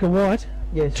 Oscar White,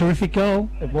 yes, terrific goal.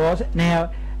 It was.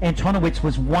 Now, Antonowicz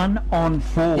was 1 on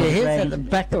 4. Yeah, he was at the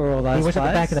back of all those. He was at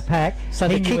the back of the pack. So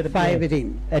the kick favoured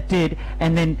him. It did,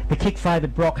 and then the kick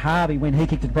favoured Brock Harvey when he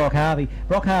kicked at Brock Harvey.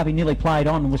 Brock Harvey nearly played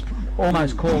on and was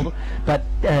almost called, but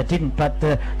didn't. But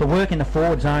the work in the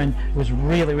forward zone was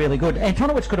really, really good.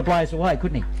 Antonowicz could have blazed away,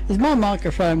 couldn't he? Is my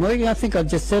microphone working? I think I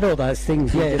just said all those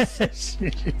things. Yes.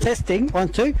 Testing. 1,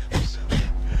 2.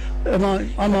 Am I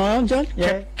on, John?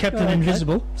 Yeah. Captain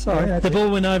Invisible. Sorry. The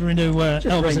ball went over into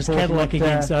Elvis's Cadillac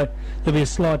again, so there'll be a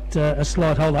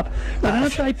slight hold up. But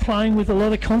aren't they playing with a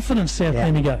lot of confidence, South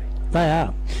Bendigo? They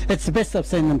are. It's the best I've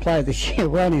seen them play this year,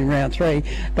 well in round 3.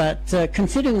 But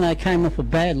considering they came off a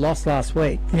bad loss last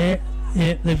week. Yeah,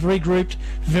 they've regrouped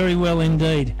very well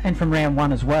indeed. And from round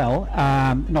 1 as well.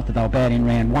 Not that they were bad in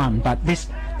round 1, but this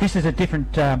is a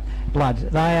different blood.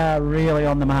 They are really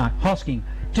on the mark. Hosking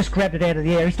just grabbed it out of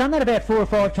the air. He's done that about 4 or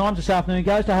 5 times this afternoon.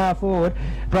 Goes to half forward.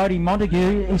 Brodie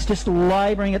Montague is just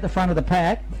labouring at the front of the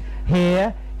pack.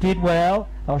 Here, did well.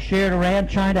 I'll share it around.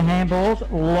 Chain to handballs.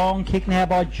 Long kick now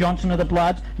by Johnson of the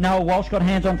Bloods. Noah Walsh got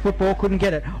hands on football. Couldn't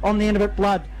get it. On the end of it,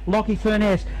 Blood. Lockie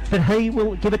Furness. But he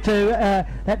will give it to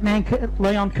that man,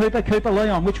 Leon Cooper.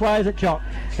 Leon. Which way is it, Jock?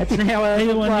 It's now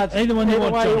either one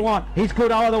you want. He's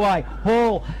good either way.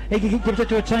 Hall. He gives it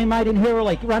to a teammate in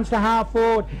Hurley. Runs to half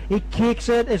forward. He kicks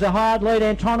it. There's a hard lead.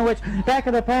 Antonowicz. Back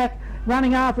of the pack.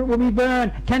 Running after it will be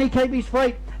Byrne. Can he keep his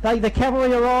feet? The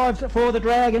cavalry arrives for the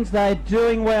Dragons. They're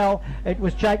doing well. It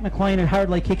was Jake McLean who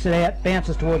hurriedly kicks it out,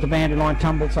 bounces towards the boundary line,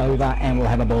 tumbles over, and we'll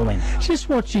have a ball in. Just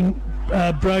watching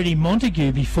Brodie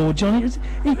Montague before, Johnny,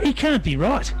 he can't be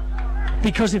right.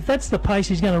 Because if that's the pace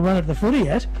he's going to run at the footy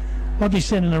at, I'd be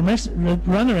sending a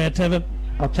runner out to have a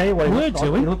I'll tell you what he looked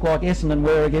like. He looked like Essendon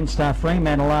were against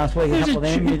Fremantle last week. A couple of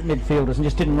them midfielders and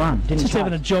just didn't run. Just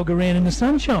having a jog around in the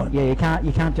sunshine. Yeah, you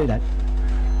can't do that.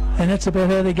 And that's about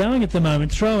how they're going at the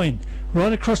moment. Throw in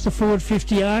right across the forward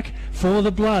 50 arc for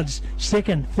the Bloods.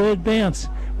 Second, third bounce.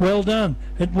 Well done.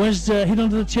 It was hit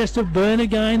onto the chest of Byrne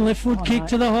again. Left foot kick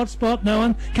to the hot spot. No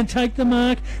one can take the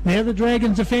mark. Now the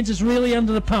Dragons' defence is really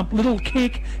under the pump. Little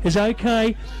kick is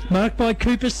okay. Marked by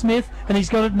Cooper Smith, and he's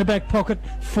got it in the back pocket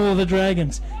for the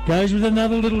Dragons. Goes with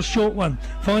another little short one.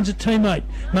 Finds a teammate.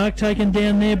 Mark taken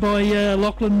down there by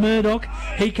Lachlan Murdoch.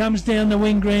 He comes down the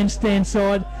wing grandstand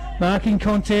side. Marking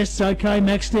contests, okay,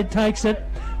 Maxted takes it,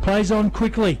 plays on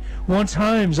quickly, wants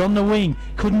Holmes on the wing,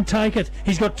 couldn't take it,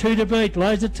 he's got 2 to beat,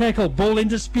 loads of tackle, ball in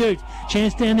dispute,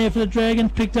 chance down there for the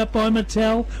Dragons, picked up by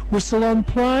Mattel, whistle on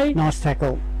play. Nice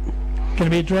tackle. Going to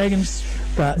be a Dragons,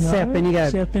 but no,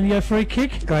 South Bendigo free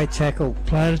kick. Great tackle.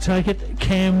 Player to take it,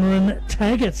 Cameron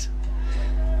Taggart.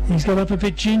 He's got up a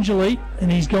bit gingerly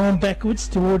and he's gone backwards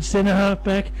towards centre half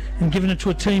back and given it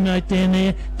to a teammate down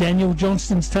there. Daniel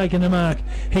Johnston's taken the mark.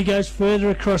 He goes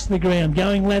further across the ground,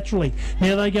 going laterally.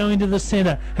 Now they go into the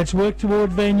centre. It's worked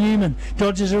toward Van Newman.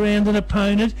 Dodges around an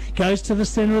opponent, goes to the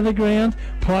centre of the ground.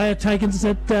 Player takes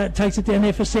it down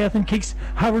there for South and kicks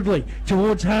hurriedly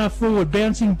towards half forward.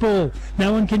 Bouncing ball.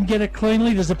 No one can get it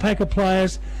cleanly. There's a pack of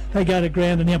players. They go to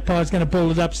ground and the umpire's going to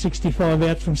ball it up 65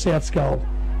 out from South's goal.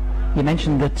 You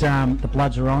mentioned that the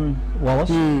Bloods are on,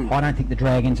 Wallace. I don't think the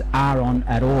Dragons are on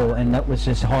at all, and that was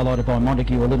just highlighted by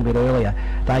Montague a little bit earlier.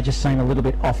 They just seem a little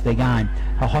bit off their game.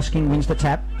 Hosking wins the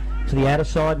tap to the outer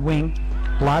side wing.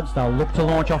 Bloods, they'll look to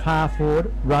launch off half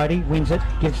forward. Rhodey wins it,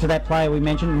 gives to that player we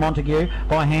mentioned, Montague,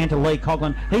 by hand to Lee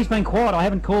Coughlin. He's been quiet, I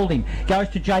haven't called him. Goes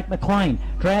to Jake McLean.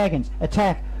 Dragons,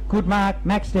 attack, good mark,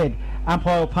 Maxted.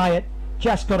 Umpire will pay it,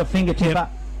 just got a fingertipper.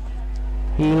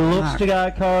 He looks to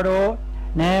go corridor.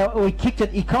 Now, we kicked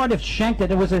it, he kind of shanked it.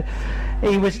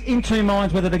 He was in 2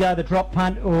 minds whether to go the drop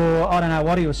punt or I don't know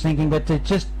what he was thinking, but it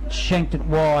just shanked it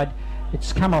wide.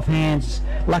 It's come off hands.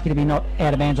 Lucky to be not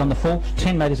out of bounds on the full.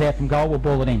 10 metres out from goal, we'll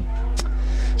ball it in.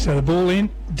 So the ball in,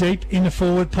 deep in the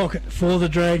forward pocket for the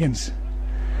Dragons.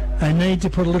 They need to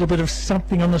put a little bit of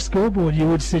something on the scoreboard, you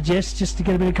would suggest, just to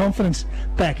get a bit of confidence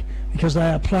back, because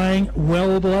they are playing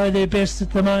well below their best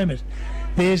at the moment.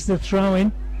 There's the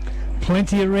throw-in.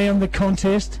 Plenty around the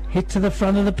contest, hit to the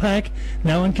front of the pack,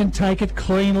 no one can take it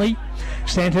cleanly.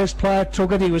 Sandhurst player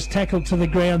took it, he was tackled to the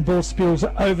ground, ball spills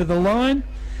over the line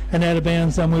and out of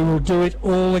bounds, and we will do it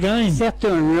all again. South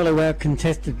doing really well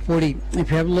contested footy.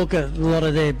 If you have a look at a lot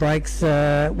of their breaks,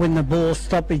 when the ball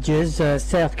stoppages,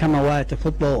 South come away at the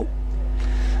football.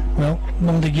 Well,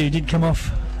 Montague did come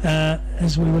off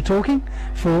as we were talking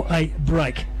for a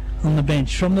break on the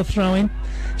bench. From the throw-in,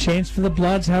 chance for the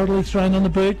Bloods, hurriedly thrown on the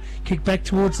boot, kick back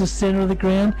towards the centre of the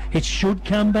ground, it should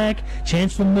come back,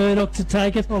 chance for Murdoch to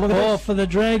take it, for the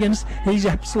Dragons, he's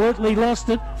absolutely lost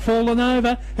it, fallen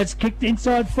over, it's kicked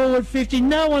inside forward 50,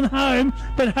 no one home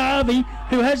but Harvey,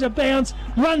 who has a bounce,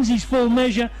 runs his full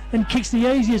measure and kicks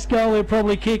the easiest goal he'll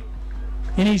probably kick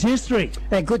in his history.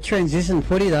 A good transition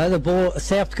footy though. The ball,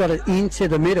 South got it into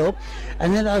the middle,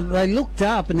 and then they looked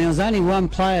up and there was only one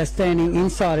player standing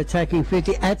inside attacking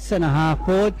 50 at centre half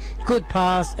forward. Good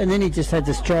pass, and then he just had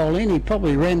to stroll in. He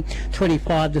probably ran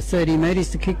 25 to 30 metres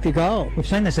to kick the goal. We've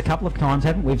seen this a couple of times,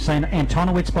 haven't we? We've seen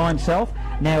Antonowicz by himself,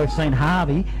 now we've seen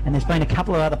Harvey, and there's been a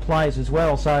couple of other players as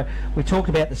well. So we talked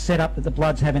about the setup that the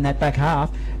Bloods have in that back half.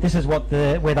 This is what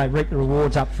where they reap the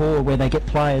rewards up forward, where they get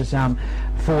players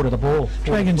forward of the ball.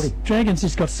 Dragons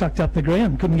just got sucked up the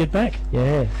ground, couldn't get back.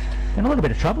 Yeah. In a little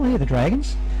bit of trouble here, the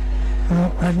Dragons.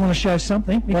 Well, they want to show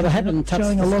something. Well, they haven't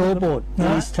touched the scoreboard in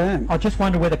this term. I just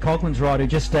wonder whether Coughlin's right, who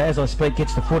just, as I speak,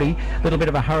 gets the footy. A little bit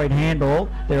of a hurried handball.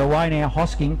 They're away now,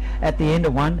 Hosking at the end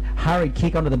of one. Hurried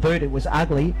kick onto the boot. It was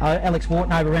ugly. Alex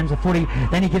Wharton overruns the footy.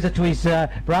 Then he gives it to his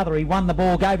brother. He won the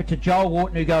ball, gave it to Joel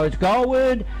Wharton, who goes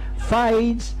goalward,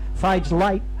 fades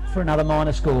late for another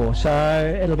minor score.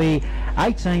 So it'll be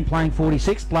 18 playing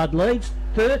 46. Blood leads.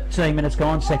 13 minutes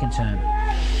gone, second term.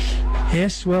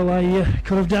 Yes, well, they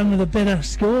could have done with a better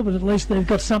score, but at least they've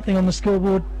got something on the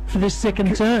scoreboard for this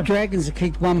second term. Dragons have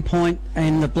kicked 1 point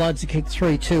and the Bloods have kicked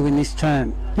 3-2 in this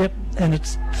term. Yep, and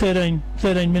it's 13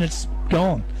 minutes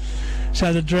gone.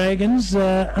 So the Dragons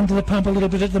under the pump a little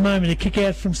bit at the moment. A kick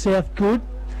out from South good,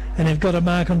 and they've got a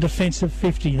mark on defensive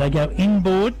 50. They go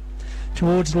inboard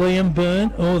towards Liam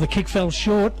Byrne. Oh, the kick fell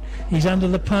short. He's under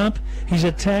the pump. He's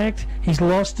attacked. He's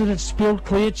lost it. It's spilled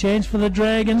clear. Chance for the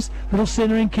Dragons. Little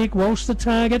centering kick. Walsh the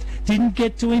target. Didn't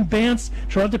get to him. Bounce.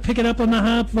 Tried to pick it up on the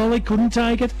half volley. Couldn't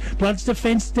take it. Blood's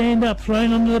defence stand up.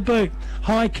 Thrown under the boot.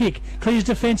 High kick. Clears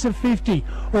defensive 50.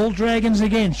 All Dragons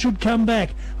again. Should come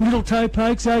back. Little toe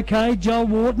pokes. Okay. Joel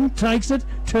Wharton takes it.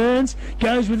 Turns.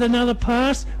 Goes with another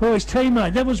pass. Oh, his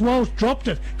teammate. That was Walsh. Dropped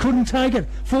it. Couldn't take it.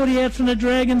 40 out from the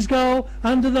Dragons goal.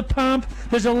 Under the pump.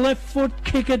 There's a left foot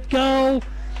kick at goal.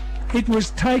 It was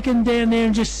taken down there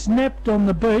and just snapped on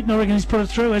the boot, and I reckon he's put it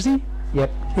through, has he?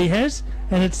 Yep. He has,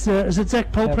 and it's is it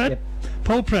Zach Polpratt? Yep.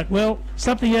 Polpratt. Well,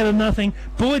 something out of nothing.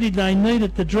 Boy, did they need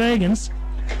it, the Dragons.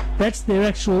 That's their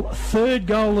actual third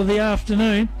goal of the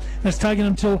afternoon. It's taken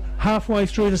them till halfway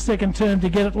through the second term to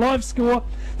get it. Live score,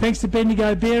 thanks to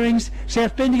Bendigo Bearings.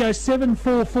 South Bendigo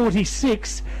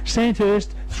 7-4-46.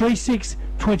 Sandhurst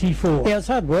 3-6-24. Yeah, it's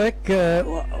hard work.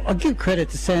 I'll give credit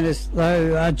to Sandhurst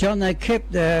though, John. They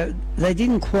kept, they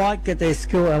didn't quite get their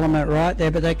skill element right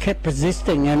there, but they kept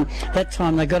persisting, and that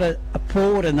time they got it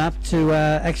forward enough to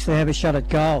actually have a shot at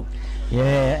goal.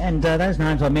 Yeah, and those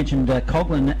names I mentioned,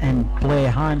 Coughlin and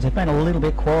Blair Holmes, have been a little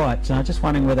bit quiet. So just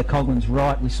wondering whether Coughlin's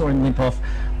right. We saw him limp off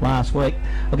last week.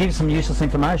 I'll give you some useless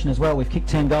information as well. We've kicked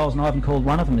 10 goals and I haven't called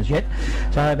one of them as yet.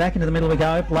 So back into the middle we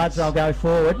go. Bloods, I'll go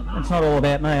forward. It's not all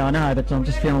about me, I know, but I'm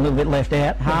just feeling a little bit left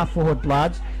out. Half forward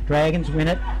Bloods. Dragons win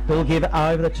it. Bill give it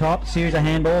over the top. Series of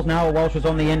handballs. Noah Walsh was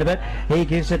on the end of it. He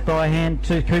gives it by hand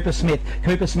to Cooper Smith.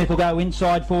 Cooper Smith will go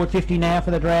inside forward 50 now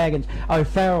for the Dragons.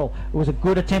 O'Farrell, it was a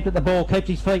good attempt at the ball. Keeps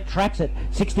his feet, tracks it.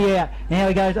 60 out. Now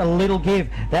he goes a little give.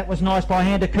 That was nice by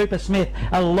hand to Cooper Smith.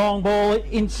 A long ball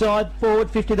inside forward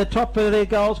 50, the top of their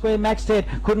goal square. Max Ted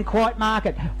couldn't quite mark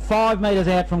it. 5 metres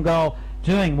out from goal.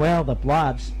 Doing well, the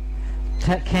Bloods.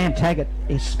 Cam Taggart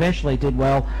especially did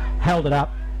well. Held it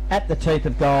up at the teeth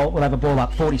of goal. We'll have a ball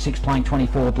up. 46 playing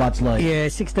 24. Bloods lead. Yeah,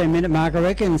 16-minute mark. I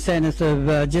reckon Sandhurst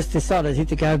have just decided to hit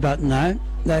the go button though.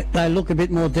 They look a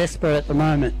bit more desperate at the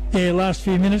moment. Yeah, last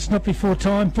few minutes, not before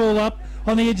time. Ball up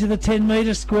on the edge of the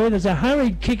 10-metre square. There's a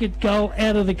hurried kick at goal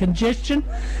out of the congestion,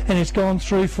 and it's gone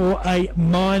through for a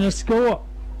minor score.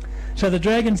 So the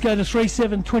Dragons go to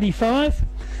 3-7-25.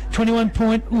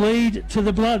 21-point lead to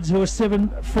the Bloods, who are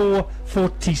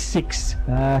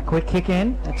 7-4-46. Quick kick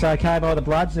in. It's okay by the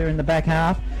Bloods. They're in the back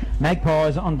half.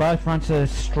 Magpies on both fronts are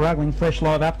struggling. Fresh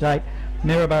live update.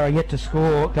 Maryborough yet to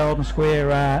score. Golden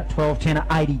Square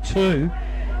 12-10-82.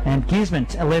 And Gisborne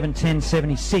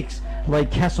 11-10-76. Lead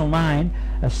Castlemaine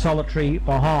a solitary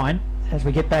behind. As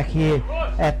we get back here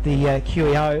at the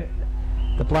QEO,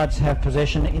 the Bloods have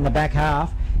possession in the back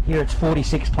half. Here it's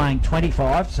 46 playing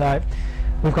 25. So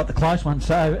we've got the close one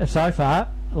so far.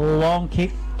 Long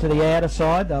kick to the outer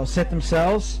side. They'll set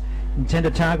themselves.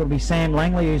 Intended target will be Sam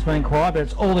Langley, who's been quiet, but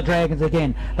it's all the Dragons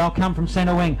again. They'll come from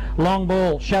centre wing. Long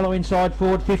ball, shallow inside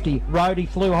forward 50. Rhodey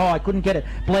flew high, couldn't get it.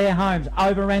 Blair Holmes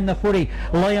overran the footy.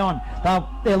 Leon,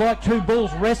 they're like two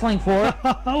bulls wrestling for it.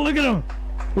 Look at them.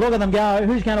 Look at them go.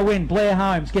 Who's going to win? Blair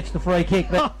Holmes gets the free kick.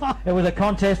 But it was a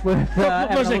contest with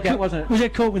wasn't it? Was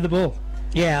that caught with the ball?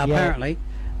 Yeah, apparently.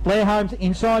 Blair Holmes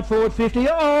inside forward 50.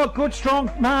 Oh, good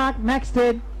strong mark. Max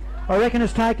Ted, I reckon,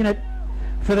 has taken it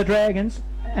for the Dragons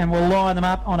and will line them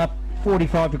up on a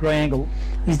 45-degree angle.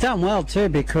 He's done well too,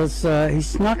 because he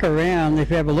snuck around. If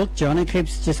you have a look, John, he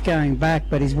keeps just going back,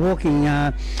 but he's walking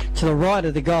to the right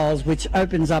of the goals, which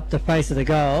opens up the face of the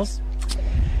goals.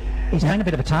 He's been a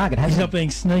bit of a target, hasn't he? He's not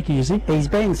being sneaky, is he? He's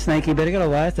been sneaky, but he got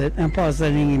away with it. Umpire's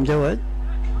letting him do it.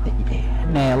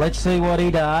 Now let's see what he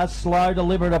does. Slow,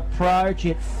 deliberate approach.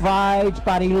 It fades,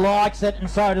 but he likes it, and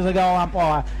so does the goal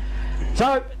umpire.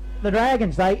 So the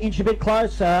Dragons, they inch a bit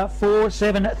closer.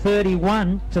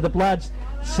 4-7-31 to the Bloods.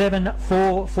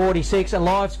 7-4-46. A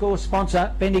live score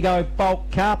sponsor, Bendigo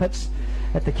Bulk Carpets.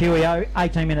 at the QEO.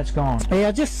 18 minutes gone. Yeah,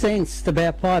 I just sensed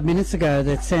about 5 minutes ago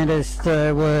that Sandhurst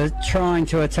were trying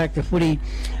to attack the footy,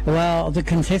 well, the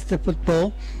contested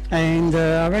football, and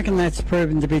I reckon that's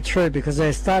proven to be true because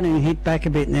they're starting to hit back a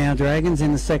bit now, Dragons,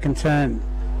 in the second term.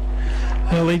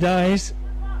 Early days,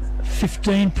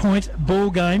 15-point ball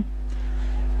game.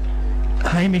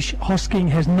 Hamish Hosking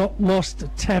has not lost a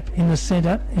tap in the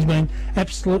centre. He's been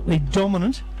absolutely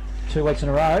dominant. 2 weeks in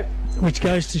a row. Which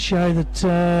goes to show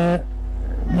that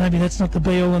maybe that's not the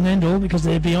be-all and end-all because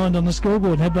they're behind on the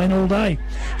scoreboard and have been all day.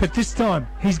 But this time,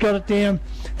 he's got it down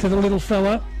to the little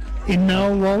fella in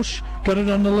Noel Walsh. Got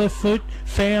it on the left foot,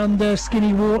 found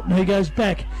Skinny Wharton, who goes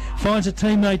back, finds a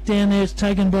teammate down there. It's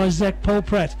taken by Zach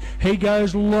Polpratt. He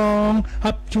goes long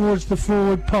up towards the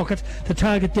forward pocket. The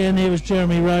target down there was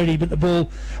Jeremy Rohde, but the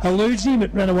ball eludes him.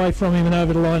 It ran away from him and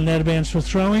over the line and out of bounds for a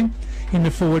throw-in in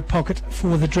the forward pocket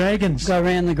for the Dragons. Go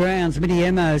around the grounds. Mitty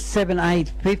Emo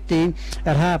 7-8-50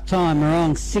 at half time.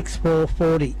 Morong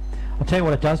 6-4-40. I'll tell you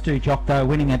what it does do, Jock, though,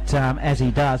 winning it as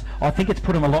he does. I think it's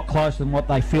put them a lot closer than what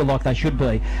they feel like they should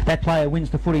be. That player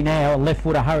wins the footy now, a left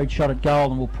footer hurried shot at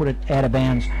goal, and will put it out of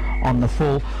bounds on the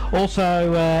full.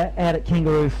 Also, out at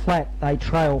Kangaroo Flat, they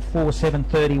trail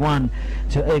 4-7-31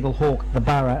 to Eagle Hawk, the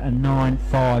Borough, and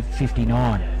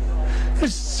 9-5-59.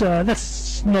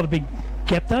 That's not a big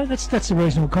gap, though. That's a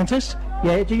reasonable contest.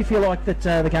 Yeah, do you feel like that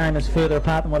the game is further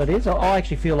apart than what it is? I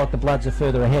actually feel like the Bloods are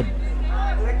further ahead.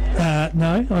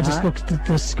 No, I just looked at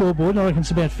the scoreboard. I reckon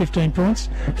it's about 15 points.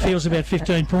 Feels about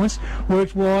 15 points.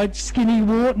 Worked wide. Skinny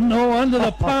Wharton, under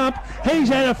the pump. He's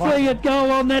had a free at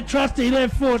goal on that trusty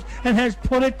left foot and has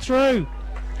put it through.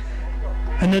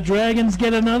 And the Dragons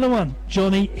get another one.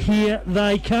 Johnny, here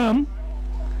they come.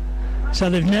 So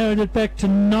they've narrowed it back to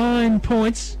 9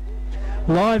 points.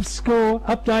 Live score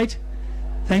update.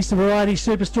 Thanks to Variety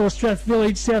Superstore, Strath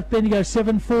Village, South Bendigo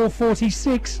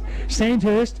 7-4-46.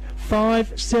 Sandhurst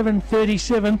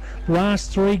 5-7-37.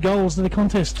 Last 3 goals of the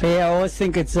contest. Yeah, I always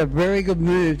think it's a very good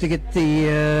move to get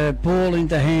the ball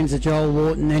into hands of Joel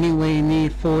Wharton anywhere near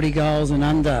 40 goals and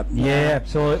under. Yeah,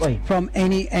 absolutely. From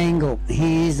any angle.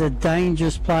 He is a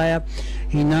dangerous player.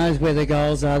 He knows where the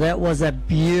goals are. That was a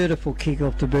beautiful kick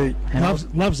off the boot. And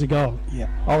loves the goal. Yeah.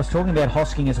 I was talking about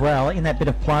Hosking as well. In that bit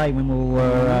of play when we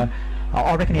were...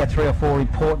 I reckon he had 3 or 4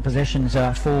 important possessions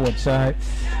forward, so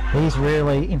he's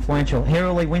really influential.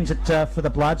 Herrley wins it for the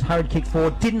Bloods. Hurried kick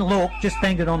forward, didn't look, just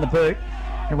banged it on the boot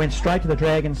and went straight to the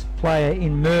Dragons player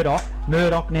in Murdoch.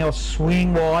 Murdoch now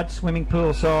swing wide, swimming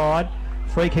pool side.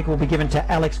 Free kick will be given to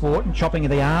Alex Wharton, chopping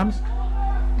of the arms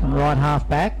on the right half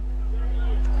back.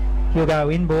 He'll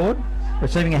go inboard,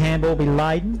 receiving a handball will be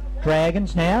Leyden.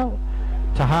 Dragons now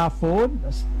to half forward,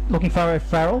 looking for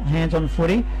Farrell, hands on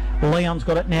footy. Leon's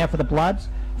got it now for the Bloods.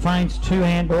 Feigns 2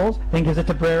 handballs, then gives it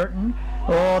to Brereton.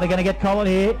 Oh, they're going to get collared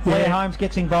here. Blair Holmes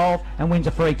gets involved and wins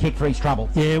a free kick for his trouble.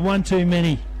 Yeah, one too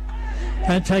many.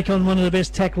 Don't take on one of the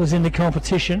best tacklers in the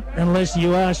competition unless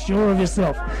you are sure of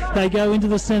yourself. They go into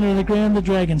the centre of the ground, the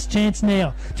Dragons. Chance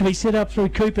now to be set up through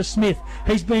Cooper Smith.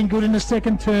 He's been good in the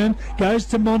second term. Goes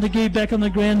to Montague back on the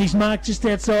ground. He's marked just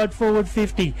outside forward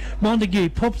 50. Montague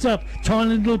pops up.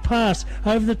 Tiny little pass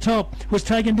over the top. Was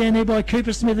taken down there by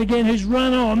Cooper Smith again, who's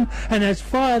run on and has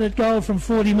fired at goal from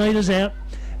 40 metres out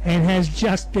and has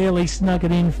just barely snuck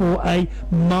it in for a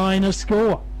minor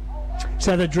score.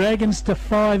 So the Dragons to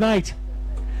 5-8.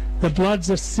 The Bloods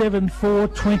are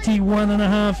 7-4, 21 and a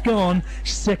half gone.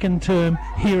 Second term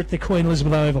here at the Queen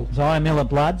Elizabeth Oval. Zaya Miller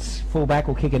Bloods, full-back,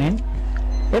 will kick it in.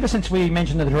 Ever since we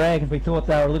mentioned the Dragons, we thought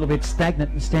they were a little bit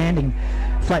stagnant and standing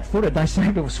flat-footed. They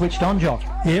seem to have switched on, Jock.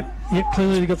 Yep,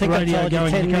 clearly they've got the radio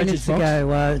going in the coach's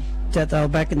box. That they were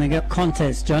back in the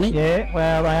contest, Johnny. Yeah,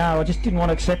 well, they are. I just didn't want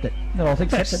to accept it. No, I'll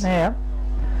accept it now.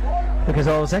 Because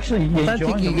I was actually enjoying I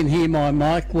don't think you can hear my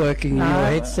mic working in your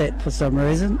headset for some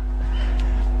reason.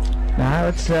 No,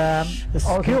 it's I was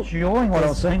enjoying what I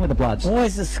was seeing with the Bloods.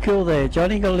 Always the skill there,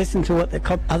 Johnny. You've got to listen to what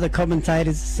the other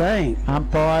commentators are saying.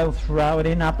 Umpire will throw it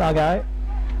in, up they'll go.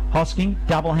 Hosking,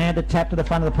 double-handed tap to the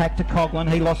front of the pack to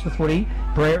Coughlin. He lost the footy.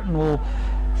 Brereton will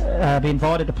be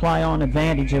invited to play on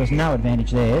advantage. There was no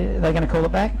advantage there. They're going to call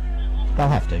it back? They'll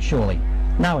have to, surely.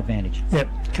 No advantage. Yep,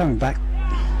 coming back.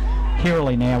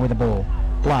 Hirley now with the ball.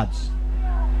 Bloods.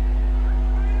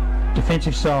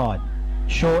 Defensive side.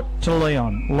 Short to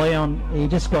Leon. Leon, he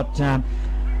just got,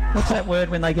 what's that word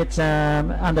when they get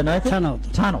underneath it?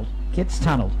 Tunnelled. Gets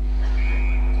tunnelled.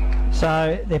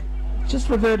 So they've just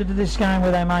reverted to this game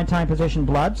where they maintain possession,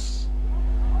 Bloods.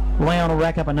 Leon will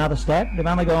rack up another stat. They've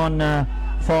only gone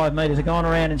 5 metres. They've gone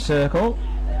around in circle.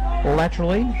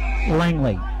 Laterally,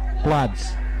 Langley.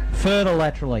 Bloods. Further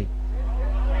laterally.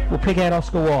 We'll pick out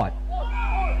Oscar White.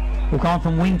 We've gone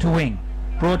from wing to wing.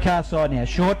 Broadcast side now.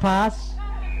 Short pass.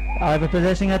 Over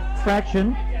possessing a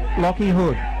fraction. Lockie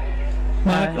Hood.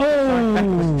 Mark, Sorry, that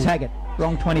was Taggart.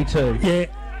 Wrong 22. Yeah.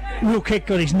 Will Keck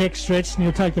got his neck stretched and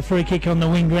he'll take the free kick on the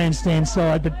wing grandstand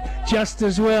side, but just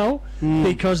as well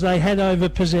because they had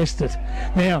over-possessed it.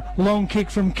 Now, long kick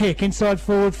from Keck, inside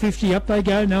forward 50, up they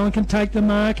go, no one can take the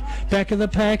mark, back of the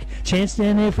pack, chance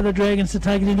down there for the Dragons to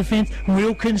take it in defence.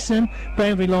 Wilkinson,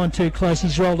 boundary line too close,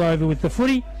 he's rolled over with the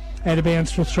footy, out of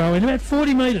bounds for a throw in, about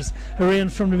 40 metres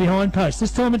around from the behind post.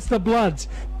 This time it's the Bloods,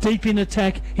 deep in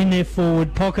attack in their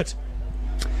forward pocket.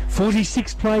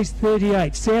 46 plays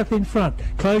 38, South in front,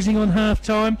 closing on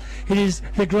half-time. It is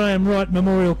the Graham Wright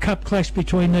Memorial Cup clash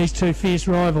between these two fierce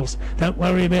rivals. Don't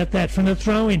worry about that from the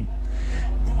throw-in.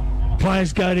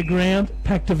 Players go to ground,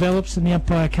 pack develops and the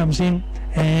umpire comes in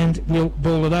and will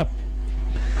ball it up.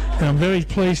 And I'm very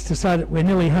pleased to say that we're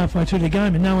nearly halfway through the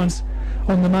game and no one's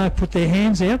on the mark put their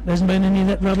hands out. There hasn't been any of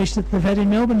that rubbish that they've had in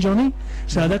Melbourne, Johnny.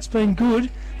 So that's been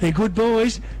good. They're good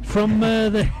boys from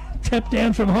the... Tap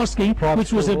down from Hosking,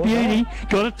 which was a beauty.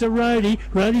 Got it to Rhodey.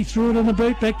 Rhodey threw it on the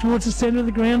boot back towards the centre of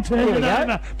the ground. Turned it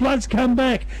over. Blood's come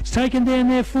back. It's taken down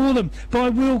there for them by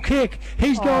Will Keck.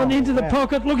 He's gone into the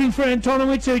pocket looking for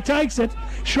Antonowitz, who takes it,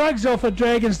 shrugs off a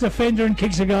Dragons defender and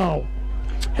kicks a goal.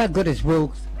 How good is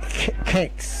Will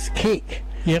Keck's kick?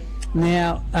 Yep.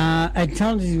 Now,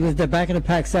 Antonowitz with the back of the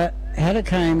pack, so had it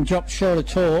came, dropped short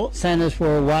at all, Sandhurst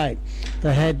were away.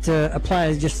 They had a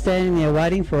player just standing there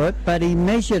waiting for it, but he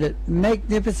measured it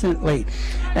magnificently.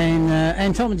 And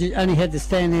Antonowitz only had to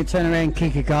stand there, turn around,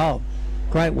 kick a goal.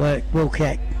 Great work, Will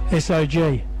Keck.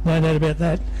 SOG, no doubt about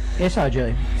that.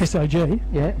 SOG. SOG?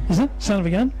 Yeah. Is it? Son of a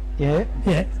gun? Yeah.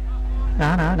 Yeah. No,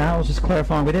 I was just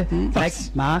clarifying with you.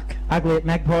 Mark. Ugly at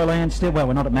Magpie Land still. Well,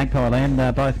 we're not at Magpie Land.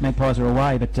 Both Magpies are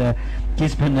away, but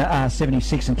Gisborne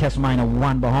 76 and Castlemaine are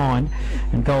 1 behind,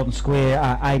 and Golden Square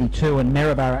are 82 and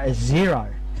Maryborough is 0.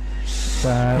 So,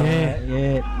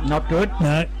 yeah, not good.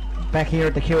 No. Back here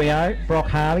at the QEO, Brock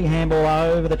Harvey, handball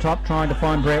over the top, trying to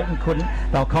find Brereton, couldn't.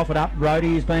 They'll cough it up.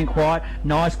 Rhodey is being quiet.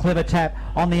 Nice, clever tap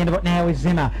on the end of it now is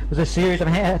Zimmer. There's a series of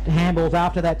handballs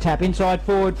after that tap. Inside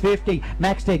forward 50.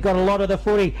 Maxted got a lot of the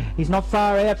footy. He's not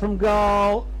far out from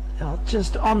goal.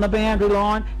 Just on the boundary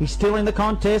line. He's still in the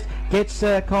contest. Gets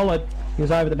collared. He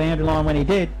was over the boundary line when he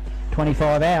did.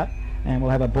 25 out. And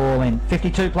we'll have a ball in.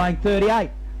 52 playing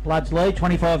 38. Bloods lead.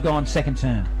 25 gone, second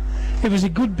term. It was a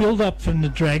good build-up from the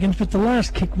Dragons, but the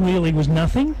last kick really was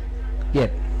nothing.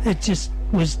 Yep. It just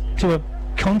was to a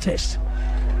contest.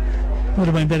 Would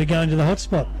have been better going to the hot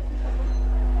spot.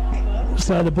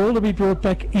 So the ball to be brought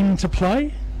back into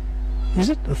play. Is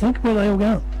it? I think. Where are they all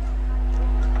going?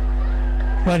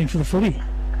 Waiting for the footy.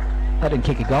 They didn't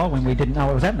kick a goal when we didn't know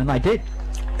what was happening. They did.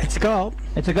 It's a goal.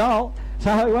 It's a goal.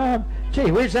 So,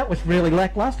 gee whiz, that was really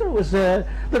lacklustre. It was a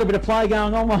little bit of play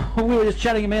going on while we were just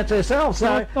chatting about to ourselves.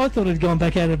 So I thought it had gone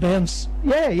back out of bounds.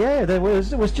 Yeah, it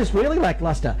was just really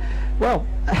lacklustre. Well,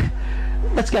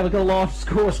 let's go. We've got a live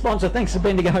score sponsor. Thanks to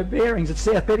Bendigo Bearings at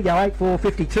South Bendigo,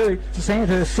 8-4-52 to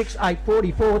Sandhurst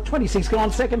 6-8-44. 26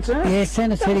 gone, second term. Yeah,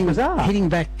 Sandhurst hitting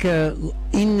back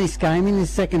in this game, in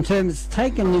this second term. It's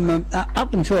taken them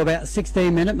up until about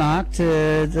 16-minute mark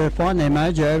to find their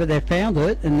mojo, but they've found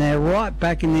it and they're right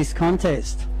back in this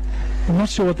contest. I'm not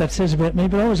sure what that says about me,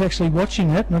 but I was actually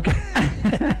watching that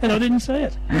and I didn't see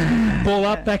it. Ball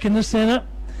up back in the centre.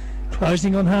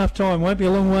 Closing on half-time. Won't be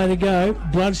a long way to go.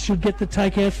 Bloods should get the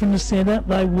takeout from the centre.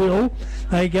 They will.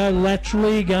 They go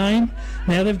laterally again.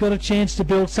 Now they've got a chance to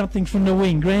build something from the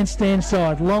wing. Grandstand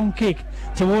side. Long kick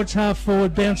towards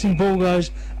half-forward. Bouncing ball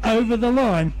goes over the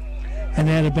line and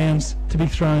out of bounds to be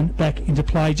thrown back into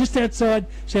play. Just outside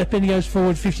South Bendigo's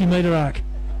forward 50-metre arc.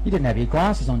 You didn't have your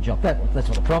glasses on, Jock. That's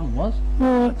what the problem was.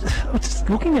 Well, I was just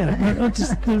looking at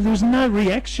it. There was no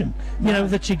reaction,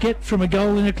 that you get from a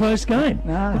goal in a close game.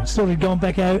 No. It sort of gone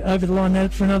back over the line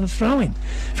for another throw-in.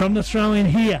 From the throw-in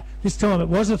here, this time it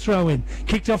was a throw-in.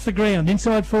 Kicked off the ground,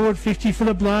 inside forward 50 for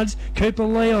the Bloods. Cooper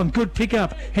Leon, good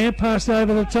pick-up. Hand pass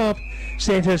over the top.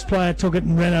 Sandhurst player took it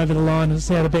and ran over the line, and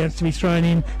it's out of bounds to be thrown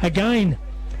in again.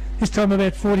 This time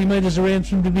about 40 metres around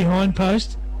from the behind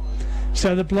post.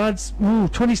 So the Bloods,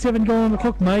 27 gone on the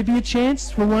clock, maybe a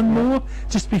chance for one more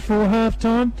just before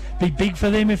half-time. Be big for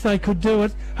them if they could do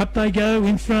it. Up they go,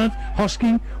 in front.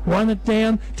 Hosking, won it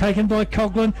down, taken by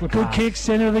Coughlin. Good kick,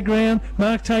 centre of the ground.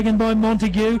 Mark taken by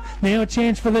Montague. Now a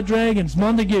chance for the Dragons.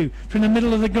 Montague from the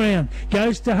middle of the ground.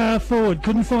 Goes to half-forward,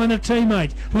 couldn't find a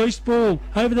teammate. Loose ball,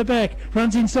 over the back.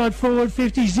 Runs inside forward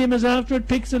 50. Zimmer's after it,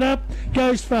 picks it up.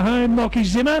 Goes for home, Lockie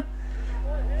Zimmer.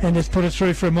 And it's put it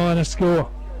through for a minor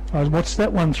score. I watched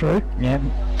that one through. Yeah.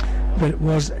 but it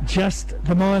was just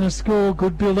the minor score.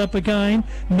 Good build up again,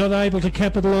 not able to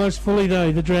capitalise fully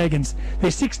though, the Dragons.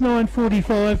 They're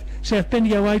 6-9-45, South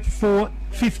Bendigo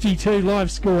 8-4-52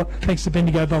 live score thanks to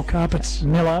Bendigo Bulk Carpets.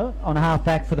 Miller on half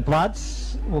back for the Bloods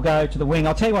will go to the wing.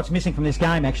 I'll tell you what's missing from this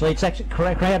game actually. It's actually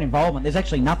crowd involvement. There's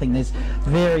actually nothing. There's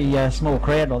very small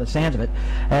crowd by the sounds of it.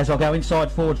 As I'll go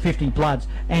inside forward 50 Bloods.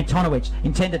 Antonowicz,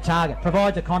 intended target,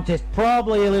 provides a contest,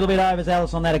 probably a little bit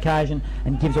overzealous on that occasion,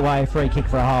 and gives away a free kick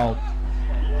for a hold.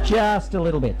 Just a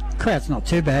little bit. Crowd's not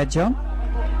too bad, John.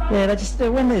 Yeah, they just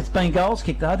when there's been goals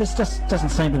kicked though, this just doesn't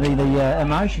seem to be the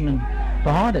emotion and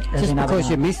behind it. Just because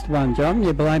you missed one, John,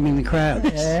 you're blaming the crowd.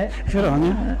 Yeah. Good on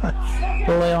you.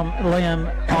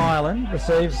 Liam Ireland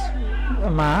receives a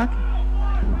mark.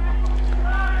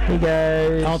 He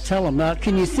goes... I'll tell him that.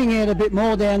 Can you sing out a bit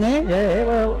more down there? Yeah,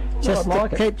 well, just to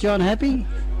keep John happy.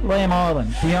 Liam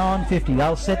Ireland, beyond 50.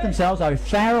 They'll set themselves.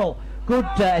 O'Farrell, good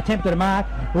attempt at a mark.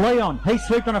 Leon, he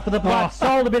swooped on it for the Blood,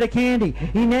 sold a bit of candy.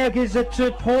 He now gives it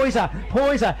to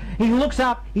Poyser, he looks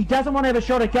up, he doesn't want to have a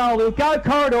shot at goal. He'll go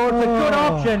corridor, it's a good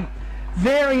option.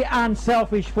 Very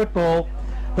unselfish football.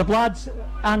 The Bloods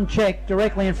unchecked,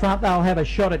 directly in front, they'll have a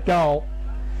shot at goal.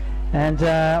 And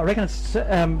I reckon it's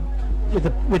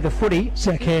with the footy.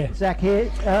 Zach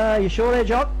Hare. You sure there,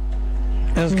 Jock?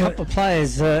 There was a couple of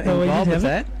players involved with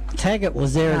that. Taggart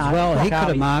was there as well. He could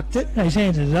have marked it. He's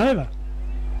handed it over.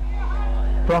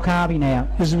 Brock Harvey now.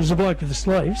 Because it was a bloke with the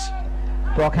sleeves.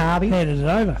 Brock Harvey. Handed it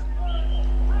over.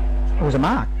 It was a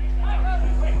mark.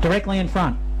 Directly in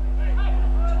front.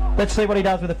 Let's see what he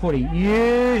does with the footy.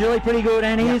 Usually pretty good,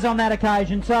 and he is on that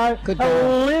occasion. So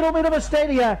a little bit of a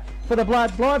steadier for the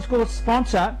Bloods. Live score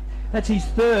sponsor. That's his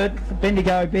third for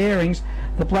Bendigo Bearings.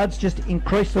 The Bloods just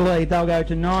increased the lead. They'll go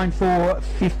to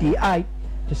 9-4-58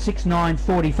 to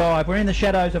 6-9-45. We're in the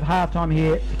shadows of half-time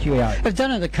here for QEO. They've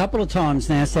done it a couple of times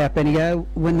now, South Bendigo.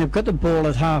 When they've got the ball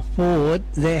at half forward,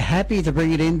 they're happy to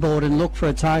bring it inboard and look for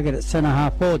a target at centre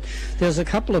half forward. There's a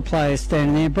couple of players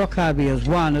standing there. Brock Harvey has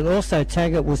one, and also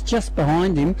Taggart was just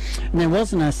behind him, and there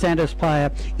wasn't a Sandhurst player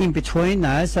in between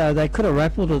those, so they could have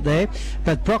raffled it there.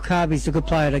 But Brock Harvey's a good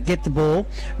player to get the ball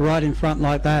right in front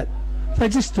like that. They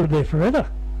just stood there forever.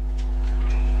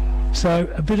 So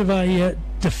a bit of a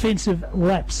defensive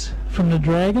lapse from the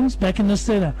Dragons. Back in the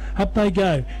centre. Up they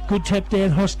go. Good tap down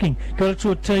Hosking. Got it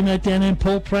to a teammate down there.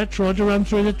 Paul Pratt tried to run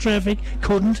through the traffic.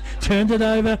 Couldn't. Turned it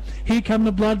over. Here come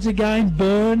the Bloods again.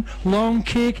 Burn. Long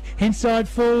kick. Inside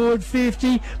forward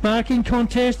 50. Marking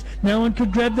contest. No one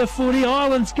could grab the footy.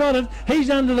 Ireland's got it. He's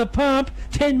under the pump.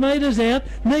 10 metres out.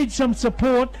 Needs some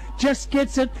support. Just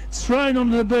gets it. It's thrown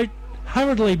onto the boot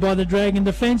hurriedly by the Dragon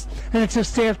defence, and it's a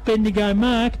South Bendigo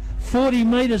mark, 40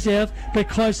 metres out, but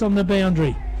close on the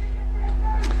boundary.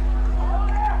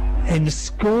 In the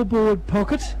scoreboard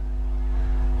pocket,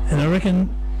 and I reckon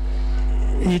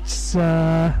it's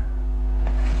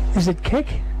is it Keck?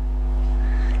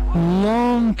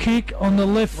 Long kick on the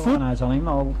left foot,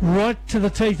 right to the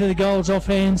teeth of the goals, off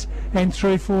hands and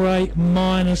through for a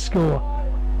minor score.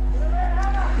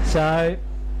 So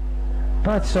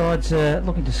both sides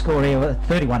looking to score here at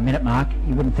the 31-minute mark.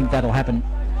 You wouldn't think that'll happen.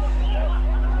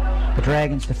 The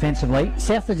Dragons defensively.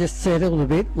 South have just settled a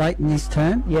bit late in this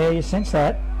term. Yeah, you sense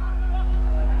that.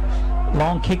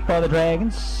 Long kick by the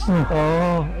Dragons.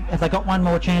 Oh, have they got one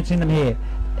more chance in them here?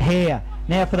 Hare.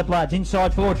 Now for the Bloods.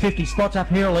 Inside forward 50. Spots up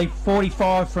Hurley.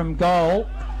 45 from goal.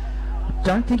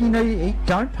 Don't think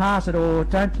don't pass it or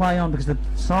don't play on, because the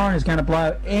siren is going to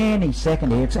blow any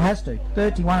second here. It has to.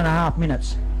 31.5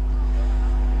 minutes.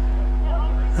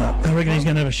 I reckon he's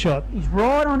going to have a shot. He's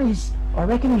right on his... I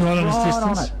reckon he's right on his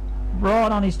distance.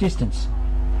 Right on his distance.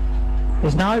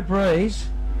 There's no breeze.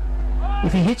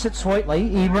 If he hits it sweetly,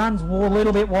 he runs a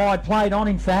little bit wide, played on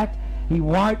in fact. He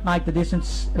won't make the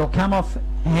distance. It'll come off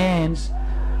hands.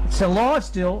 It's alive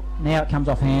still. Now it comes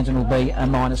off hands and it'll be a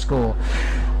minor score.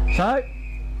 So,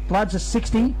 Bloods are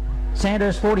 60,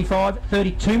 Sandhurst 45,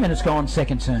 32 minutes gone,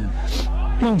 second term.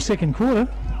 Long second quarter.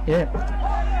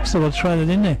 Yeah. So I'll throw it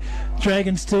in there.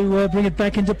 Dragons to bring it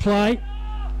back into play.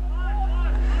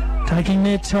 Taking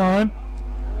their time.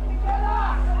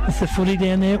 With the footy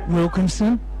down there,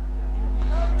 Wilkinson.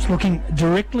 He's looking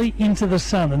directly into the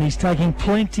sun, and he's taking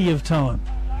plenty of time.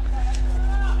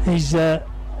 He's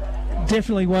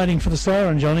definitely waiting for the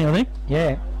siren, Johnny, I think.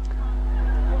 Yeah.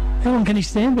 How long can he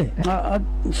stand there?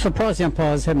 I'm surprised the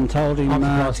umpires haven't told him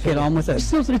to get on with it.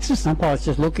 It's just umpires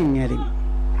just looking at him.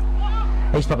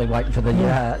 He's probably waiting for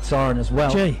the siren as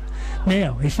well. Gee,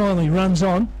 now he finally runs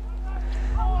on,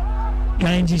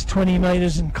 gains his 20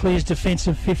 metres and clears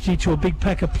defensive 50 to a big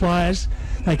pack of players.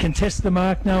 They contest the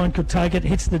mark, no one could take it,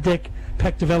 hits the deck,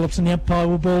 pack develops and the umpire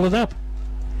will ball it up.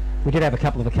 We did have a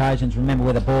couple of occasions, remember,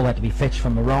 where the ball had to be fetched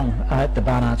from Morong at the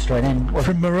Barnard Street end.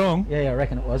 From Morong? Yeah, I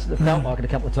reckon it was. It felt like it a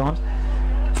couple of times.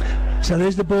 So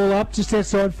there's the ball up, just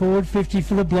outside forward, 50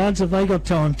 for the Bloods. Have they got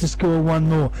time to score one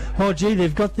more? Oh, gee,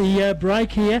 they've got the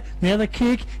break here. Now the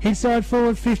kick, inside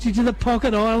forward, 50 to the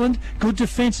pocket, Ireland. Good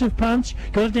defensive punch.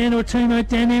 Got it down to a teammate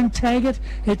down there and Taggart.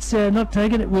 It's not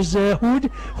Taggart, it was Hood.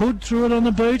 Hood threw it on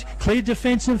the boot. Cleared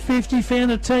defensive 50,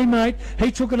 found a teammate. He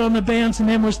took it on the bounce and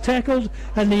then was tackled.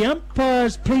 And the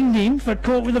umpires pinged him for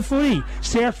caught with a footy.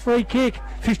 South free kick,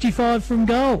 55 from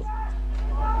goal.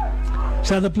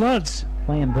 So the Bloods.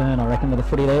 Liam Byrne, I reckon, with a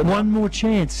footy there. One more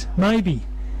chance, maybe.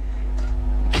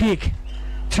 Kick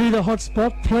to the hot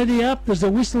spot, plenty up. There's a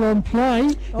whistle on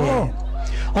play. Yeah.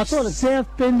 I thought it South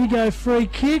Bendigo free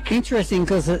kick. interesting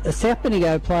because a South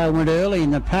Bendigo player went early in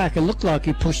the pack and looked like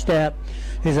he pushed out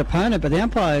his opponent, but the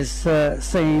umpire's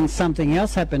seen something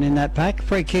else happen in that pack.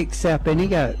 Free kick, South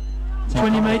Bendigo.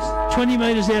 20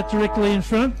 metres out directly in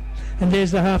front, and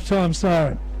there's the half-time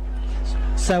siren.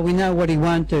 So we know what he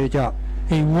won't do, Jock.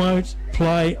 He won't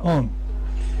play on.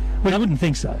 Well, I wouldn't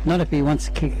think so. Not if he wants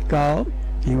to kick a goal.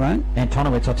 He won't.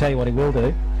 Antonowitz, I'll tell you what he will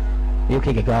do. He'll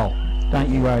kick a goal. Don't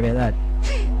you worry about that.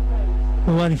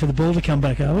 We're waiting for the ball to come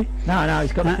back, are we? No,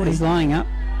 he's got the footy. He's lining up.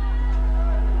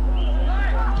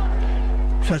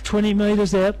 So 20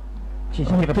 metres out. Jeez,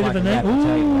 Oh, give a bit bloke of a a nap, I'll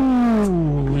tell you what.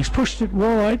 Ooh, he's pushed it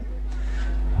wide.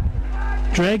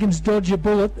 Dragons dodge a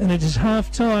bullet, and it is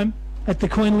half-time at the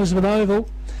Queen Elizabeth Oval.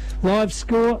 Live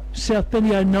score, South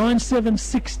Bendigo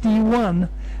 9-7-61,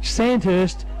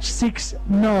 Sandhurst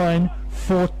 6-9-45.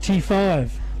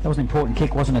 That was an important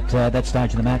kick, wasn't it, that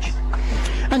stage of the match?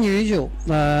 Unusual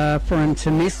for him to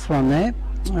miss one there.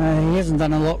 He hasn't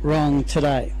done a lot wrong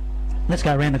today. Let's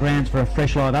go around the grounds for a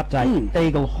fresh live update.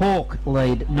 Eagle Hawk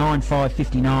lead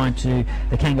 9-5-59 to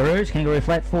the Kangaroos. Kangaroo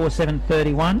flat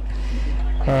 4-7-31.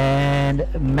 And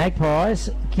Magpies,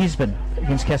 Gisborne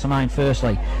against Castlemaine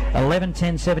firstly.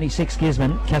 11-10-76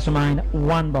 Gisborne, Castlemaine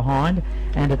 1 behind.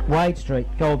 And at Wade Street,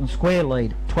 Golden Square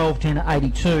lead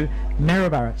 12-10-82.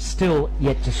 Maryborough still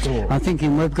yet to score. I'm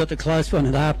thinking we've got the close one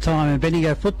at half-time in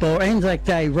Bendigo football. Anzac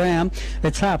Day round.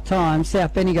 It's half-time.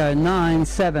 South Bendigo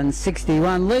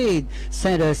 9-7-61 lead.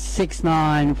 Sandhurst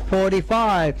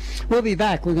 6-9-45. We'll be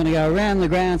back. We're going to go around the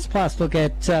grounds, plus look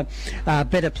at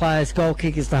better players, goal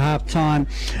kickers to half-time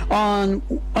on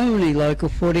only local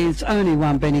footy. It's only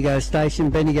one Bendigo station,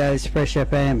 Bendigo's Fresh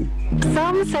FM.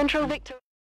 Some Central Victoria.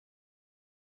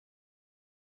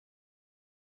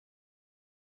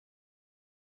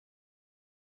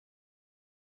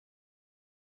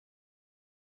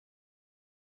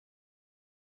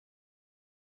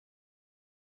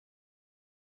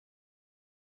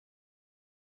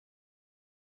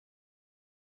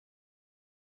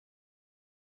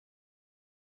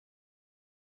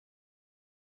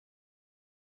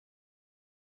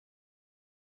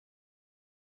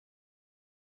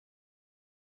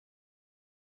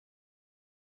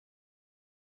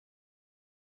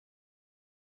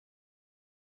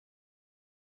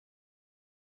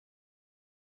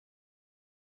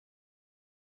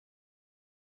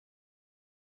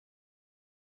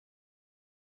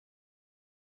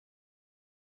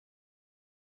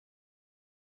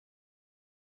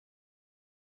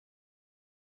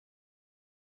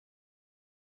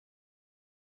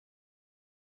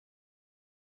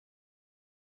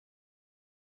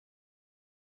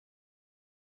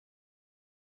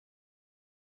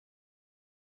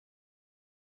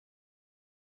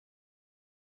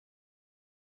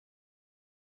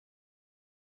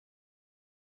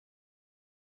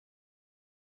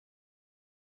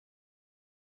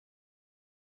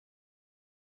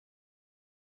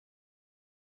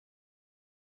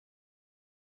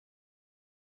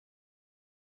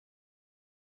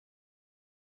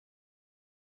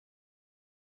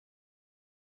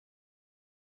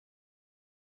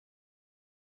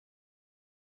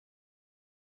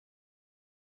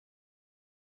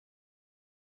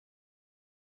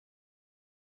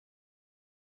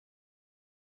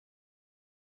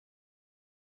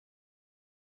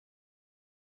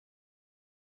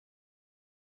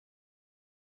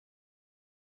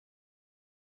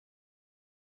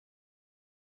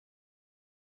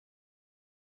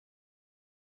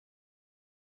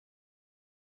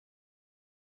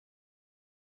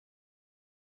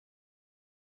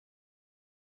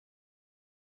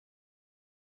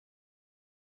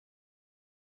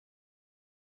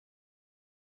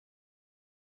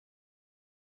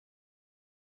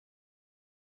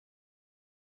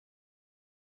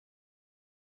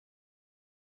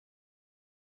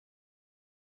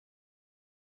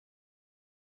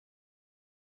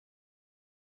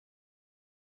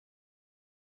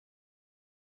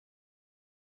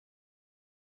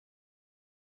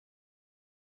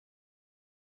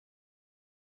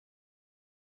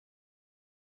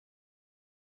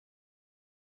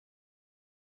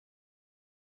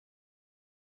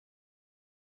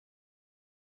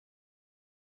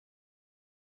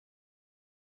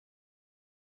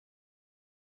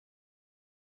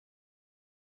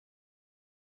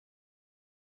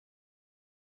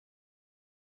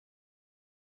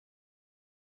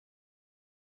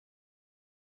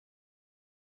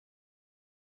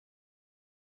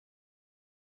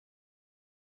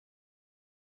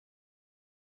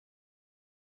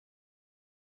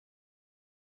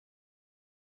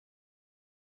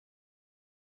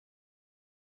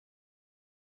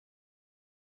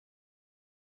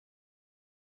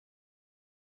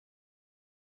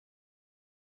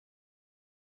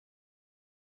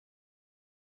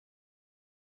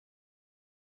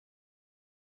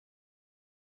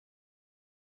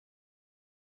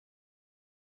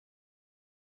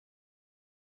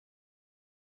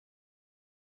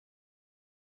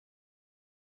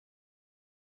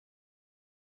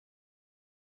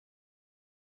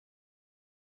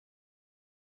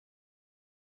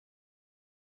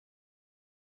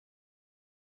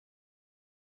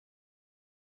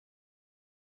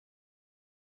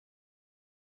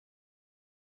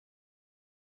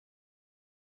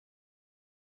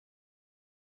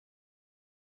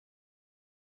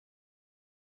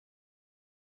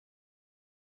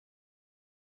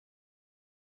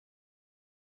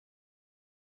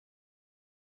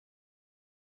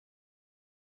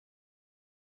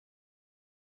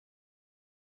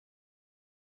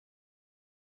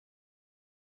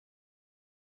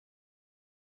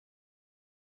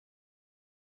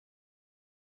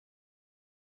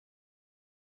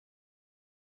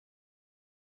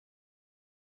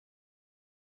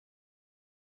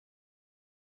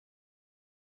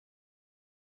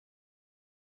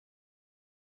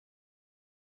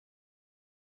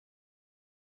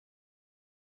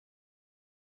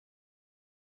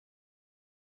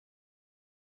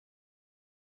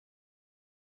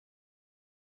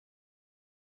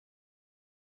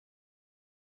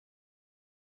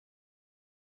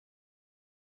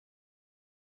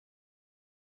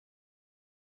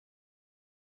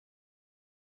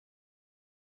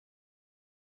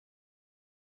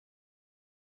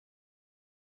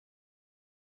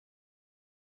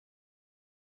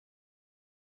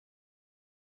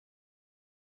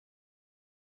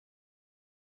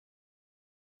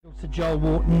 To Joel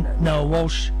Wharton, Noah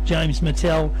Walsh, James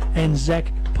Mattel and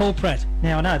Zach Paulpratt.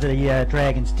 Now, I know the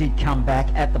Dragons did come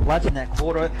back at the Bloods in that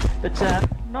quarter, but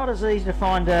not as easy to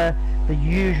find the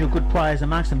usual good players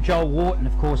amongst them. Joel Wharton,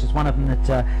 of course, is one of them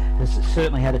that has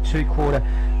certainly had a two-quarter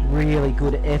really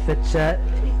good effort.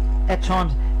 At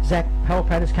times, Zach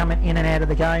Paulpratt has come in and out of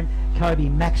the game. Kobe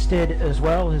Maxted as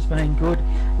well has been good.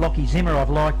 Lockie Zimmer, I've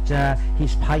liked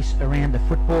his pace around the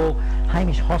football.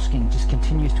 Hamish Hosking just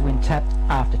continues to win tap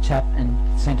after tap and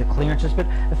centre clearances, but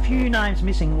a few names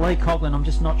missing. Lee Coughlin, I'm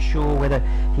just not sure whether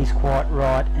he's quite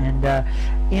right. And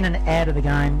in and out of the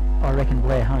game, I reckon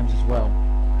Blair Holmes as well.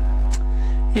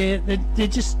 Yeah, they're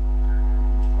just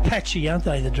patchy, aren't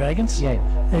they, the Dragons? Yeah.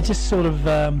 They're just sort of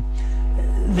they're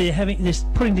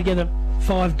putting together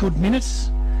 5 good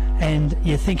minutes, and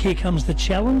you think here comes the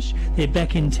challenge. They're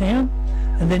back in town,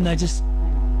 and then they just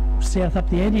south up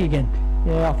the ante again.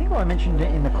 Yeah, I think I mentioned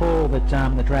in the call that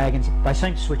the Dragons, they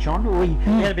seem to switch on. We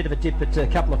had a bit of a dip at a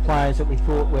couple of players that we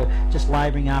thought were just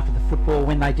labouring after the football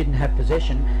when they didn't have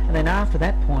possession. And then after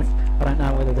that point, I don't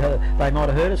know whether they might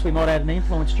have hurt us, we might have had an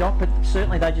influence, Jock, but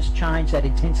certainly they just changed that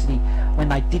intensity when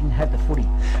they didn't have the footy.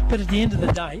 But at the end of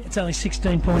the day, it's only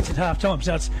 16 points at half-time,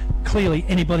 so it's clearly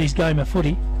anybody's game of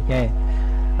footy. Yeah.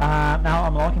 No,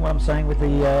 I'm liking what I'm saying with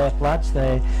the Bloods.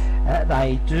 They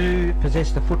do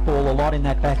possess the football a lot in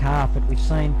that back half, but we've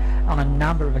seen on a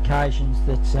number of occasions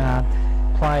that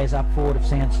players up forward have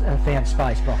found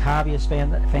space. Brock Harvey has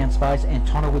found space,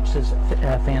 Antonowicz has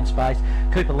found space,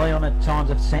 Cooper Leon at times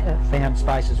have found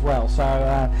space as well. So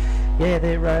yeah,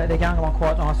 they're going along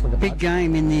quite nicely. The big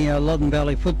game in the Loddon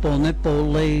Valley Football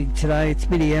Netball League today. It's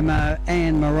Mitty Emo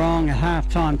and Morong at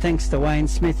half-time, thanks to Wayne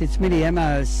Smith. It's Mitty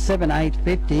Emo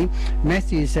 7-8-50.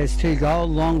 Matthews has 2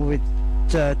 goals along with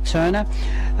Turner.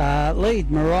 Lead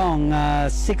Morong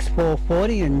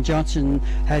 6-4-40, and Johnson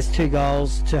has 2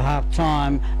 goals to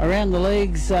half-time. Around the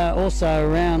leagues, also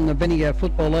around the Bendigo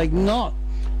Football League, not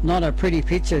a pretty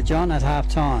picture, John, at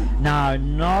half-time. No,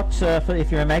 not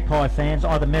if you're a Magpie fans,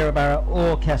 either Maryborough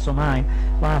or Castlemaine.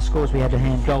 Last scores we had to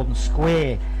hand Golden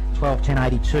Square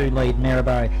 12-10-82 lead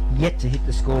Maryborough, yet to hit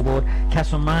the scoreboard.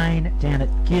 Castlemaine down at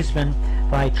Gisborne,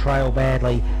 they trail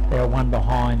badly. They're 1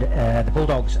 behind the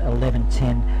Bulldogs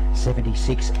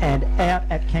 11-10-76. And out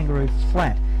at Kangaroo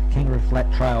Flat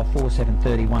trail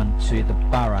 4-7-31 to the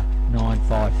Borough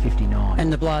 9-5-59.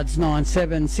 And the Bloods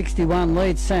 9-7-61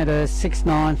 lead Sandhurst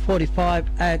 6-9-45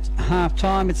 at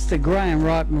half-time. It's the Graham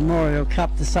Wright Memorial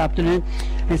Cup this afternoon,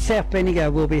 and South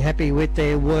Bendigo will be happy with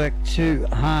their work to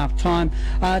half-time.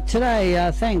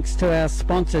 Today, thanks to our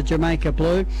sponsor Jamaica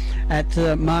Blue at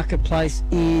the Marketplace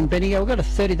in Bendigo, we've got a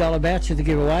 $30 voucher to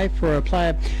give away for a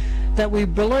player that we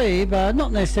believe,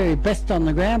 not necessarily best on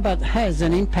the ground, but has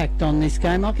an impact on this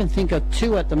game. I can think of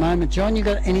 2 at the moment. John, you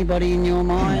got anybody in your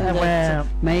mind that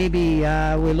maybe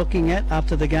we're looking at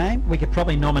after the game? We could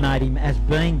probably nominate him as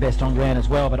being best on ground as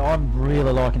well, but I'm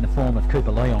really liking the form of Cooper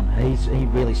Leon. He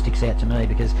really sticks out to me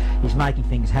because he's making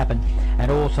things happen, and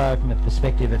also from a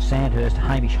perspective of Sandhurst,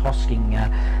 Hamish Hosking,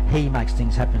 he makes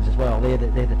things happen as well. They're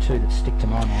the 2 that stick to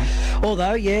my mind.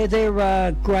 Although, yeah,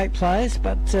 they're great players,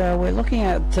 but we're looking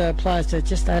at players that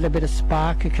just add a bit of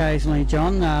spark occasionally,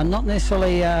 John. Not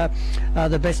necessarily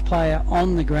the best player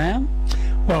on the ground.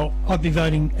 Well, I'd be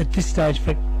voting at this stage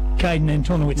for Caden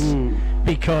Antonowicz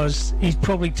because he's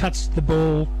probably touched the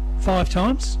ball 5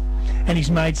 times and he's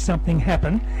made something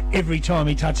happen every time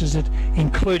he touches it,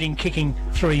 including kicking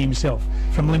 3 himself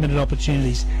from limited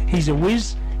opportunities. He's a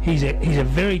whiz. He's a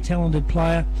very talented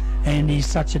player, and he's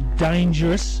such a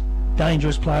dangerous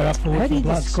player up forward. How do you for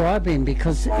the Bloods. describe him?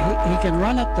 Because he can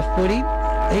run at the footy,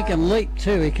 he can leap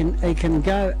too, he can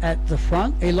go at the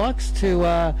front. He likes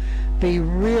to be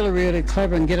really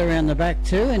clever and get around the back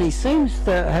too, and he seems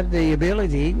to have the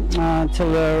ability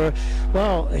to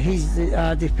well, his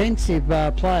defensive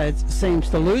player seems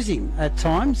to lose him at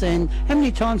times. And how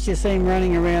many times do you see him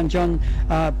running around, John,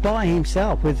 by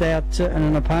himself without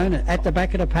an opponent at the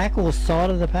back of the pack or side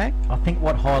of the pack? I think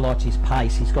what highlights his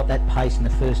pace, he's got that pace in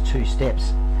the first 2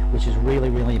 steps, which is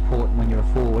really important when you're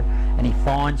a forward, and he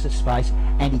finds the space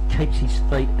and he keeps his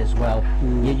feet as well.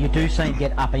 You do see him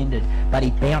get upended, but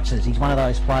he bounces. He's one of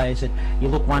those players that you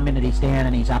look 1 minute he's down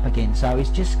and he's up again. So he's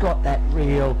just got that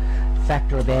real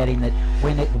factor about him that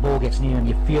when the ball gets near him,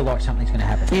 you feel like something's going to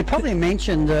happen. You probably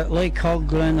mentioned Lee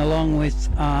Coughlin along with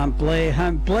Blair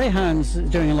Holmes. Blair Holmes is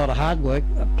doing a lot of hard work,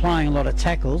 playing a lot of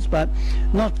tackles, but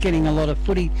not getting a lot of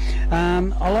footy.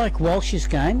 I like Walsh's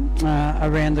game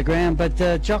around the ground,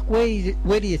 but Jock,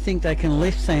 where do you think they can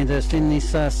lift Sandhurst in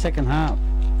this second half?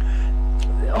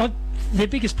 Their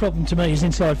biggest problem to me is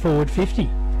inside forward 50.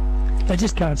 They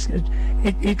just can't.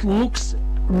 It looks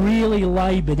really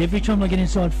laboured every time they get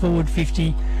inside forward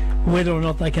 50 whether or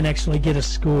not they can actually get a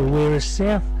score, whereas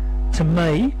South, to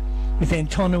me, with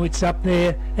Antonowitz up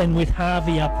there and with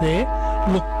Harvey up there,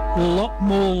 look a lot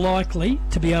more likely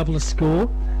to be able to score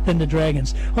than the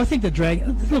Dragons. I think the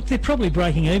Dragons, look, they're probably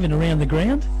breaking even around the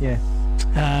ground. Yeah.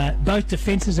 Both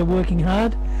defences are working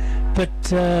hard, but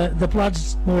the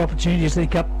Bloods more opportunities. They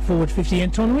up forward 50.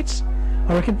 Antonowitz,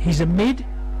 I reckon he's a mid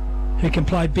who can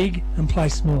play big and play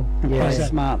small. Yeah,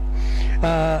 smart.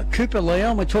 Cooper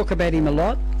Leon, we talk about him a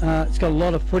lot. He's got a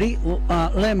lot of footy.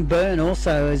 Lem Byrne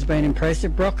also has been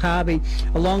impressive. Brock Harvey,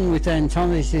 along with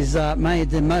Antonowitz, has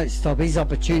made the most of his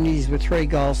opportunities with 3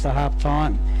 goals to half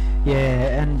time.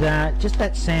 Yeah, and just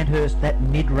that Sandhurst, that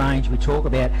mid-range we talk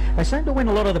about, they seem to win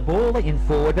a lot of the ball in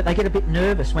forward, but they get a bit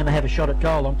nervous when they have a shot at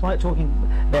goal. I'm talking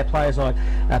about players like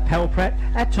Palpratt,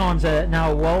 at times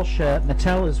Noah Walsh,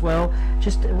 Mattel as well.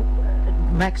 Just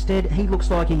Max Dead, he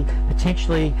looks like he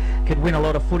potentially could win a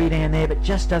lot of footy down there, but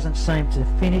just doesn't seem to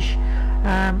finish.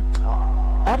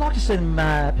 I'd like to see them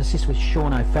persist with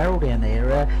Sean O'Farrell down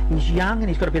there. He's young and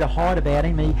he's got a bit of height about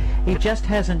him. He just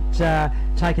hasn't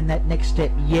taken that next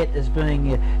step yet as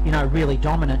being, really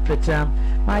dominant. But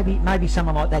maybe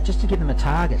someone like that, just to give them a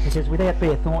target, because without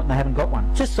Bear Thornton, they haven't got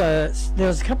one. Just there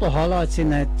was a couple of highlights in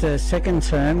that second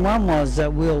term. One was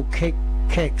Will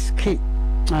Keck's kick.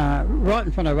 Right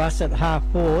in front of us at half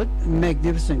forward,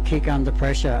 magnificent kick under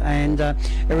pressure, and it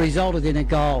resulted in a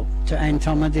goal to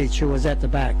Antonowitz, who was at the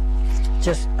back.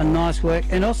 Just a nice work,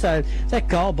 and also that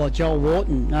goal by Joel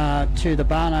Wharton to the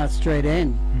Barnard Street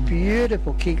end.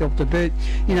 Beautiful kick off the boot.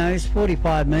 He's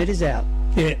 45 metres out.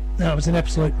 Yeah, no, it was an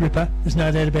absolute ripper. There's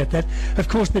no doubt about that. Of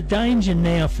course, the danger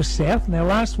now for South. Now,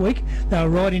 last week they were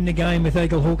right in the game with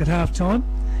Eagle Hawk at half time,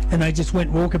 and they just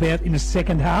went walkabout in the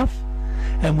second half.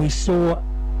 And we saw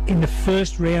in the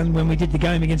first round when we did the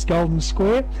game against Golden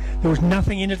Square, there was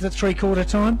nothing in it at 3/4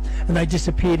 time, and they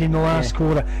disappeared in the last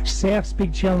quarter. South's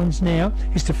big challenge now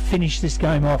is to finish this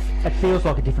game off. It feels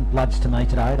like a different Bloods to me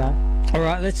today, though. All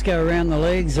right, let's go around the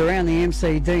leagues, around the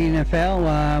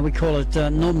MCDNFL. We call it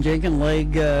Norm Jenkins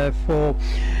League for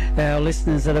our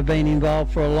listeners that have been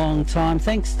involved for a long time.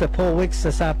 Thanks to Paul Wicks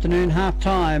this afternoon.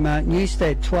 Half-time,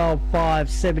 Newstead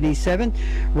 12-5-77,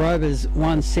 Rovers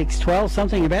 1-6-12.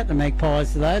 Something about the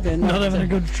Magpies today. They're not having a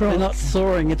good try. They're not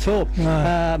soaring at all.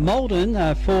 No. Malden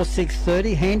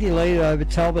 4-6-30, handy lead over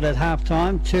Talbot at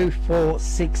half-time,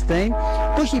 2-4-16.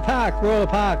 Bushy Park, Royal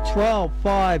Park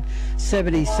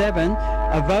 12-5-77.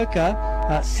 Avoca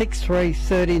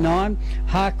 6-3-39.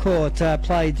 Harcourt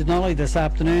played Denali this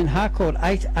afternoon. Harcourt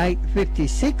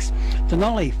 8-8-56.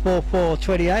 Denali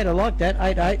 4-4-28. I like that,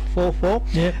 8-8-4-4.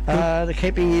 Yep. They're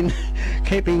keeping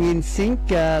in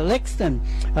sync. Lexington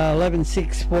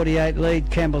 11-6-48 lead.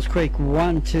 Campbell's Creek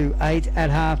 1-8 at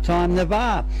half time.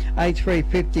 Navarre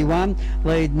 8-3-51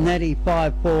 lead. Natty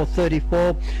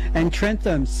 5-4-34. And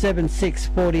Trentham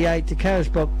 7-6-48 to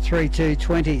Carisbrook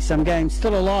 3-2-20. Some games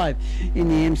still alive in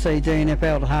the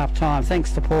MCDNFL at half time,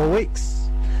 thanks to Paul Wicks.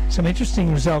 Some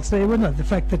interesting results there, wasn't it? The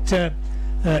fact that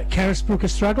Carisbrook are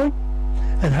struggling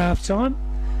at half time,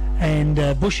 and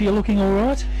Bushy are looking all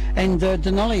right. And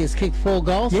Denali has kicked 4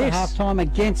 goals at half time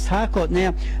against Harcourt.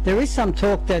 Now, there is some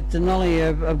talk that Denali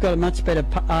have got a much better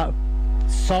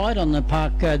side on the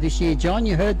park this year. John,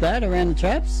 you heard that around the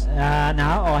traps? No,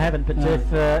 I haven't, but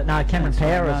Cameron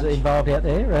Power is involved out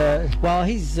there. Well,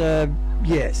 he's...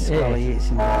 Yes, well, he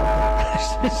is.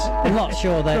 I'm not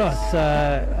sure that's.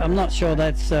 I'm not sure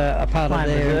that's a part of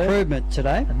their improvement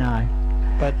today. No,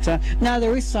 but no,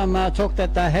 there is some talk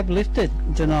that they have lifted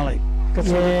Denali.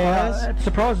 It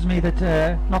surprises me that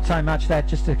not so much that,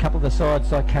 just a couple of the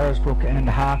sides like Carisbrook and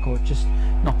Harcourt just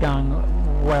not going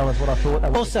well as what I thought they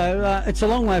would. Also, it's a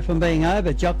long way from being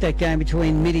over. Jock, that game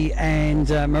between Midi and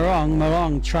Morong.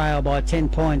 Morong trail by 10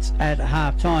 points at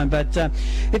half time. But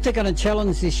if they're going to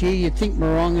challenge this year, you'd think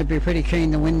Morong would be pretty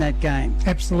keen to win that game.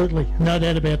 Absolutely, no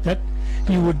doubt about that.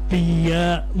 You would be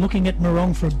looking at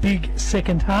Morong for a big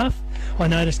second half. I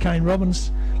noticed Kane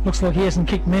Robbins looks like he hasn't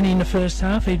kicked many in the first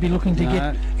half. He'd be looking to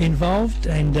get involved,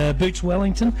 and Boots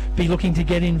Wellington be looking to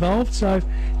get involved. So,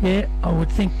 yeah, I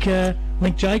would think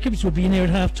Link Jacobs would be in there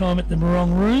at half-time at the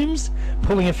Morong Rooms,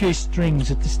 pulling a few strings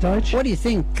at this stage. What do you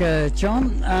think,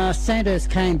 John? Sandhurst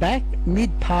came back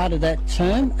mid-part of that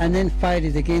term and then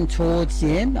faded again towards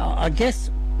the end. I guess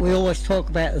we always talk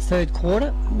about the third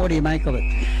quarter. What do you make of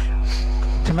it?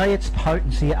 To me, it's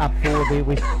potency up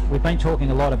forward. We've been talking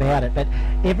a lot about it, but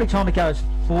every time it goes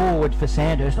forward for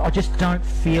Sandhurst. I just don't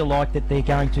feel like that they're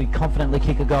going to confidently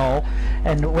kick a goal.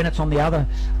 And when it's on the other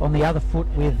foot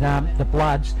with the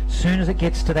Bloods, as soon as it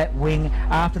gets to that wing,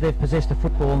 after they've possessed the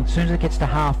football, and as soon as it gets to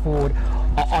half forward,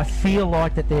 I feel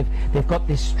like that they've got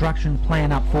this structured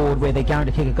plan up forward where they're going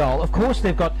to kick a goal. Of course,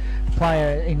 they've got a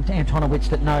player in Antonowicz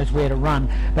that knows where to run,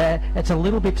 but it's a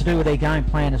little bit to do with their game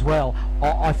plan as well.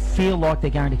 I feel like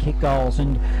they're going to kick goals,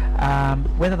 and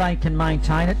whether they can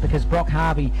maintain it, because Brock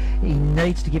Harvey, he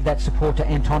needs to give that support to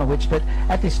Antonowicz, but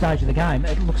at this stage of the game,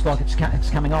 it looks like it's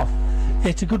coming off.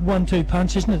 It's a good 1-2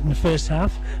 punch, isn't it, in the first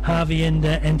half? Harvey and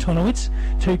Antonowicz,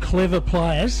 two clever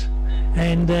players,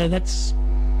 and that's,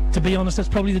 to be honest, that's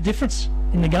probably the difference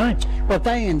in the game. Well, if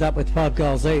they end up with 5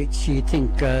 goals each, you'd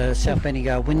think South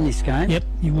Bendigo win this game. Yep,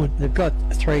 you would. They've got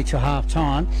 3 to half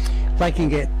time. They can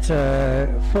get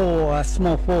 4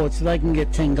 small forwards, so they can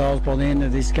get 10 goals by the end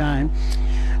of this game.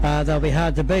 They'll be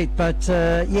hard to beat, but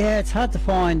yeah, it's hard to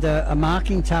find a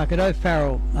marking target.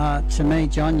 O'Farrell, to me,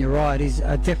 John, you're right, is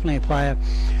definitely a player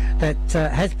that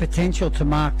has potential to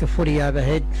mark the footy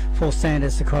overhead for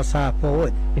Sandhurst across half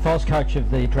forward. If I was coach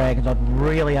of the Dragons, I'd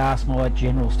really ask my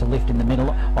generals to lift in the middle.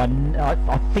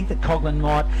 I think that Coughlin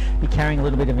might be carrying a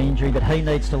little bit of injury, but he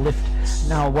needs to lift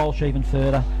Noah Walsh even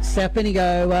further. South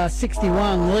Bendigo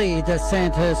 61 lead,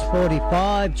 Sandhurst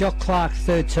 45, Jock Clark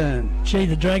third term. Gee,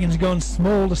 the Dragons gone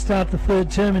small to start the third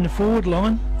term in the forward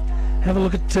line. Have a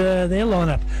look at their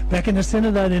lineup. Back in the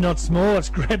centre, though, they're not small. It's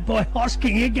grabbed by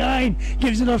Hosking again.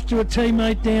 Gives it off to a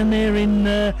teammate down there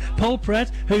in Paul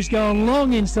Pratt, who's going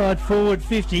long inside forward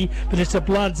 50, but it's a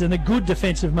Bloods and a good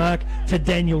defensive mark to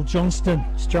Daniel Johnston.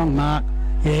 Strong mark.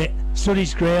 Yeah, stood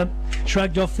his ground,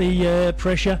 shrugged off the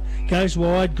pressure, goes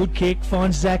wide, good kick,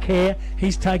 finds Zach Hare.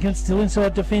 He's taken it, still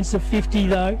inside defensive 50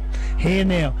 though. Hare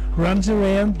now runs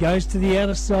around, goes to the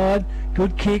outer side,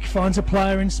 good kick, finds a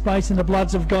player in space, and the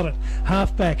Bloods have got it.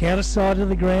 Half back, outer side of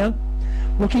the ground,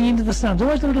 looking into the sun. It's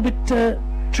always a little bit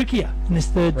trickier in this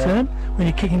third term when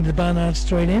you're kicking to the Barnard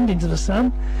Street end into the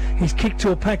sun. He's kicked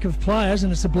to a pack of players,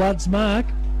 and it's a Bloods mark.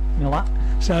 Miller.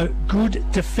 So good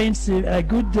defensive,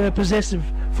 good possessive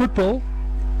football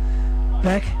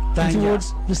back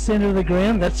towards the centre of the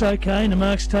ground. That's okay, and the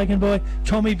mark's taken by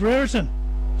Tommy Brereton.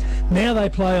 Now they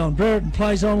play on. Brereton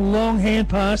plays on, long hand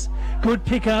pass, good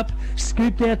pick up,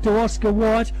 scooped out to Oscar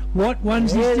White. White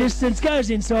wins his distance, goes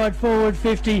inside forward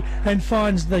 50 and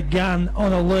finds the gun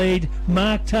on a lead.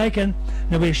 Mark taken.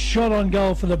 There'll be a shot on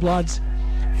goal for the Bloods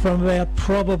from about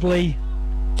probably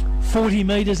 40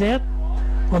 metres out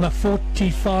on a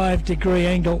 45-degree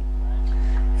angle,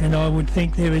 and I would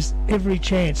think there is every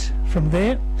chance from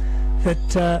there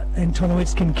that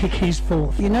Antonowicz can kick his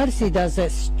fourth. You notice he does that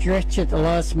stretch at the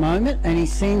last moment, and he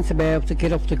seems to be able to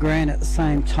get off the ground at the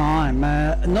same time.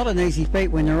 Not an easy feat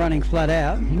when they're running flat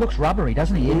out. He looks rubbery,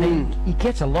 doesn't he? He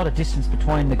gets a lot of distance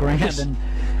between the ground and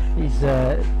his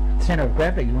centre of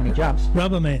gravity when he jumps.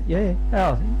 Rubber man. Yeah.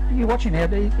 Oh, you watch him now.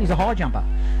 He's a high jumper.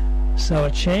 So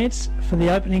a chance for the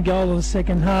opening goal of the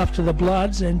second half to the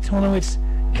Bloods. Antonowicz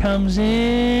comes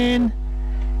in.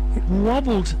 It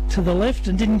wobbled to the left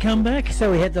and didn't come back. So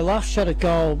we had the last shot at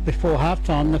goal before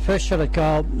half-time, the first shot at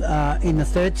goal in the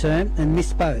third term, and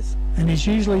missed both. And he's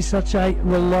usually such a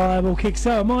reliable kick.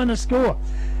 So a minor score.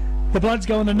 The Bloods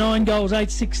go on to 9 goals,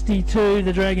 8.62.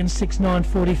 The Dragons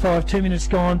 6.9.45. 2 minutes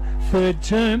gone, third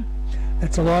term.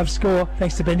 That's a live score,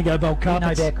 thanks to Bendigo Bowl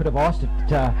Carpets. No doubt could have iced it,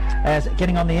 as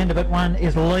getting on the end of it. One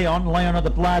is Leon of the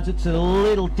Bloods. It's a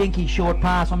little dinky short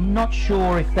pass. I'm not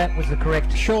sure if that was the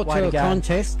correct short way to to go.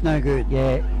 Contest, no good.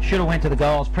 Yeah, should have went to the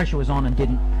goals. Pressure was on and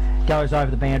didn't. Goes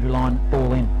over the boundary line,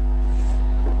 ball in.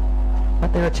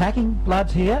 But they're attacking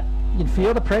Bloods here. You can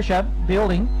feel the pressure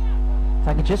building. If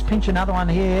they can just pinch another one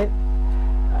here.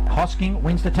 Hosking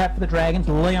wins the tap for the Dragons.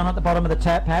 Leon at the bottom of the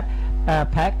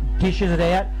pack, dishes it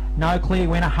out. No clear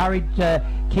winner. Hurried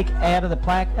kick out of the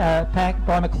pack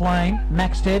by McLean.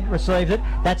 Maxted receives it.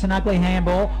 That's an ugly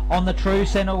handball on the true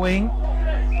centre wing.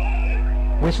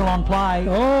 Whistle on play.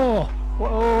 Oh,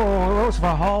 it was for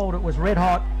a hold. It was red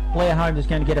hot. Blair Holmes is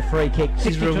going to get a free kick.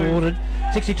 62, rewarded.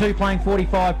 62 playing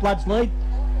 45. Bloods lead.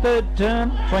 Third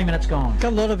term. 3 minutes gone.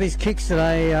 Got a lot of his kicks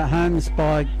today, Holmes,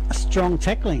 by strong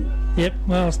tackling. Yep,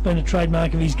 well, it's been a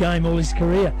trademark of his game all his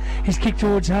career. His kick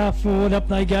towards half forward, up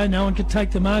they go, no one can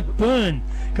take the mark. Byrne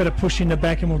got a push in the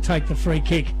back and will take the free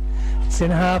kick.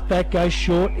 Centre half back goes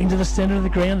short into the centre of the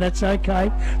ground. That's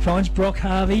okay. Finds Brock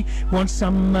Harvey. Wants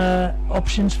some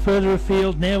options further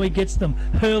afield. Now he gets them.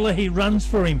 Hurley, he runs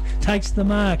for him. Takes the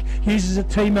mark. Uses a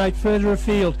teammate further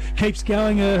afield. Keeps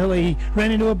going Hurley.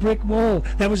 Ran into a brick wall.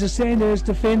 That was a Sandhurst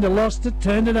defender. Lost it.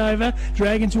 Turned it over.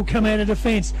 Dragons will come out of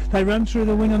defence. They run through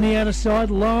the wing on the outer side.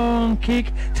 Long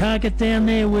kick. Target down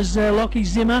there was Lockie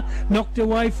Zimmer. Knocked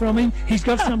away from him. He's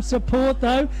got some support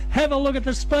though. Have a look at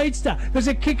the speedster. There's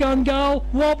a kick on goal.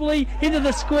 Wobbly into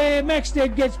the square.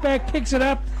 Maxted gets back, picks it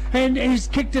up, and he's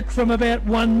kicked it from about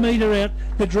 1 metre out.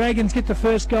 The Dragons get the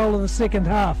first goal of the second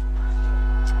half.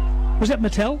 Was that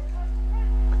Mattel?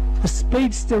 The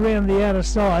speedster around the outer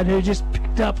side who just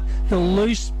picked up the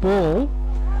loose ball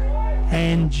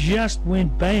and just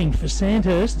went bang for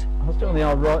Sandhurst. I was doing the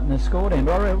old right in the score then,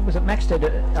 but was it Maxted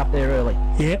up there early?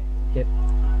 Yep.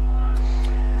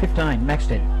 15,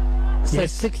 Maxted. So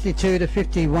 62 to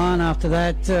 51 after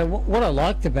that. What I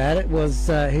liked about it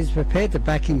was he's prepared to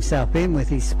back himself in with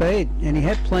his speed, and he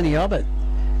had plenty of it.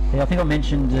 Yeah, I think I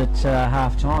mentioned at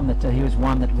half-time that he was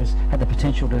one that had the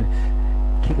potential to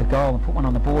kick a goal and put one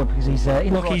on the board because he's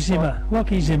in Lockie Zimmer.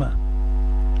 Lockie Zimmer.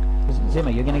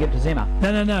 Zimmer, you're going to get to Zimmer.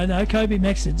 No, Kobe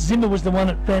Maxted. Zimmer was the one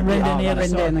that ran down the outer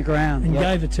side. Down the ground. And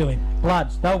gave it to him.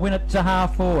 Bloods, they'll win it to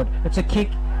half-forward. It's a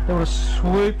kick that was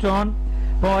swooped on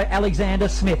by Alexander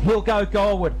Smith. He'll go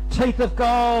goalward. Teeth of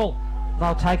goal.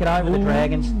 They'll take it over the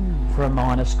Dragons for a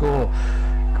minor score.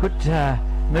 Good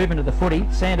movement of the footy.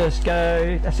 Sandhurst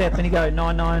South Bendigo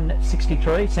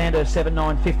 9-9-63. Sandhurst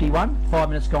 7-9-51. 5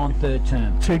 minutes gone, third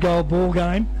term. 2-goal ball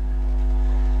game.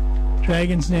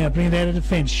 Dragons now bring it out of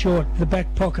defence. Short, the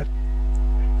back pocket.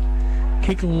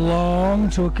 Kick long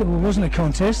to it wasn't a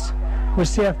contest. It was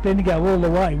South Bendigo all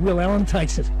the way. Will Allen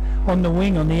takes it on the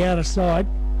wing on the outer side.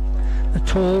 The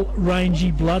tall,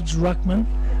 rangy Bloods ruckman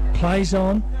plays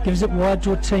on, gives it wide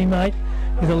to a teammate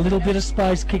with a little bit of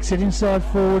space, kicks it inside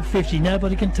forward 50.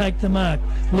 Nobody can take the mark.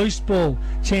 Loose ball,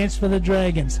 chance for the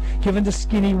Dragons. Given to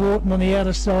Skinny Wharton on the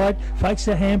outer side, fakes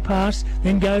a hand pass,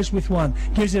 then goes with one.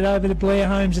 Gives it over to Blair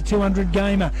Holmes, a 200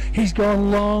 gamer. He's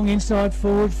gone long, inside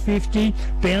forward 50.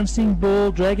 Bouncing ball,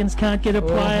 Dragons can't get a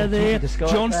player there.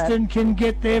 Johnston can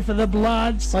get there for the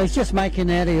Bloods. Well, he's just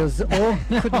making out he was all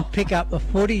couldn't pick up the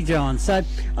footy, John. So,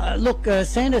 look,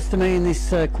 Sandhurst to me in this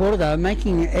quarter, though,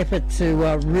 making an effort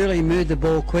to really move the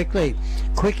ball quickly,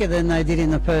 quicker than they did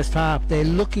in the first half. They're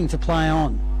looking to play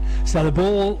on. So the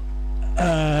ball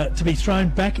to be thrown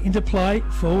back into play,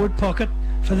 forward pocket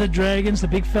for the Dragons. The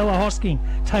big fella Hosking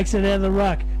takes it out of the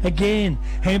ruck again.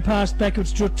 Hand pass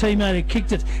backwards to a teammate who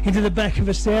kicked it into the back of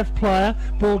a South player.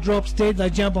 Ball drops dead. They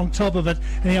jump on top of it,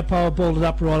 and the umpire balled it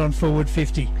up right on forward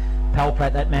 50.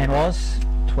 Palpate that man was.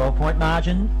 12-point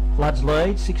margin. Bloods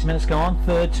lead. 6 minutes gone.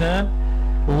 Third term.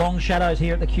 Long shadows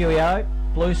here at the QEO.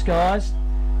 Blue skies.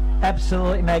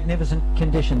 Absolutely magnificent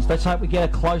conditions. Let's hope we get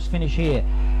a close finish here.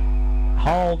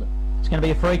 Hold. It's going to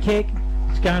be a free kick.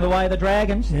 It's going the way of the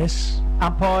Dragons. Yes.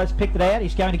 Umpire's picked it out.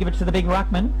 He's going to give it to the big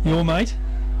ruckman. Your mate.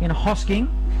 In Hosking.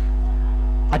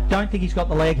 I don't think he's got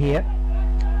the leg here.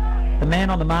 The man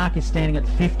on the mark is standing at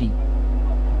 50.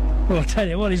 Well, I'll tell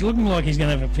you what, he's looking like he's going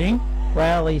to have a ping.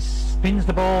 Well, he spins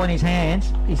the ball in his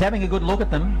hands. He's having a good look at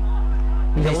them.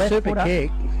 He's a left super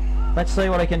kick. Let's see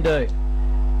what he can do.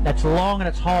 That's long and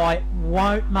it's high.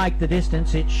 Won't make the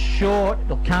distance. It's short.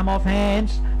 It'll come off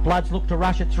hands. Bloods look to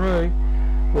rush it through,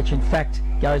 which in fact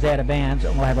goes out of bounds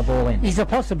and we'll have a ball in. He's a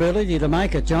possibility to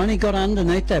make it, John. He got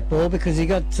underneath that ball because he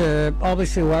got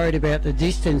obviously worried about the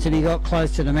distance and he got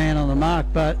close to the man on the mark,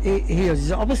 but he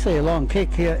was obviously a long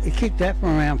kick. He kicked that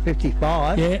from around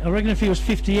 55. Yeah, I reckon if he was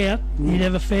 50 out, he'd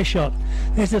have a fair shot.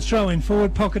 There's the throw in,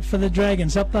 forward pocket for the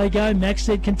Dragons. Up they go.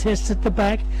 Maxted contests at the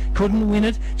back. Couldn't win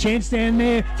it. Chance down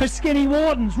there for Skinny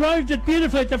Wharton's. Roved it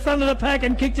beautifully at the front of the pack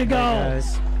and kicked a goal.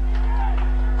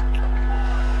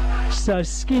 So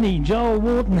Skinny, Joel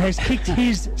Wharton has kicked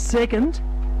his second,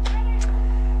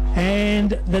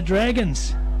 and the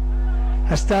Dragons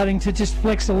are starting to just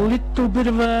flex a little bit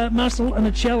of a muscle and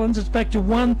a challenge. It's back to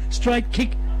one straight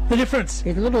kick, the difference.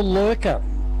 He's a little lurker.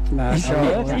 He's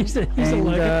a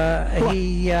lurker.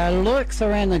 He lurks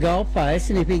around the goal face,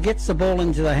 and if he gets the ball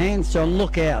into the hands, John,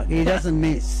 look out. He doesn't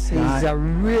miss. He's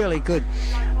really good.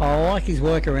 I like his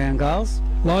work around goals.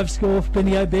 Live score for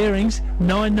Bendigo Bearings,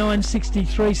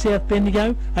 9-9-63 South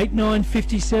Bendigo,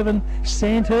 8-9-57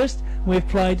 Sandhurst. We've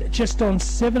played just on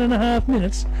 7.5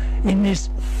 minutes in this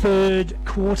third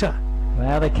quarter.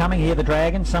 Well, they're coming here, the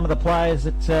Dragons. Some of the players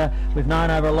that we've known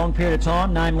over a long period of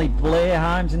time, namely Blair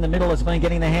Holmes in the middle, has been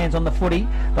getting their hands on the footy.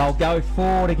 They'll go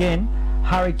forward again.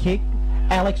 Hurry kick.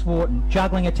 Alex Wharton,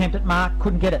 juggling attempt at mark,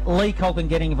 couldn't get it. Lee Coglan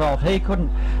getting involved. He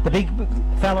couldn't. The big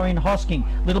fella in Hosking,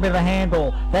 little bit of a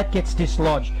handball. That gets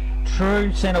dislodged.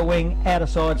 True centre wing, outer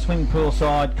side, swimming pool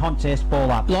side, contest,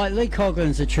 ball up. Like Lee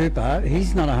Coglan's a trooper,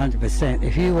 he's not 100%.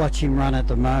 If you watch him run at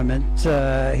the moment,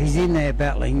 he's in there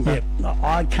battling, but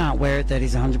I can't wear it that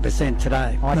he's 100%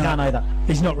 today. I can't either.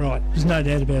 He's not right. There's no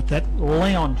doubt about that.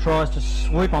 Leon tries to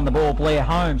swoop on the ball. Blair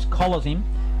Holmes collars him,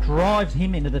 drives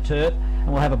him into the turf, and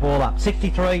we'll have a ball up.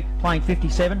 63 playing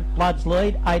 57. Bloods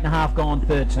lead, 8.5 gone,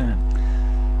 third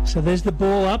term. So there's the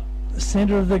ball up.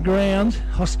 Centre of the ground,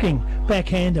 Hosking,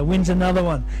 backhander, wins another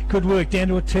one. Good work down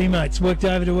to her teammates, worked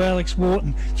over to Alex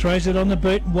Wharton, throws it on the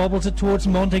boot and wobbles it towards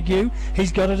Montague.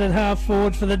 He's got it at half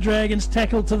forward for the Dragons,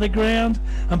 tackled to the ground.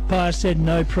 Umpire said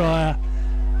no prior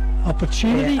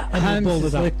opportunity, and Holmes balled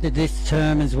has it up. lifted this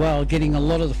term as well, getting a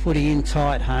lot of the footy in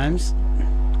tight, Holmes.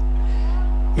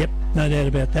 Yep, no doubt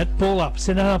about that. Ball up,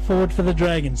 centre half forward for the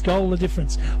Dragons. Goal the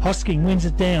difference. Hosking wins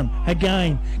it down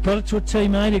again. Got it to a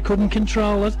teammate who couldn't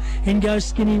control it. In goes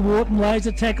Skinny Wharton, lays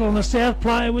a tackle on the south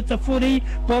player with the footy.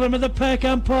 Bottom of the pack,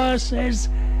 umpire says,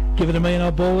 give it to me and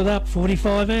I'll ball it up.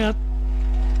 45 out.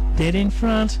 Dead in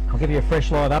front. I'll give you a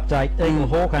fresh live update. Eagle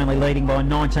Hawk only leading by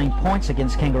 19 points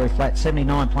against Kangaroo Flat,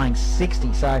 79 playing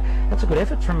 60. So that's a good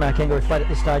effort from Kangaroo Flat at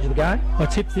this stage of the game. I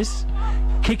tipped this.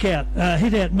 Kick out,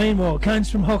 hit out meanwhile,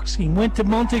 comes from Hosking, went to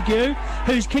Montague,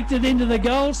 who's kicked it into the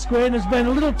goal square, and there's been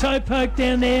a little toe poke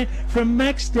down there from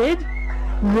Maxted,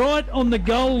 right on the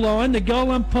goal line. The goal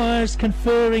umpire's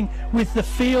conferring with the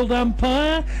field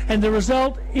umpire, and the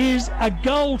result is a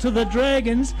goal to the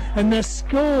Dragons, and the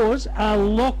scores are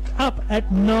locked up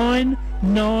at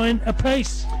 9-9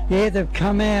 apiece. Yeah, they've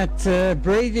come out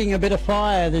breathing a bit of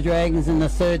fire, the Dragons, in the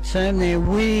third term. They're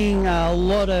winning a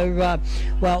lot of,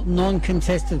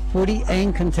 non-contested footy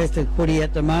and contested footy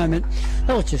at the moment.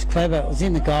 That was just clever. It was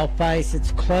in the goal face.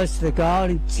 It's close to the goal,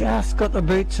 and he just got the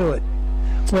boot to it.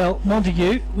 Well,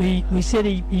 Montague, we said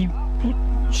he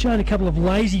showed a couple of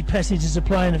lazy passages of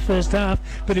play in the first half,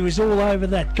 but he was all over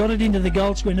that. Got it into the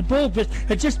goal square, and the ball, but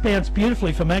it just bounced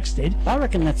beautifully for Maxted. I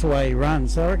reckon that's the way he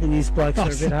runs. I reckon these blokes are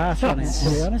a bit harsh on him, to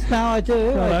be honest. No, I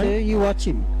do. I do. You watch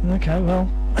him. Okay, well.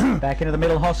 Back into the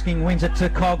middle, Hosking wins it to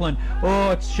Coglan.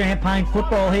 Oh, it's champagne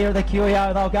football here at the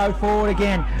QEO. They'll go forward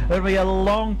again. It'll be a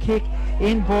long kick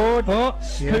inboard. Oh,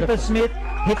 Cooper Smith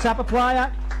hits up a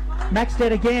player.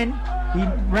 Maxted again. He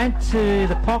ran to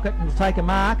the pocket and will take a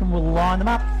mark and will line them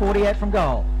up. 48 from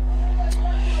goal.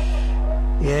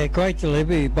 Yeah, great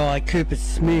delivery by Cooper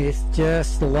Smith.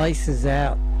 Just the laces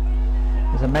out.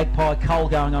 There's a magpie cull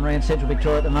going on around Central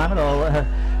Victoria at the moment. I'll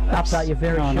update you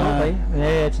very shortly. No.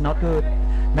 Yeah, it's not good.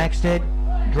 Maxted,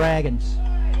 Dragons.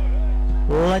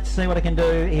 Let's see what it can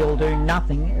do. He'll do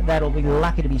nothing. That'll be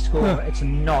lucky to be scored. It's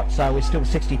not, so we're still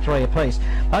 63 apiece.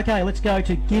 Okay, let's go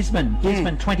to Gisborne.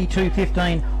 Gisborne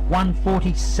 22-15,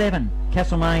 147.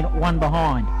 Castlemaine 1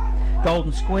 behind.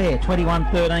 Golden Square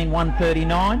 21-13,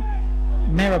 139.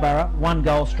 Maryborough 1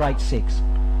 goal straight 6.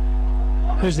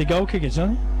 Who's the goal kicker,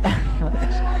 Johnny?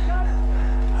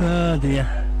 Oh dear.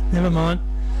 Never mind.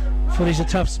 Footy's a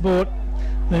tough sport.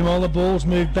 Meanwhile, the ball's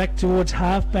moved back towards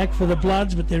half-back for the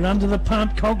Bloods, but they're under the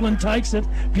pump. Coglan takes it.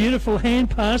 Beautiful hand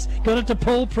pass. Got it to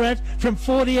Paul Pratt. From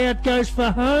 40 out goes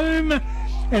for home.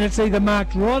 And it's either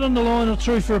marked right on the line or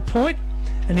through for a point.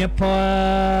 And the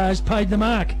umpire has paid the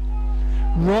mark.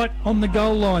 Right on the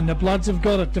goal line. The Bloods have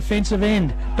got it. Defensive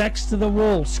end. Backs to the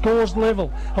wall. Scores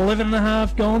level.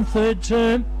 11.5 gone. Third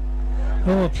term.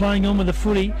 Oh, playing on with the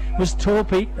footy was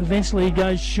Torpy. Eventually he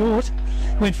goes short.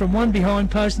 Went from one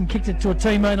behind post and kicked it to a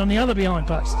teammate on the other behind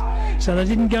post. So they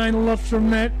didn't gain a lot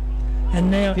from that. And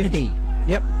now 50.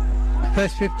 Yep.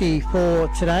 First 50 for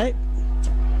today.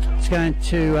 It's going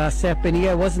to South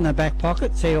Bendigo. Was in the back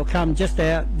pocket, so he'll come just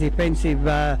out defensive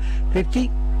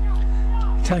 50.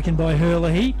 Taken by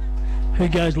Hurley, who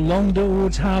goes long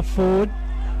towards half forward.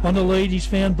 On the lead, he's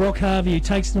found Brock Harvey, who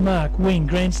takes the mark. Wing,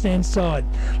 grandstand side.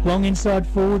 Long inside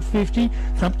forward 50.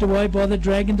 Thumped away by the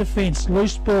Dragon defence.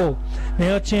 Loose ball.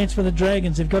 Now a chance for the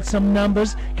Dragons. They've got some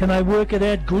numbers. Can they work it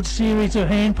out? Good series of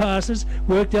hand passes.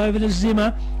 Worked over to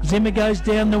Zimmer. Zimmer goes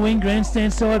down the wing.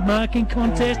 Grandstand side marking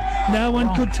contest. No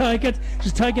one could take it. It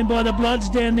was taken by the Bloods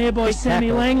down there by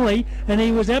Sammy Langley. And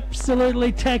he was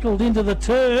absolutely tackled into the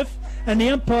turf. And the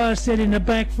umpire said in the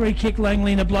back, free kick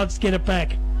Langley, and the Bloods get it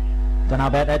back. Don't know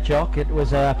about that, Jock. It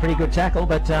was a pretty good tackle,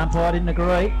 but umpire didn't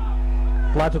agree.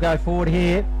 Bloods will go forward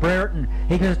here. Brereton,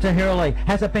 he goes to Hurley,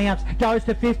 has a bounce, goes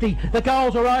to 50. The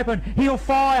goals are open. He'll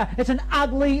fire. It's an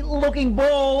ugly looking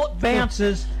ball.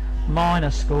 Bounces.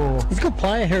 minor score. He's a good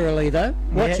player, Hurley, though.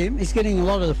 Watch him. He's getting a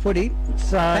lot of the footy.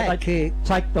 So they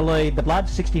take the lead. The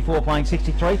Bloods 64 playing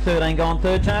 63, 13 gone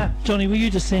third term. Johnny, were you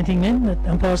dissenting then at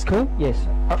umpire's call? Yes,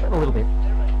 a little bit.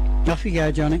 Off you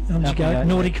go, Johnny. Off you go.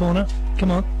 Naughty corner.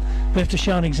 Come on. We have to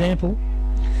show an example.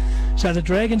 So the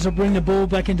Dragons will bring the ball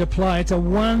back into play. It's a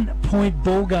 1-point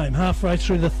ball game halfway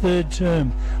through the third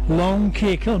term. Long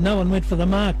kick. Oh, no one went for the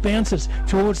mark. Bounces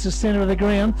towards the centre of the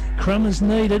ground. Crumb is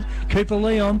needed. Cooper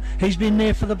Leon, he's been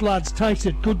there for the Bloods. Takes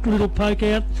it. Good little poke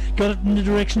out. Got it in the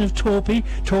direction of Torpy.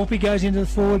 Torpy goes into the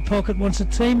forward pocket. Wants a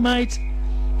teammate.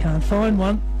 Can't find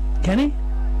one. Can he?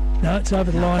 No, it's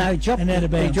over the line and out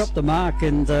of bounds. He dropped the mark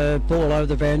and ball over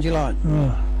the boundary line.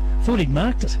 Oh, thought he'd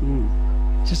marked it.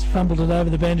 Just fumbled it over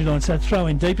the boundary line. So throw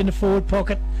in deep in the forward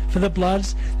pocket for the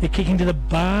Bloods. They're kicking to the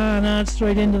Barnard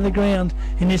Street end of the ground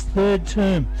in this third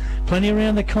term. Plenty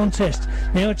around the contest.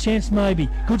 Now a chance maybe.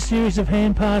 Good series of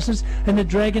hand passes and the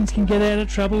Dragons can get out of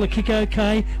trouble. The kick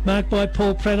okay. Marked by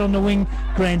Paul Pratt on the wing.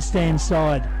 Grandstand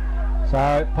side.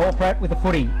 So Paul Pratt with the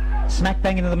footy. Smack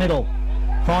bang into the middle.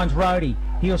 Finds Rhodey.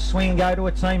 He'll swing and go to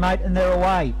a teammate and they're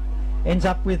away. Ends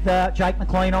up with Jake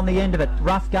McLean on the end of it.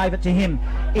 Ruff gave it to him.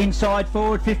 Inside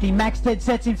forward 50. Maxted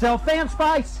sets himself. Found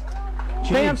space.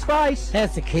 Found space.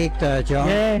 That's the kick though, John.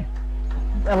 Yeah.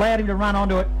 Allowed him to run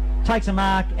onto it. Takes a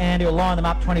mark and he'll line them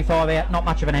up 25 out. Not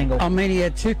much of an angle. I mean, he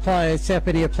had two players, South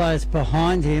Bendigo players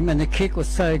behind him, and the kick was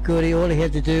so good. All he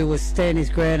had to do was stand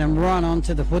his ground and run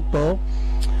onto the football.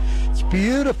 It's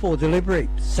beautiful delivery.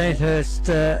 Sandhurst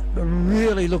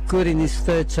really looked good in this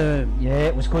third term. Yeah,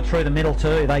 it was good through the middle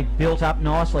too. They built up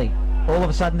nicely. All of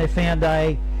a sudden they found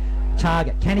a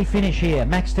target. Can he finish here?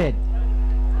 Maxted.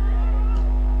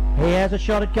 He has a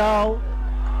shot at goal.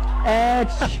 And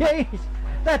jeez,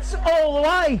 that's all the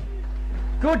way.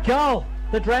 Good goal.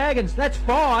 The Dragons. That's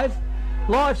 5.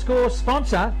 Live score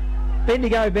sponsor.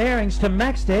 Bendigo Bearings to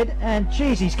Maxted, and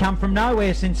geez, he's come from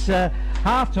nowhere since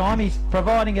half-time. He's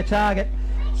providing a target.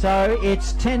 So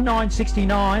it's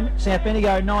 10-9-69, South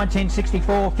Bendigo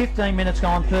 19-64, 15 minutes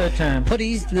gone third term. Put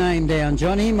his name down,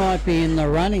 John. He might be in the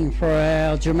running for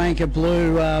our Jamaica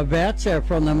Blue voucher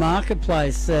from the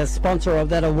Marketplace, sponsor of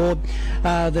that award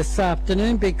this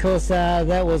afternoon, because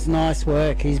that was nice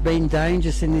work. He's been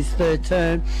dangerous in this third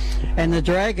term. And the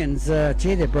Dragons,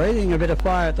 gee, they're breathing a bit of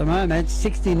fire at the moment.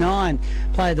 69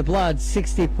 play the Bloods,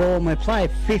 64, and we play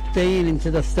 15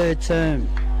 into the third term.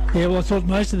 Yeah, well, I thought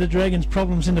most of the Dragons'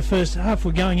 problems in the first half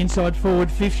were going inside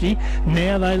forward 50.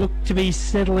 Now they look to be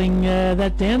settling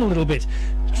that down a little bit.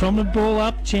 From the ball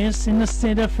up, chance in the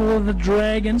centre for the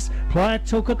Dragons. Player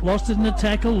took it, lost it in the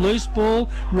tackle, loose ball,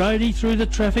 Rhodey through the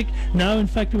traffic. No, in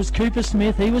fact it was Cooper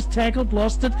Smith. He was tackled,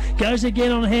 lost it, goes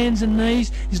again on hands and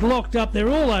knees. He's locked up. They're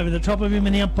all over the top of him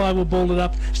and the umpire will ball it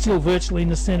up, still virtually in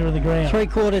the centre of the ground.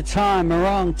 Three-quarter time,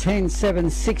 Morong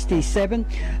 10-7-67,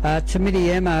 Tamidi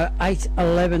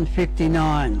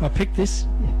 8-11-59. I picked this.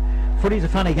 Footy's a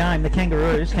funny game. The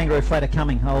Kangaroo Flat are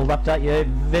coming. I'll update you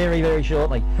very, very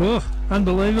shortly. Oh,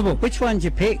 unbelievable. Which one did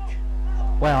you pick?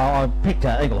 Well, I picked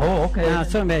Eagle Hawk. No, I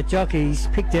was talking about jockeys.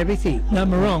 Picked everything. No,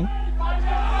 Morong.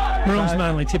 Morong's my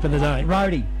only tip of the day.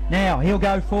 Rhodey. Now, he'll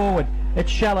go forward.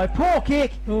 It's shallow. Poor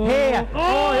kick. Here.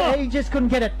 Oh, he just couldn't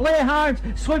get it. Blair Holmes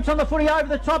swoops on the footy over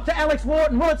the top to Alex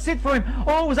Wharton. Will it sit for him?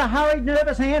 Oh, it was a hurried,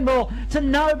 nervous handball to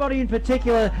nobody in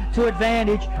particular to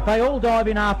advantage. They all dive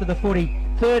in after the footy.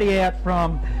 30 out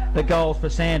from the goals for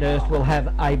Sandhurst. Will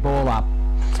have a ball up.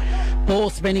 Ball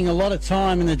spending a lot of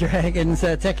time in the Dragons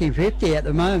attacking 50 at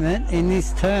the moment in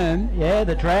this term. Yeah,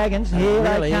 the Dragons, here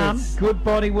really they come. Is. Good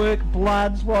body work,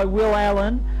 Bloods by Will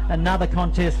Allen. Another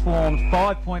contest formed,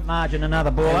 5-point margin, another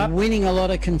ball up. Winning a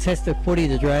lot of contested footy,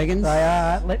 the Dragons. They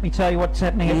are. Let me tell you what's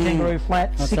happening at Kangaroo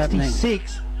Flat. What's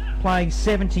 66 happening? Playing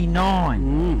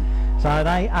 79. So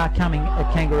they are coming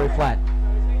at Kangaroo Flat.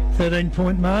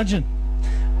 13-point margin.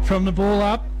 From the ball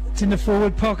up, it's in the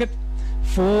forward pocket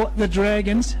for the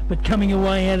Dragons, but coming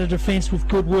away out of defence with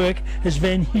good work is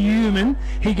Van Human.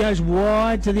 He goes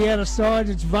wide to the outer side.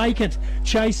 It's vacant.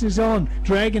 Chases on.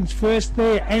 Dragons first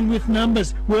there and with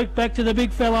numbers. Work back to the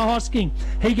big fella Hosking.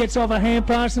 He gets off a hand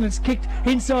pass and it's kicked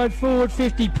inside forward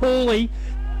 50. Paulie.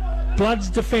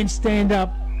 Bloods defence stand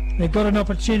up. They've got an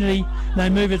opportunity. They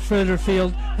move it further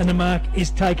afield and the mark is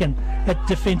taken at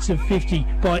defensive 50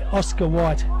 by Oscar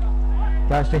White.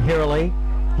 Goes to Hurley.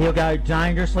 He'll go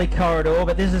dangerously corridor,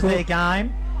 but this is their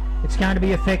game. It's going to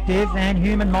be effective, and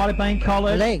Human might have been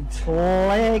collared. Legged,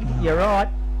 you're right.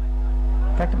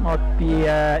 In fact, it might be,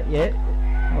 yeah.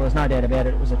 Well, there's no doubt about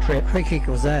it. It was a trip. Free kick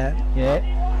was that. Yeah.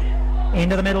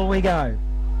 Into the middle we go.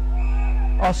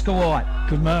 Oscar White.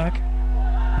 Good mark.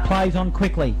 Plays on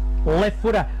quickly. Left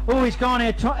footer. Oh, he's gone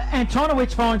out.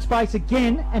 Antonowicz finds space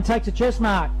again and takes a chest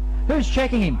mark. Who's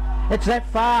checking him? It's that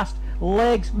fast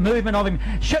legs movement of him.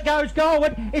 Goes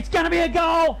goalward. It's going to be a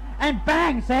goal. And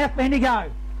bang, South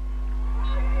Bendigo.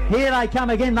 Here they come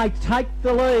again. They take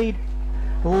the lead.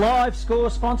 Live score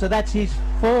sponsor. That's his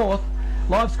 4th.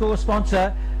 Live score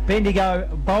sponsor, Bendigo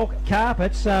Bulk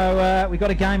Carpet. So we've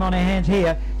got a game on our hands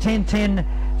here. 10-10.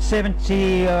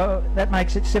 70, that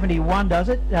makes it 71, does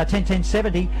it?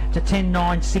 10-10-70 to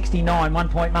 10-9 69, 1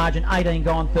 point margin, 18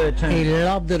 gone, third term. He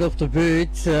loved it off the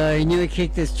boot. He knew he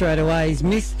kicked it straight away. He's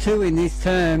missed 2 in this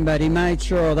term, but he made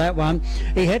sure of that one.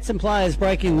 He had some players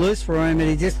breaking loose for him, and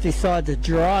he just decided to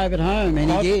drive it home,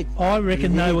 and he did. I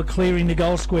reckon they were clearing the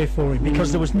goal square for him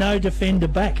because there was no defender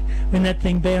back when that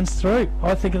thing bounced through.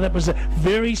 I think that was a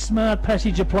very smart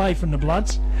passage of play from the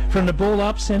Bloods. From the ball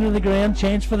up, centre of the ground,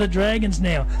 chance for the Dragons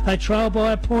now. They trail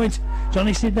by a point.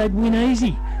 Johnny said they'd win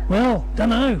easy. Well,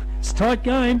 don't know. It's a tight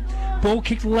game. Ball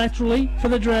kicked laterally for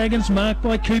the Dragons, marked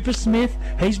by Cooper Smith.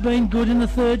 He's been good in the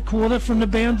third quarter from the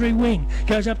boundary wing.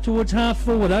 Goes up towards half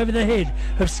forward, over the head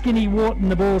of Skinny Wharton.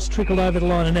 The ball's trickled over the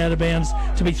line and out of bounds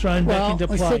to be thrown back into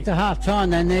play. Well, we said to half time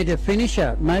they need a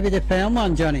finisher. Maybe they found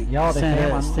one, Johnny. Yeah, they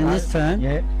found one. In this turn.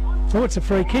 Yeah. Oh, it's a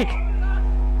free kick.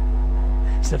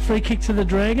 It's a free kick to the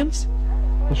Dragons.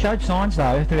 He showed signs,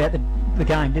 though, throughout the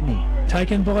game, didn't he?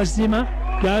 Taken by Zimmer.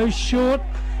 Goes short.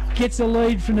 Gets a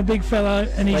lead from the big fellow,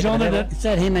 and he's honoured it. Is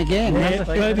that him again? Yeah,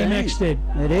 Kobe Maxted.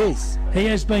 It is. He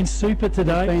has been super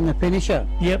today. He's been the finisher.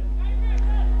 Yep.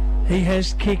 He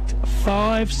has kicked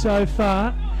 5 so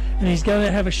far, and he's going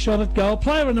to have a shot at goal.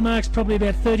 Player on the mark's probably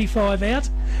about 35 out,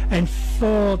 and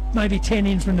 4, maybe 10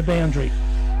 in from the boundary.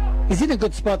 He's in a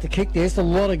good spot to kick this. A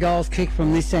lot of goals kicked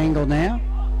from this angle now.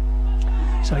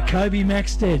 So Kobe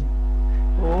Maxted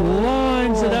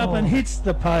lines it up and hits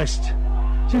the post.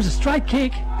 It was a straight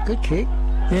kick. Good kick.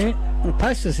 Yeah. The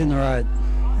post was in the road.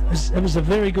 It was a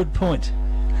very good point.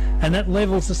 And that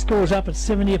levels the scores up at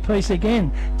 70 apiece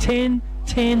again. 10,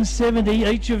 10, 70,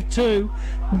 each of 2.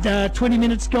 20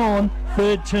 minutes gone,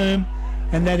 third term.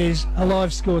 And that is a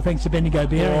live score thanks to Bendigo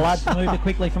Bearings. Bloods moved it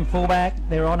quickly from fullback.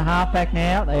 They're on halfback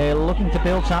now. They're looking to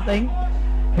build something.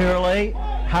 Hurley,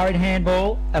 hurried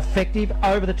handball, effective,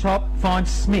 over the top, finds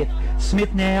Smith.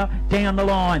 Smith now down the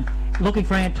line, looking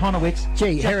for Antonowicz.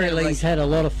 Gee, Hurley's had a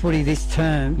lot of footy this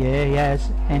term. Yeah, he has.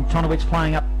 Antonowicz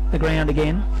playing up the ground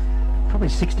again. Probably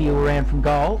 60 all round from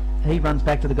goal. He runs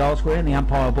back to the goal square and the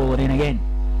umpire will ball it in again.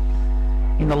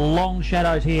 In the long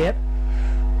shadows here.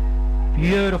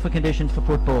 Beautiful conditions for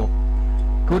football.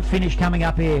 Good finish coming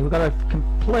up here. We've got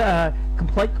a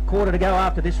complete quarter to go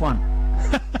after this one.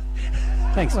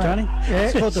 Thanks, Johnny. Yeah.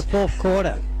 It's called the 4th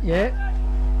quarter. Yeah.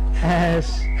 I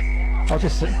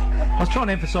was trying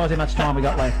to emphasise how much time we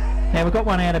got left. Now we've got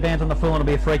one out of bounds on the full and it'll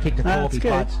be a free kick to Torpy.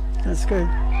 That's good.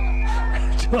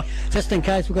 Just in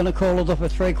case we're going to call it off at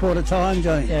 3/4 time,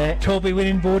 Johnny. Yeah. Torpy went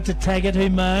inboard to Taggart, who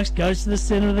marks, goes to the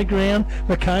centre of the ground.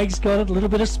 McCaig's got it, a little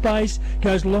bit of space,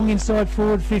 goes long inside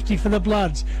forward 50 for the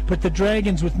Bloods. But the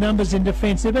Dragons with numbers in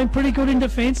defence, they've been pretty good in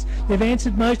defence. They've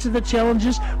answered most of the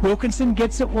challenges. Wilkinson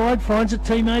gets it wide, finds a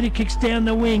teammate, he kicks down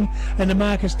the wing, and the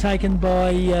mark is taken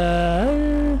by...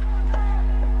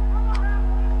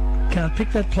 can't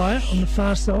pick that player on the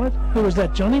far side. Who was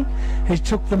that, Johnny? He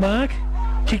took the mark.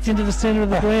 Kicked into the centre of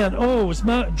the ground. Oh, it was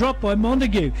dropped by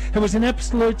Montague. It was an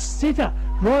absolute sitter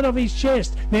right off his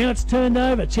chest. Now it's turned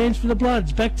over. Chance for the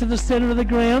Bloods. Back to the centre of the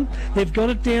ground. They've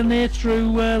got it down there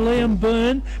through Liam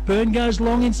Byrne. Byrne goes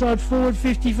long inside forward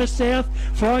 50 for South.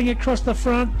 Flying across the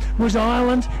front was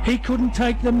Ireland. He couldn't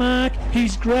take the mark.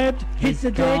 He's grabbed, hit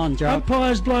the deck.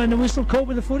 Umpire's blown the whistle. Caught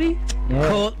with the footy? Yeah.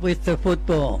 Caught with the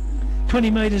football. 20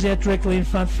 metres out directly in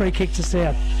front. Free kick to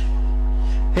South.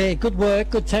 Yeah, good work,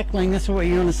 good tackling. That's what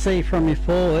you want to see from your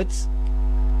forwards.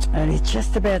 And he's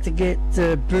just about to get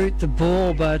boot the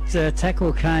ball, but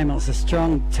tackle came. It was a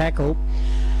strong tackle.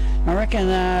 I reckon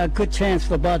a good chance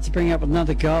for the Bloods to bring up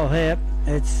another goal here.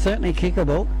 It's certainly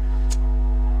kickable.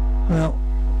 Well,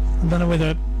 I don't know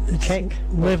whether it's kick.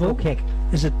 Level. Kick.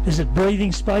 Is it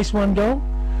breathing space, one goal?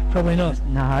 Probably not.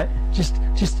 No. Just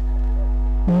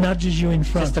nudges you in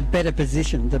front. Just a better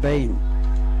position to be in.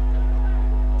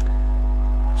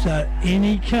 So in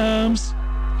he comes,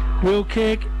 will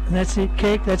kick, and that's it,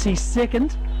 kick, that's his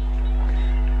second.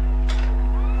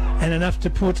 And enough to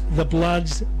put the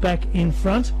Bloods back in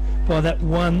front by that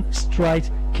one straight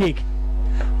kick.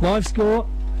 Live score,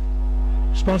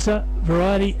 sponsor,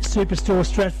 Variety Superstore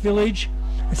Strath Village,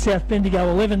 South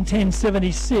Bendigo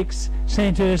 11-10-76,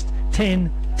 Sandhurst 10-10.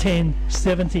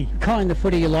 10-70. Kind of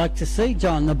footy you like to see,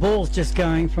 John. The ball's just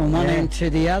going from one end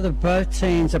to the other. Both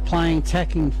teams are playing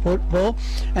attacking football,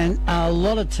 and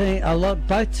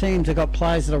both teams have got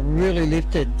players that are really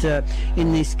lifted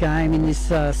in this game, in this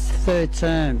third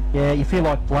term. Yeah, you feel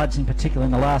like Bloods in particular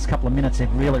in the last couple of minutes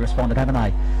have really responded, haven't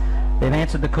they? They've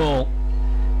answered the call.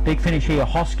 Big finish here.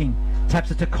 Hosking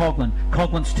taps it to Coughlin.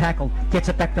 Coughlin's tackled, gets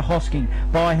it back to Hosking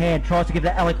by hand, tries to give it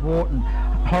to Alec Wharton.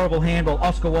 Horrible handball.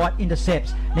 Oscar White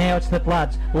intercepts. Now it's the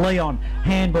Bloods. Leon,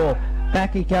 handball.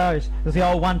 Back he goes. There's the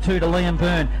old 1-2 to Liam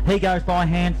Byrne. He goes by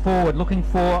hand forward, looking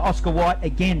for Oscar White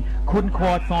again. Couldn't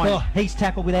quite find it. He's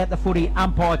tackled without the footy.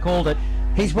 Umpire called it.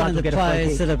 He's one of the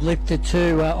players that have lifted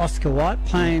to Oscar White,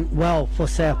 playing well for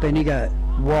South Bendigo.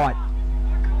 White.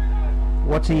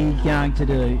 What's he going to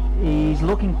do? He's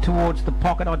looking towards the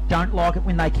pocket. I don't like it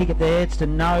when they kick it there. It's to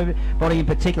nobody in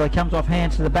particular. Comes off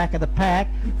hands to the back of the pack.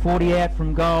 40 out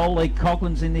from goal. Lee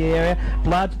Coughlin's in the area.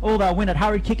 Bloods, they'll win it.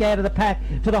 Hurried kick out of the pack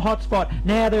to the hot spot.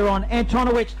 Now they're on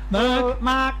Antonowicz.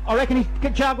 Mark, I reckon he's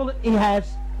juggled it. He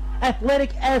has.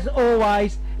 Athletic as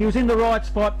always. He was in the right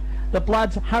spot. The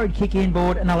Bloods hurried kick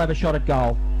inboard and they'll have a shot at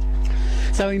goal.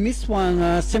 So he missed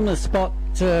one similar spot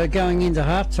going into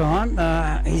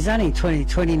half-time. He's only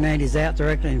 20 metres out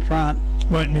directly in front.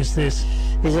 Won't miss this.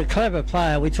 He's a clever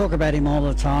player. We talk about him all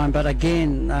the time, but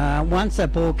again, once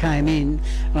that ball came in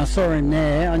and I saw him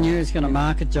there, I knew he was going to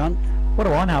mark it, John. What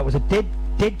do I know? It was a dead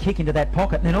kick into that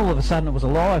pocket, and then all of a sudden it was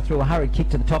alive through a hurried kick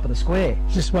to the top of the square.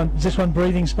 Is this one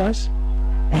breathing space?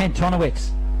 Antonowicz.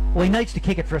 Well, he needs to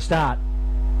kick it for a start.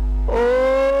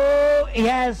 Oh, he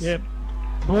has. Yep.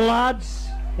 Bloods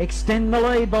extend the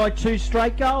lead by 2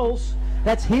 straight goals.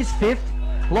 That's his 5th.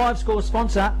 Live score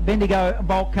sponsor, Bendigo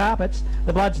Bulk Carpets.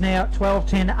 The Bloods now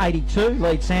 12-10-82.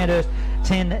 Lead Sandhurst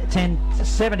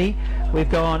 10-10-70. We've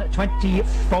gone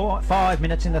 25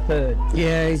 minutes in the third.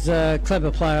 Yeah, he's a clever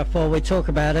player for. We talk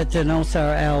about it, and also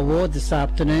our award this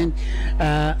afternoon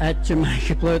at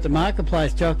Jamaica Blue at the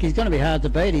Marketplace, Jock. He's going to be hard to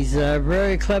beat. He's a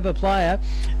very clever player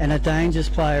and a dangerous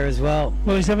player as well.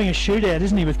 Well, he's having a shootout,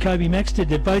 isn't he, with Kobe Maxted?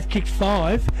 They've both kicked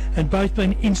 5 and both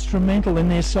been instrumental in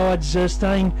their sides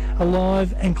staying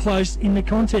alive and close in the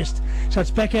contest. So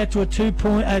it's back out to a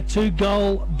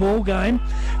 2-goal ball game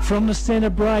from the centre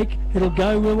break. It'll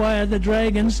go the way of the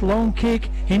Dragons. Long kick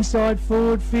inside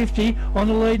forward 50 on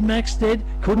the lead. Maxted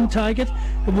couldn't take it.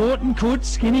 Wharton could.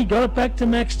 Skinny got it back to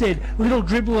Maxted. Little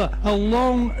dribbler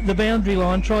along the boundary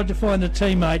line, tried to find a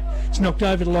teammate. It's knocked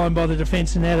over the line by the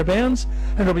defence and out of bounds,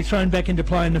 and it'll be thrown back into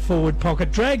play in the forward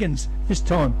pocket. Dragons this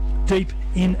time deep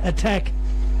in attack.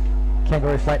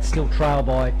 Kangaroo Flat still trail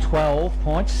by 12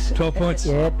 points. 12 points.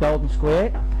 Yeah, Golden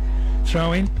Square.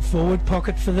 Throw in forward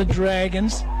pocket for the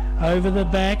Dragons. Over the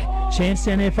back. Chance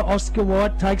down there for Oscar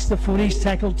White. Takes the foot. He's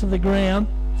tackled to the ground.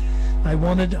 They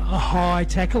wanted a high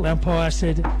tackle. Umpire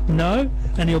said no,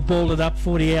 and he'll ball it up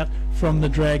 40 out from the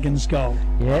Dragons' goal.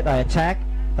 Yeah, they attack.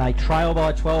 They trail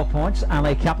by 12 points.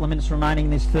 Only a couple of minutes remaining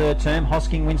in this third term.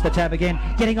 Hosking wins the tab again.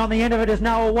 Getting on the end of it is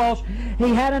Noah Walsh.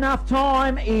 He had enough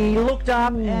time. He looked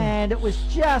up and it was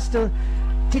just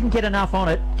didn't get enough on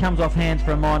it. Comes off hands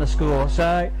for a minor score.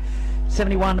 So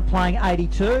 71 playing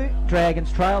 82.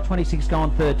 Dragons trail. 26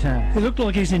 gone third term. It looked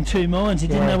like he's in two minds. He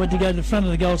didn't know whether to go to the front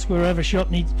of the goal square overshot,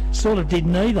 and he sort of did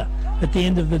neither at the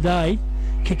end of the day.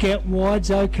 Kick out wide's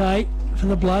okay for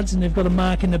the Bloods, and they've got a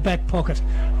mark in the back pocket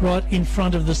right in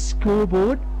front of the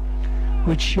scoreboard,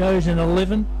 which shows an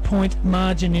 11-point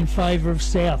margin in favour of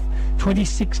South.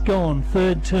 26 gone,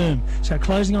 third term. So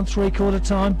closing on three-quarter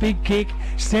time. Big kick,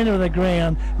 centre of the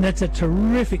ground, and that's a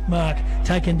terrific mark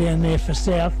taken down there for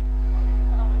South.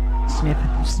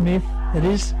 Smith, it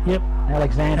is, yep.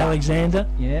 Alexander,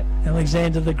 yep.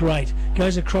 Alexander the Great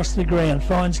goes across the ground,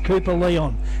 finds Cooper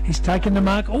Leon. He's taken the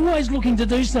mark, always looking to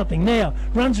do something. Now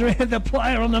runs around the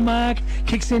player on the mark,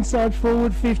 kicks inside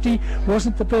forward 50.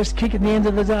 Wasn't the best kick at the end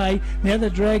of the day. Now the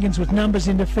Dragons with numbers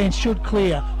in defence should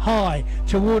clear high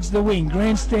towards the wing,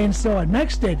 grandstand side.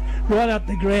 Maxted right up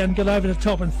the ground, got over the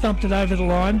top and thumped it over the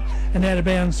line and out of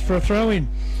bounds for a throw in.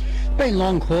 Been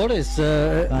long quarters.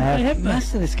 They have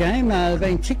most of this game. They've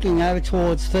been ticking over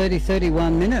towards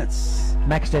 30-31 minutes.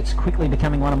 Maxted's quickly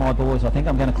becoming one of my boys. I think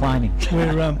I'm going to claim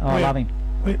him. I love him.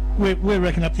 We're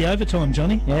racking up the overtime,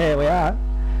 Johnny. Yeah, we are.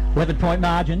 11-point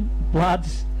margin.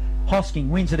 Bloods. Hosking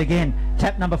wins it again.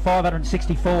 Tap number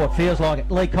 564. It feels like it.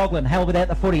 Lee Coughlin held without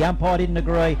the footy. Umpire didn't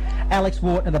agree. Alex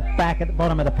Wharton at the back at the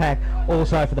bottom of the pack.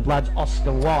 Also for the Bloods,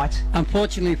 Oscar White.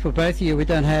 Unfortunately for both of you, we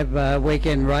don't have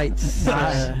weekend rates.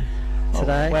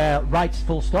 today. Well, rates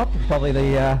full stop. Probably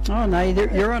the. Oh no,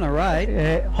 you're on a rate.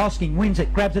 Hosking wins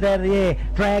it, grabs it out of the air.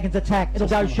 Dragons attack. It'll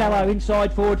go shallow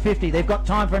inside forward 50. They've got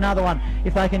time for another one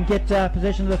if they can get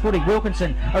possession of the footy.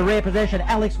 Wilkinson, a rare possession.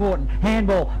 Alex Wharton,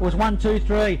 handball. It was 1, 2,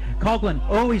 3. Coughlin,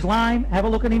 oh, he's lame. Have a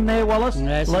look at him there, Wallace.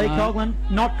 Yes, Lee no. Coughlin,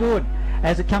 not good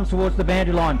as it comes towards the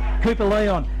boundary line. Cooper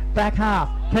Leon, back half,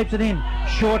 keeps it in,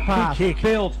 short pass,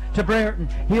 builds to Brereton,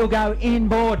 he'll go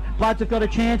inboard. Bloods have got a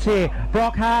chance here.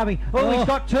 Brock Harvey, he's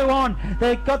got 2 on,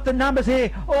 they've got the numbers here.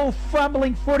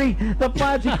 Fumbling footy, the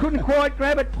Bloods, he couldn't quite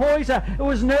grab it. Poyser, it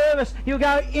was nervous, he'll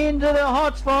go into the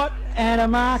hot spot, and a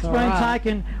mark's been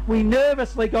taken. We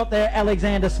nervously got there.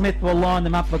 Alexander Smith will line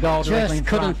them up for goal directly in Just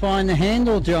couldn't front. find the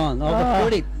handle, John, of the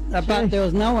footy, but there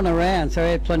was no one around, so he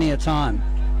had plenty of time.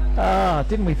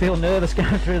 Didn't we feel nervous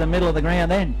going through the middle of the ground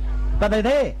then? But they're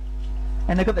there,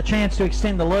 and they've got the chance to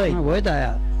extend the lead. Oh, were they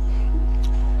out?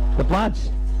 The Bloods.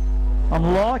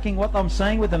 I'm liking what I'm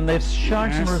seeing with them. They've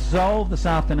shown some resolve this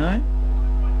afternoon.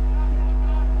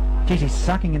 Geez, he's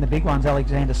sucking in the big ones,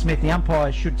 Alexander Smith. The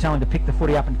umpires should tell him to pick the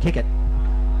footy up and kick it.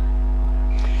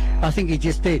 I think he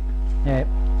just did. Yeah.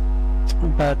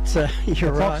 But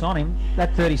you're the clock's right. on him.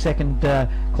 That 30-second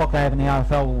clock they have in the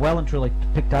AFL will well and truly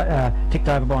ticked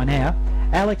over by now.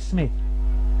 Alex Smith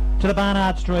to the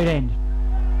Barnard Street end.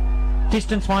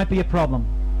 Distance won't be a problem.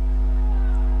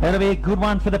 That'll be a good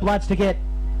one for the Bloods to get.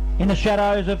 In the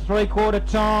shadows of three-quarter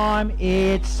time,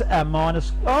 it's a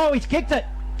minus. Oh, he's kicked it.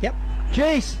 Yep.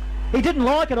 Jeez, he didn't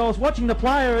like it. I was watching the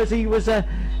player as he was a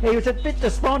bit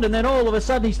despondent. Then all of a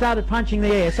sudden he started punching the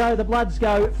air. So the Bloods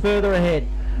go further ahead.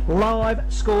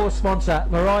 Live score sponsor,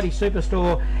 Variety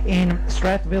Superstore in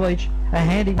Strath Village. A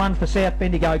handy one for South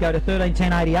Bendigo. Go to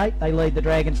 13-10-88. They lead the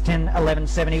Dragons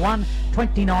 10-11-71.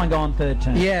 29 gone third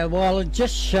term. Yeah, well, it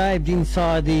just shaved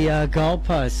inside the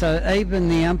goalpost, so even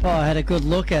the umpire had a good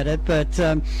look at it, but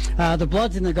the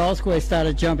Bloods in the goal square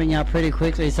started jumping up pretty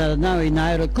quickly, so no, he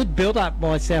nailed it. Good build-up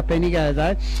by South Bendigo,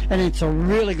 though, and it's a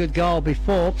really good goal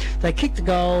before. They kicked the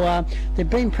goal. They've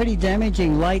been pretty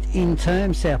damaging late in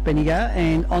term, South Bendigo,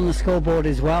 and on the scoreboard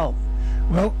as well.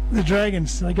 Well, the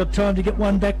Dragons, they got time to get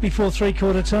one back before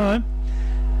three-quarter time.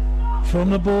 From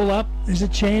the ball up, there's a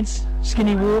chance.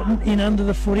 Skinny Wharton in under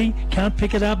the footy, can't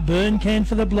pick it up. Byrne can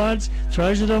for the Bloods,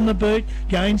 throws it on the boot,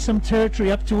 gains some territory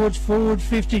up towards forward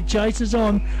 50, chases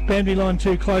on. Boundary line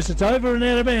too close, it's over and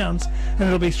out of bounds, and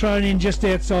it'll be thrown in just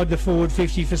outside the forward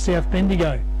 50 for South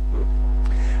Bendigo.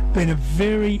 Been a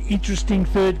very interesting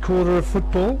third quarter of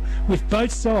football, with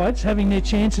both sides having their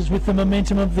chances with the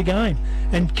momentum of the game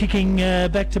and kicking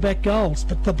back-to-back goals.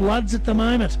 But the Bloods at the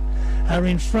moment are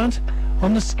in front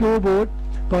on the scoreboard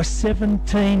by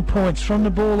 17 points from the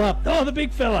ball up. Oh, the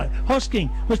big fellow, Hosking,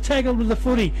 was tackled with the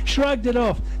footy, shrugged it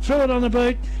off, threw it on the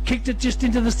boot, kicked it just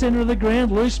into the centre of the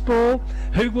ground, loose ball.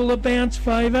 Who will the bounce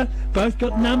favour? Both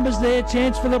got numbers there,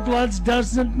 chance for the Bloods,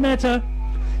 doesn't matter.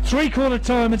 Three-quarter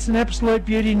time, it's an absolute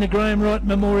beauty in the Graham Wright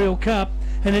Memorial Cup,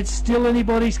 and it's still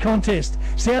anybody's contest.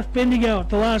 South Bendigo at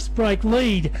the last break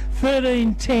lead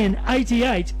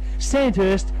 13-10-88,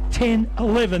 Sandhurst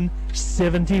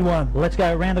 10-11-71. Let's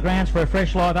go around the grounds for a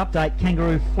fresh live update.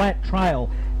 Kangaroo Flat Trail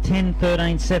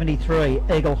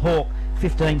 10-13-73, Eagle Hawk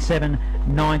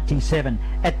 15-7-97.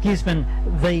 At Gisborne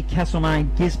v Castlemaine,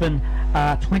 Gisborne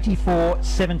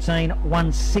 24-17,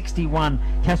 161.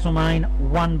 Castlemaine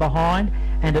one behind.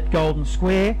 And at Golden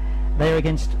Square, they're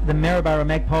against the Maryborough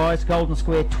Magpies. Golden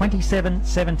Square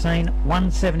 27-17,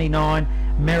 179.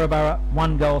 Maryborough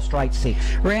 1 goal straight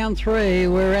 6. Round 3,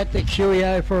 we're at the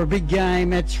QEO for a big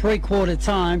game at three-quarter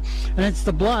time, and it's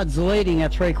the Bloods leading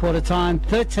at three-quarter time,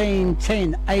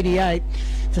 13-10-88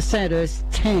 to Sandhurst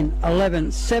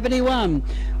 10-11-71.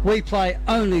 We play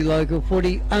only local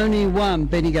footy, only one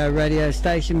Bendigo radio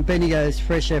station, Bendigo's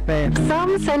Fresh FM.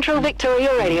 Some Central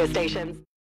Victoria radio stations.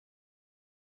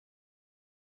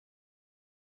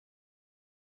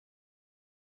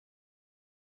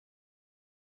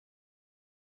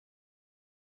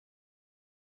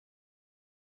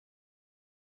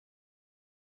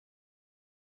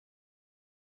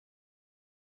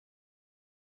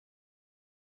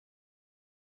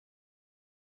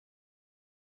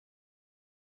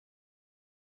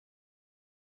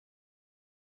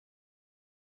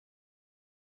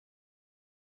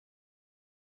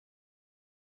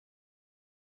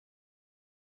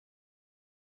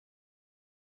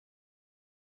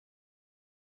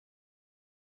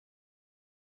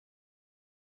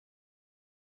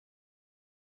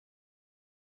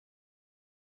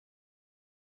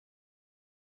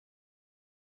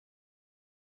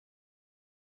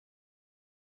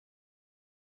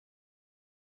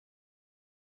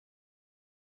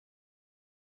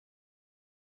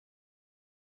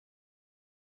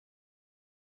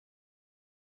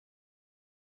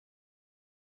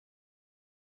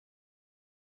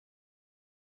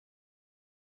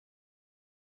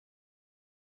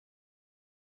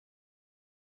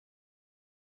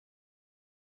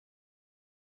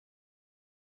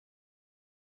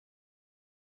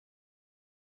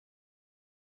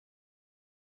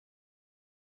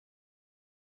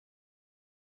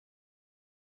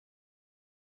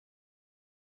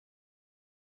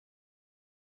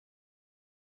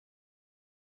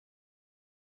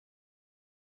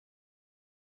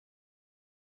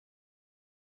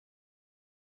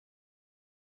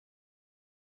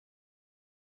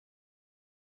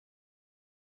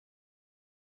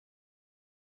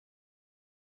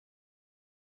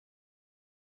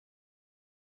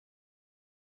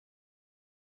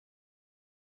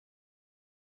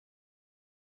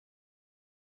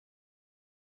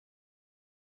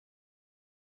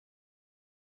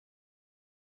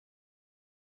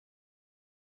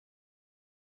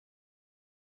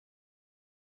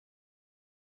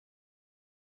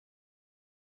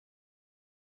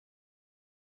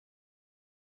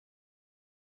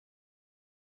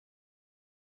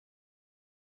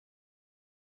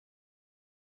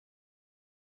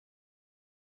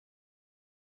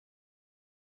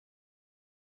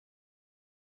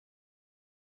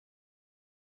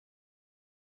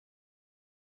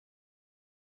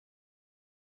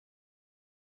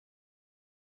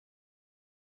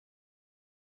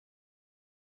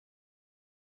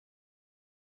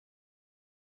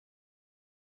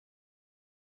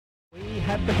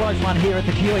 have the close one here at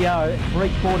the QEO,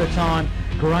 3/4 time.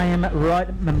 Graham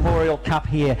Wright Memorial Cup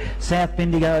here. South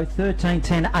Bendigo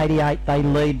 13-10-88. They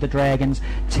lead the Dragons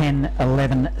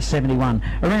 10-11-71.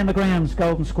 Around the grounds,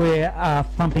 Golden Square are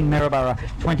thumping Maryborough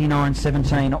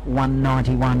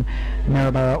 29-17-191.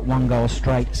 Maryborough 1 goal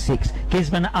straight 6.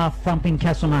 Gisborne are thumping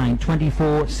Castlemaine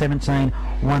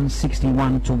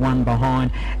 24-17-161 to 1 behind.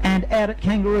 And out at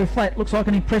Kangaroo Flat, looks like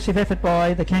an impressive effort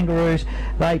by the Kangaroos.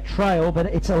 They trail, but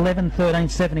it's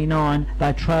 11-13-79.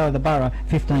 They trail the Borough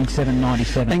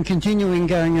 15-7-97. And continuing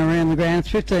going around the grounds,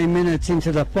 15 minutes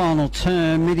into the final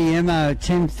term, Midiemo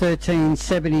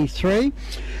 10-13-73.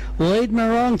 Lead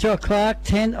Morong, Jock Clark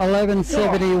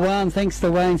 10-11-71. Thanks to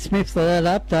Wayne Smith for that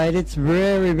update. It's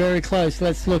very, very close.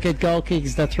 Let's look at goal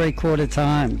kicks, the 3/4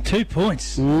 time. 2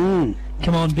 points. Come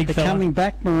on, big fella. Coming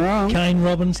back, Morong. Kane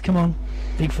Robbins, come on,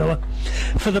 big fella.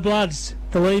 For the Bloods,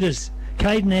 the leaders,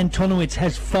 Caden Antonowitz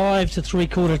has 5 to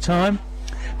 3/4 time.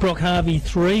 Brock Harvey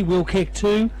 3, Will Keck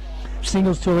 2.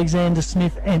 Singles to Alexander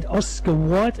Smith and Oscar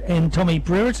White and Tommy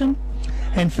Brereton.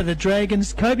 And for the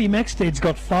Dragons, Kobe Maxted's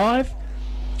got 5,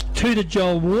 2 to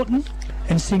Joel Wharton,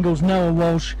 and singles Noah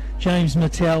Walsh, James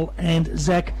Mattel and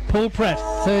Zach Paul Pratt.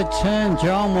 Third term,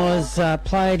 John, was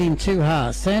played in 2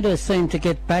 halves. Sandhurst seemed to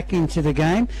get back into the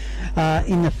game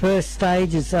in the first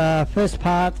stages, first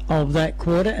part of that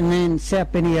quarter, and then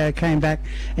South Bendigo came back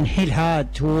and hit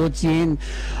hard towards the end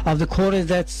of the quarter.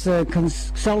 That's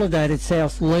consolidated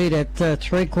South's lead at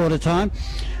 3/4 time.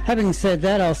 Having said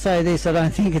that, I'll say this, I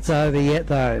don't think it's over yet,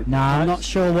 though. No. I'm not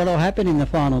sure what will happen in the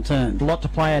final term. A lot to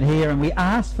play out here, and we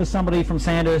asked for somebody from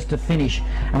Sandhurst to finish,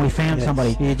 and we found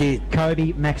somebody. You did.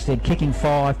 Kobe Maxted, kicking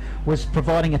 5, was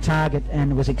providing a target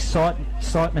and was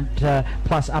excitement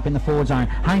plus up in the forward zone.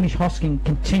 Hamish Hosking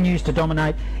continues to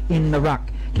dominate in the ruck.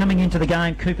 Coming into the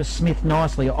game, Cooper Smith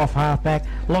nicely off half-back.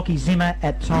 Lockie Zimmer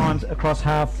at times across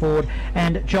half-forward.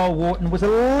 And Joel Wharton was a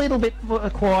little bit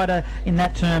quieter in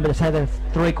that term, but has had a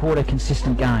 3/4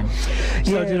 consistent game.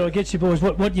 So did I get you, boys?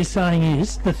 What you're saying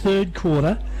is the third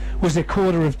quarter was a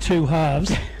quarter of 2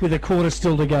 halves with a quarter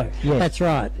still to go. Yes. That's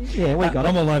right. Yeah, we got it.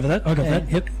 I'm all over that. I got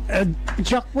that. Yep.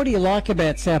 Jock, what do you like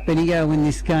about South Bendigo in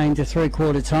this game to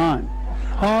 3/4 time?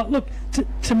 Look,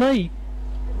 to me,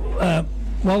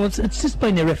 well, it's just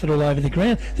been their effort all over the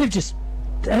ground. They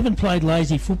haven't played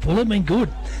lazy football. They've been good.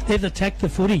 They've attacked the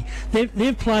footy.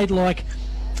 They've played like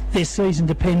their season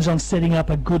depends on setting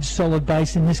up a good solid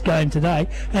base in this game today,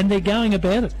 and they're going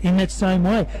about it in that same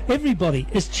way. Everybody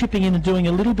is chipping in and doing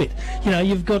a little bit. You know,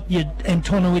 you've got your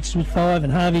Antonowitz with 5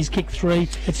 and Harvey's kicked 3,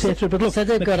 etc. But look, so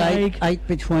they've got eight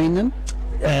between them.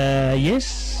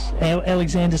 Yes,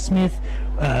 Alexander Smith.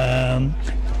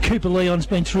 Cooper Leon's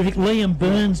been terrific. Liam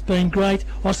Burns been great.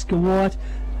 Oscar White.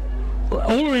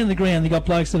 All around the ground, they've got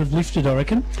blokes that have lifted, I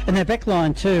reckon. And their back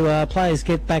line too, players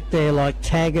get back there like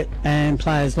Taggart and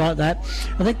players like that.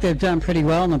 I think they've done pretty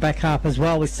well in the back half as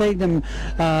well. We see them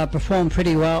perform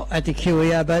pretty well at the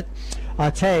QEO, but I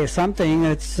tell you something,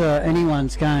 it's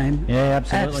anyone's game. Yeah,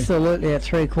 absolutely. Absolutely at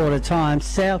 3/4 time.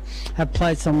 South have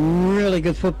played some really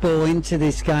good football into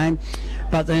this game,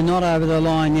 but they're not over the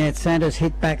line yet. Sanders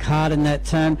hit back hard in that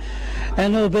term,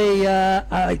 and it'll be an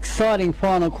exciting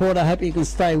final quarter. I hope you can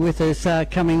stay with us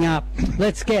coming up.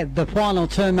 Let's get the final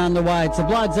term underway. It's the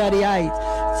Bloods 88,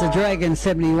 it's the Dragons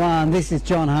 71. This is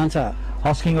John Hunter.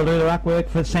 Hosking will do the ruck work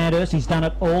for Sandhurst. He's done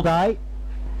it all day.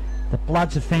 The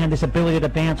Bloods have found this ability to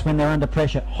bounce when they're under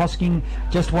pressure. Hosking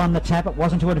just won the tap. It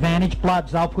wasn't to advantage.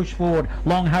 Bloods, they'll push forward.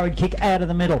 Long hurried kick out of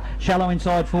the middle. Shallow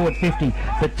inside forward 50.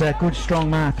 But good strong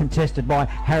mark contested by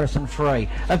Harrison Free.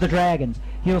 Of the Dragons,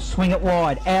 he'll swing it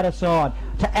wide. Outer side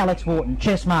to Alex Wharton.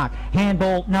 Chest mark.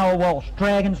 Handball, Noah Walsh.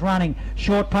 Dragons running.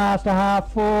 Short pass to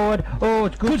half forward. Oh,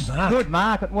 it's good. Good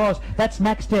mark it was. That's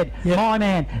Maxted. Yep. My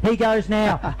man. He goes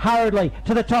now hurriedly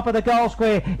to the top of the goal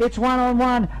square. It's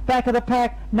 1-on-1. Back of the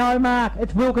pack. No mark.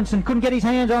 It's Wilkinson. Couldn't get his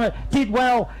hands on it. Did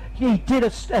well. He did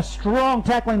a strong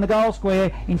tackle in the goal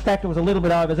square. In fact, it was a little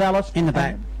bit overzealous. In the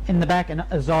back. In the back, and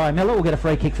Isaiah Miller will get a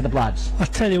free kick for the Bloods. I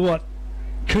tell you what,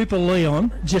 Cooper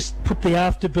Leon just put the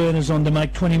afterburners on to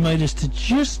make 20 metres to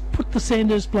just put the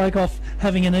Sandhurst bloke off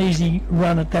having an easy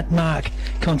run at that mark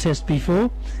contest before.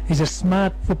 He's a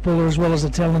smart footballer as well as a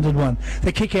talented one.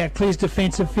 The kick out clears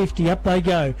defensive 50. Up they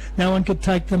go. No one could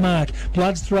take the mark.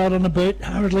 Bloods throw it on a boot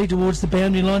hurriedly towards the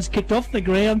boundary lines. Kicked off the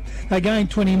ground. They gain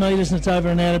 20 metres and it's over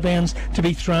and out of bounds to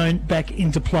be thrown back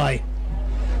into play.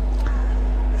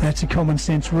 That's a common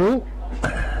sense rule,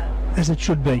 as it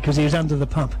should be, because he was under the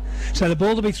pump. So the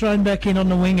ball to be thrown back in on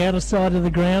the wing, outer side of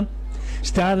the ground.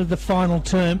 Started the final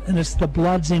term, and it's the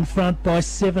Bloods in front by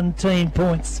 17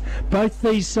 points. Both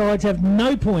these sides have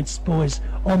no points, boys,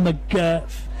 on the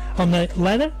on the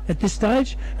ladder at this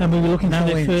stage, and we were looking for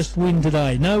their first win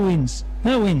today. No wins.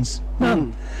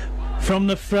 None. From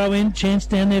the throw-in, chance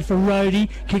down there for Rhodey.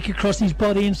 Kick across his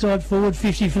body inside forward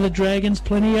 50 for the Dragons.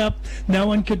 Plenty up. No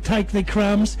one could take the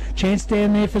crumbs. Chance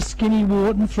down there for Skinny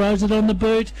Wharton. Throws it on the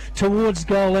boot towards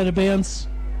goal, out of bounds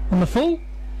on the full.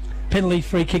 Penalty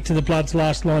free kick to the Bloods'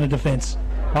 last line of defence.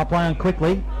 I'll play on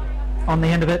quickly. On the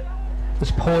end of it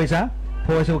was Poyser.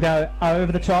 Poyser will go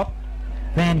over the top.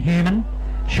 Van Human.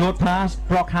 Short pass.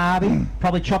 Brock Harvey.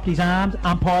 Probably chopped his arms.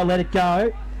 Umpire let it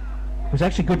go. It was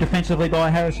actually good defensively by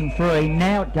Harrison 3.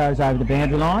 Now it goes over the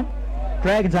boundary line.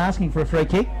 Dragons asking for a free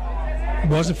kick. It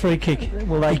was a free kick.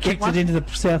 He kicked it into the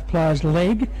South player's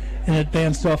leg and it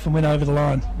bounced off and went over the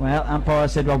line. Well, umpire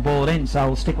said I'll ball it in, so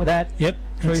we'll stick with that. Yep.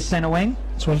 Through centre wing.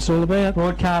 That's what it's all about.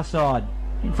 Broadcast side.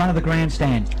 In front of the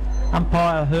grandstand.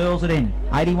 Umpire hurls it in.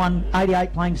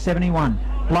 88 playing 71.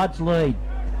 Bloods lead.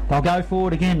 They'll go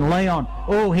forward again. Leon.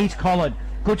 Oh, he's collared.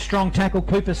 Good strong tackle,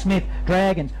 Cooper Smith.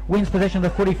 Dragons wins possession of the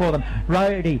footy for them.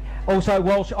 Rhodey, also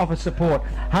Walsh offers support.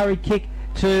 Hurried kick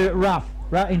to Ruff.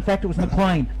 In fact, it was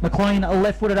McLean. McLean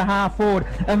left-footed a half forward.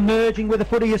 Emerging with the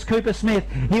footy is Cooper Smith.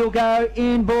 He'll go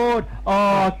inboard.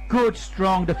 Oh, good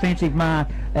strong defensive mark.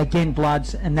 Again,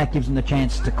 Bloods, and that gives them the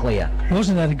chance to clear.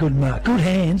 Wasn't that a good mark? Good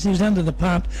hands. He was under the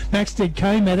pump. Maxted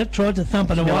came at it, tried to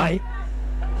thump it away.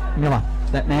 Miller,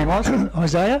 that man was.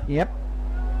 Isaiah? Yep.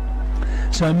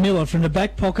 So Miller from the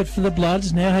back pocket for the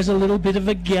Bloods now has a little bit of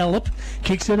a gallop.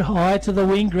 Kicks it high to the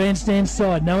wing, grandstand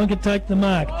side. No one can take the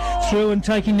mark. Through and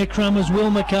taking the crumb is Will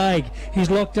McCaig.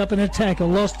 He's locked up in a tackle,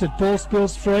 lost it. Ball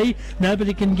spills free.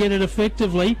 Nobody can get it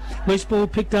effectively. Loose ball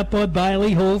picked up by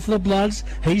Bailey Hall for the Bloods.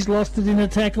 He's lost it in a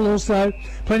tackle also.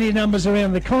 Plenty of numbers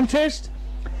around the contest.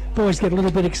 Boys get a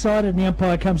little bit excited and the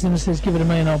umpire comes in and says, give it to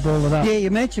me and I'll ball it up. Yeah, you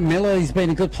mentioned Miller. He's been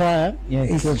a good player. Yeah,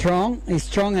 he's strong. He's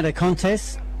strong at a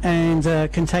contest and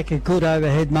can take a good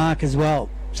overhead mark as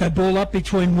well. So ball up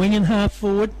between wing and half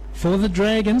forward for the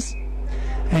Dragons.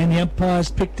 And the umpire's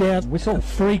picked out whistle. A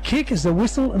free kick as a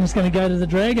whistle and it's going to go to the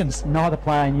Dragons. Neither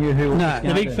player knew who No,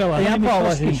 the big fella. The umpire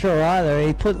wasn't sure either.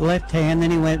 He put left hand, then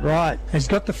he went right. He's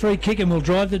got the free kick and will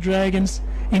drive the Dragons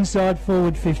inside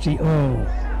forward 50. Oh.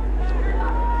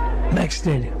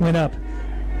 Maxted went up.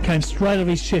 Came straight off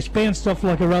his chest, bounced off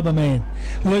like a rubber man.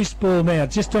 Loose ball now,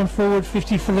 just on forward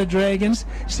 50 for the Dragons.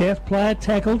 South player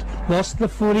tackled, lost the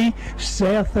footy.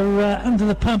 South are under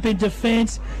the pump in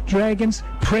defence. Dragons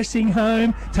pressing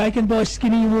home, taken by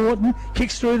Skinny Wharton.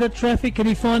 Kicks through the traffic, can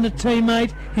he find a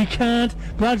teammate? He can't.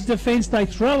 Bloods defence, they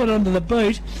throw it onto the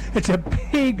boot. It's a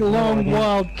big, long,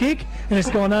 wild kick, and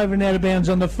it's gone over and out of bounds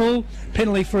on the full.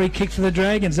 Penalty free kick for the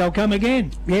Dragons, they'll come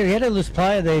again. Yeah, he had a loose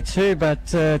player there too, but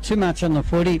too much on the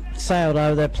footy. Sailed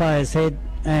over that player's head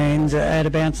and out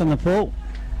of bounds on the full.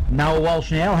 Noah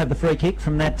Walsh now have the free kick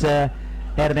from that out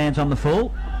of bounds on the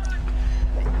full.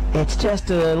 It's just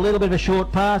a little bit of a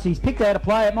short pass. He's picked out a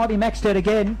player. It might be Maxted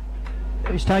again,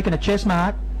 who's taken a chest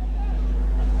mark.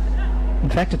 In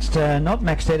fact, it's not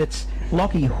Maxted, it's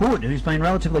Lockie Hood, who's been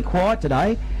relatively quiet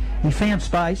today. He found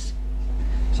space.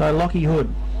 So Lockie Hood.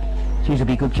 Geez, it'll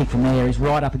be a good kick from there. He's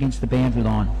right up against the boundary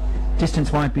line.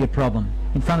 Distance won't be a problem.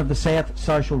 In front of the South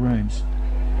social rooms.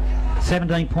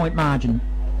 17-point margin.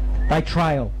 They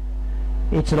trail.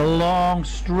 It's a long,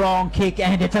 strong kick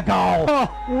and it's a goal. Oh,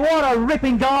 what a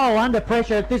ripping goal under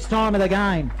pressure at this time of the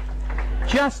game.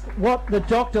 Just what the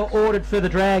doctor ordered for the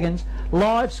Dragons.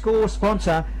 Live score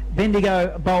sponsor,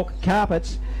 Bendigo Bulk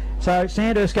Carpets. So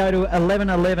Sandhurst go to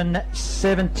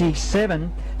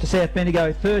 11-11-77 to South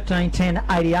Bendigo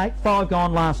 13-10-88. 5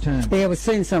 gone last term. Yeah, we've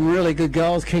seen some really good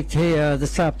goals kicked here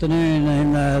this afternoon,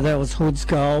 and that was Hood's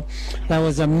goal. That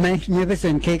was a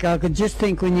magnificent kick. I could just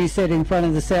think when you said in front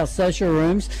of the South social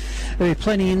rooms, there'd be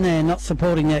plenty in there not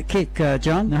supporting that kick,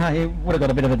 John. No, you would have got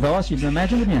a bit of advice, you'd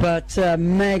imagine, wouldn't you? But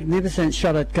magnificent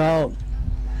shot at goal.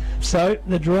 So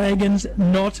the Dragons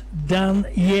not done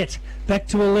yet. Back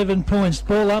to 11 points.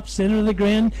 Ball up, centre of the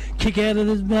ground. Kick out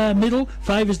of the middle.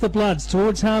 Favours the Bloods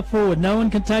towards half forward. No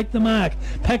one can take the mark.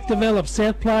 Pack develops.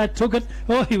 South player took it.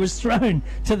 Oh, he was thrown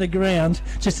to the ground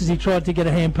just as he tried to get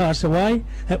a hand pass away.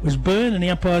 That was Byrne and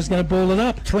the umpire's going to ball it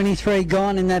up. 23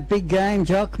 gone in that big game,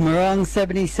 Jock. Morong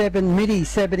 77, Midi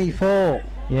 74.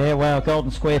 Yeah, well, Golden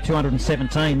Square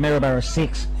 217, Maryborough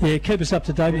 6. Yeah, keep us up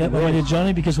to date with that one,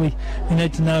 Johnny, because we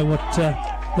need to know what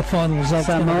the final results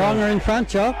are. So Moronga in front,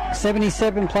 Jock.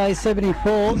 77 plays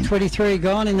 74, 23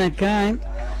 gone in that game.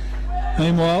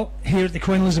 Meanwhile, here at the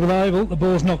Queen Elizabeth Oval, the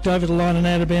ball's knocked over the line and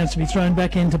out of bounds to be thrown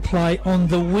back into play on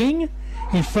the wing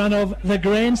in front of the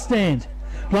grandstand.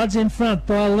 Bloods in front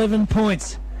by 11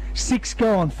 points. 6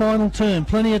 gone, final turn,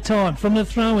 plenty of time from the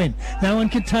throw-in. No one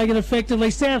can take it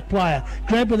effectively. South player,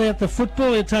 grab without the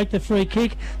football, he'll take the free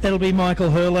kick. That'll be Michael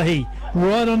Herlihy,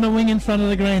 right on the wing in front of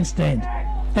the grandstand.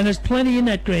 And there's plenty in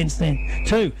that grandstand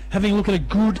too. Having a look at a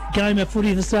good game of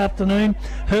footy this afternoon.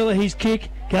 Herlihy's kick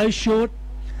goes short,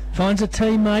 finds a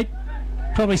teammate,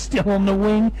 probably still on the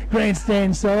wing,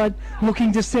 grandstand side,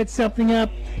 looking to set something up,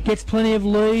 gets plenty of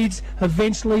leads.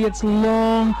 Eventually it's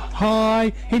long,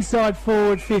 high, inside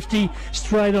forward 50,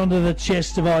 straight onto the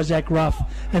chest of Isaac Ruff,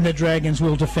 and the Dragons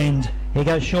will defend. Here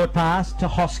goes short pass to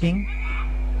Hosking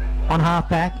on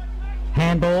half-back,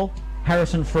 handball,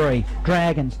 Harrison free.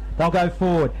 Dragons, they'll go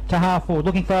forward to half forward,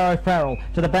 looking for O'Farrell,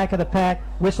 to the back of the pack,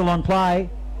 whistle on play.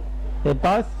 They're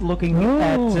both looking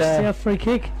at... South free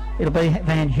kick. It'll be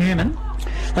Van Human.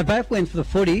 They both went for the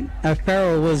footy.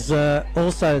 O'Farrell was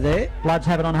also there. Bloods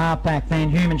have it on half-back. Van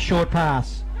Human, short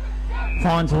pass.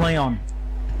 Finds Leon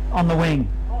on the wing.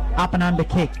 Up and under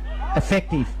kick.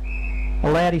 Effective.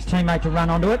 Allowed his teammate to run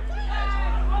onto it.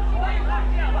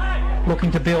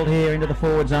 Looking to build here into the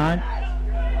forward zone.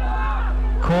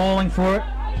 Calling for it.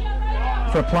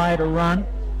 For a player to run.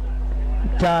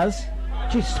 It does.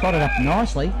 Just spotted up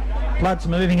nicely. Bloods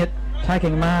moving it.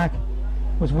 Taking a mark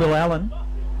was Will Allen.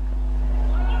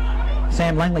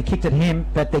 Sam Langley kicked at him,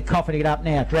 but they're coughing it up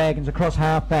now. Dragons across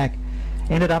half-back.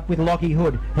 Ended up with Lockie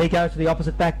Hood. He goes to the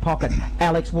opposite back pocket.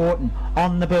 Alex Wharton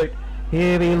on the boot.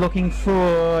 Here we're looking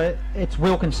for... It's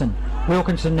Wilkinson.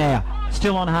 Wilkinson now.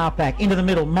 Still on half-back. Into the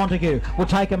middle. Montague will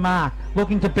take a mark.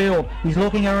 Looking to build. He's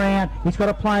looking around. He's got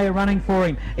a player running for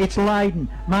him. It's Layden.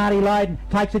 Marty Layden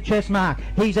takes a chest mark.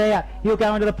 He's out. He'll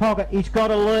go into the pocket. He's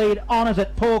got a lead. Honours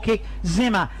it. Poor kick.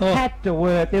 Zimmer had to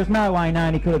work. There's no way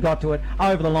known he could have got to it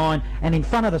over the line. And in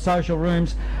front of the social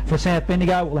rooms for South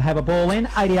Bendigo, we'll have a ball in.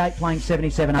 88 playing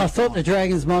 77. I thought the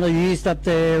Dragons might have used up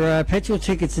their petrol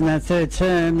tickets in that third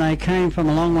term. They came from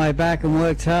a long way back and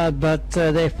worked hard, but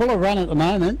they're full of run at the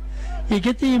moment. You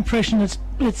get the impression it's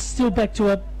still back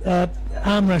to a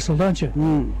arm wrestle, don't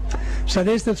you? So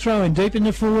there's the throw in deep in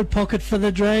the forward pocket for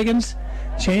the Dragons.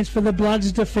 Chance for the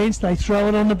Bloods defence. They throw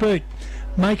it on the boot.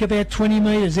 Make about 20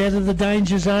 metres out of the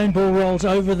danger zone. Ball rolls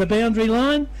over the boundary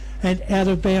line and out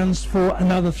of bounds for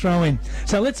another throw in.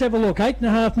 So let's have a look.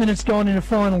 8.5 minutes gone in a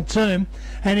final term,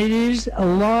 and it is a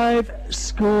live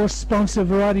score sponsor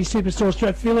Variety Superstore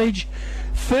Stroke Village.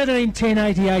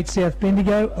 13-10-88 South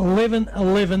Bendigo,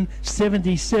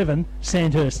 11-11-77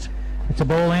 Sandhurst. It's a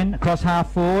ball in across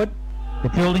half forward.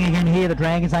 They're building again here, the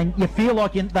Dragons. You feel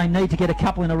like they need to get a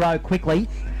couple in a row quickly.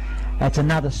 That's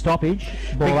another stoppage.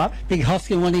 Ball up. Big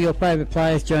Hoskin, one of your favourite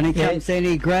players, Johnny, comes in,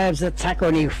 he grabs the tackle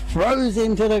and he throws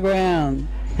into the ground.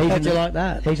 How'd you like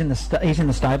that? He's in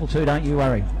the stable too, don't you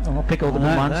worry. I'll pick all the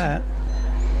good ones. That.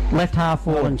 Left half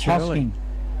forward, Hoskin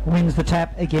wins the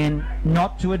tap again,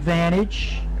 not to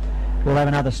advantage. We'll have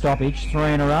another stoppage,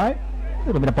 3 in a row. A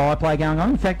little bit of byplay going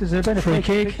on. In fact, there's a bit of free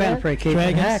kick.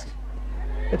 Dragons.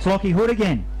 It's Lockie Hood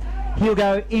again. He'll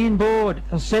go inboard.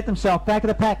 He'll set themselves back of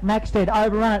the pack. Maxted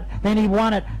overrun it. Then he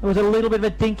won it. It was a little bit of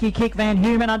a dinky kick. Van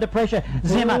Human under pressure.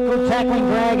 Zimmer, good tackling.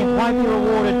 Dragons won't be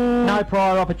rewarded. No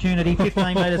prior opportunity.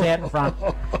 15 metres out in front.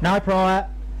 No prior.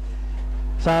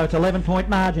 So it's 11-point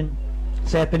margin.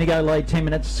 South Bendigo lead, 10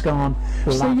 minutes gone.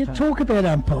 So you talk about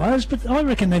umpires, but I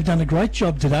reckon they've done a great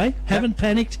job today. Haven't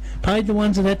panicked, paid the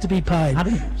ones that had to be paid.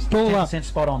 Ball up.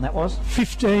 Spot on, that was.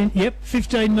 15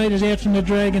 metres out from the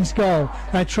Dragons' goal.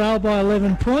 They trail by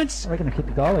 11 points. I reckon they kicked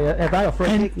the goal. Are they a free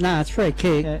kick? No, it's free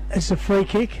kick. Yeah. It's a free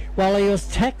kick. Well, he was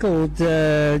tackled,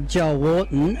 Joel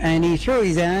Wharton, and he threw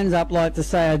his hands up like to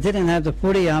say, I didn't have the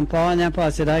footy umpire, and the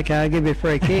umpire said, OK, I'll give you a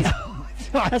free kick.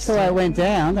 That's the way it went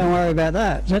down. Don't worry about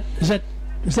that.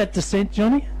 Is that dissent,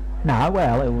 Johnny? No,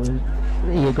 well, it was.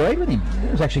 He agreed with him.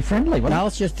 It was actually friendly, wasn't it? I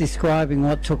was just describing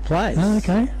what took place. Oh,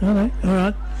 okay, all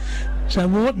right. So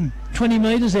Wharton, 20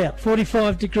 metres out,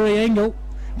 45-degree angle,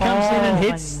 comes in and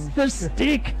hits the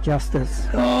stick. Justice.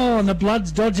 Oh, and the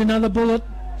Bloods dodge another bullet.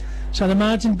 So the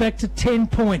margin back to 10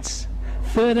 points.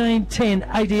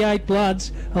 13-10, 88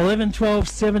 Bloods,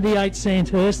 11-12-78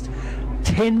 Sandhurst.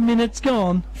 10 minutes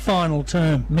gone, final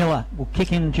term. Miller will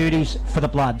kick in duties for the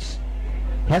Bloods.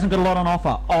 He hasn't got a lot on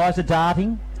offer. Eyes are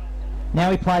darting. Now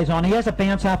he plays on. He has a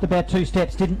bounce after about 2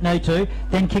 steps. Didn't need to.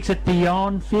 Then kicks it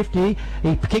beyond 50.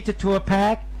 He kicked it to a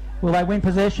pack. Will they win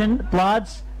possession?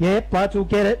 Bloods. Yeah, Bloods will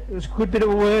get it. It was a good bit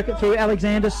of work through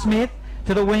Alexander Smith.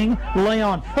 to the wing.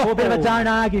 Leon, for a bit of a don't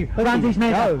argue, runs his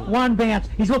measure. One bounce.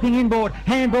 He's looking inboard.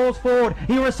 Handballs forward.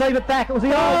 He'll receive it back. It was the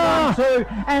old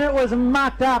 1-2, and it was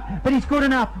mucked up, but he's good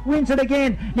enough. Wins it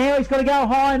again. Now he's got to go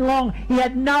high and long. He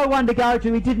had no one to go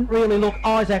to. He didn't really look.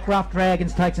 Isaac Rough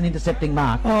Dragons takes an intercepting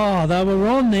mark. Oh, they were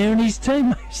on there, and his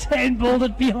teammates handballed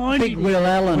it behind Big him. Will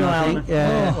Allen, I think.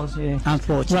 Yeah. Oh, yeah.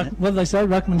 Unfortunate. What do they say?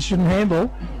 Ruckman shouldn't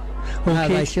handball. No,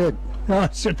 they should. Oh,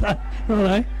 should they?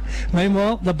 Righto.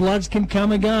 Meanwhile, the Bloods can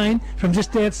come again from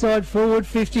just outside forward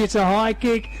 50. It's a high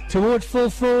kick towards full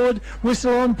forward.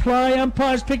 Whistle on play.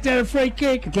 Umpire's picked out a free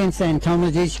kick. Against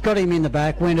Antonidis. Got him in the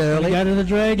back. Went early. They go to the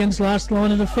Dragons. Last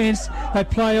line of defence. They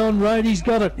play on. Rhodey's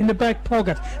got it in the back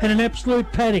pocket. And an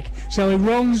absolute paddock. So he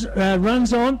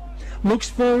runs on. Looks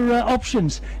for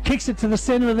options. Kicks it to the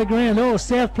centre of the ground. Oh,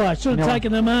 South Play. Should have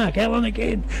taken the mark. Allen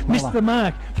again. Missed the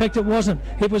mark. In fact, it wasn't.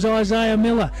 It was Isaiah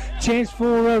Miller. Chance for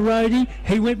Rhodey.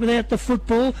 He went without the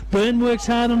football. Byrne works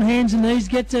hard on hands and knees.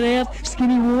 Gets it out.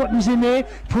 Skinny Wharton's in there.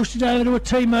 Pushed it over to a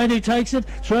teammate who takes it.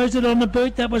 Throws it on the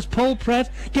boot. That was Paul Pratt.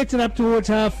 Gets it up towards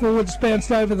half forward.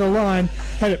 Bounced over the line.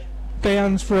 And it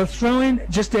bounds for a throw-in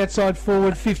just outside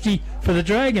forward 50 for the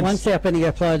Dragons. One South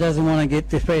Bendigo player doesn't want to get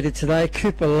defeated today.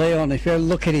 Cooper Leon, if you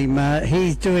look at him,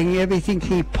 he's doing everything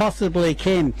he possibly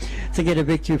can to get a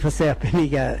victory for South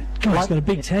Bendigo. God, he's got a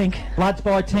big tank. Bloods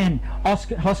by 10.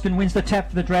 Hoskin wins the tap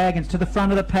for the Dragons to the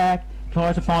front of the pack.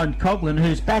 Tries to find Coughlin,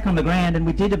 who's back on the ground, and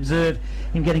we did observe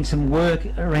him getting some work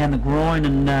around the groin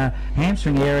and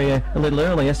hamstring area a little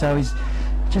earlier, so he's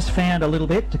just found a little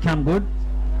bit to come good.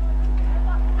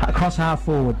 Across half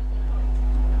forward.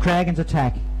 Dragons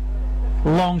attack.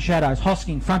 Long shadows.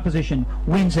 Hosking, front position,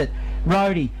 wins it.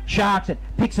 Rhodey sharks it,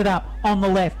 picks it up on the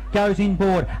left, goes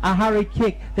inboard. A hurried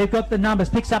kick. They've got the numbers.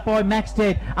 Picks up by Max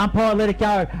Ted. Umpire let it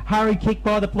go. Hurried kick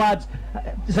by the Bloods.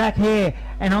 Zach Hare.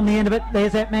 And on the end of it,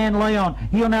 there's that man Leon.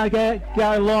 He'll now go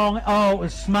long. Oh, it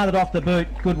was smothered off the boot.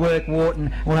 Good work,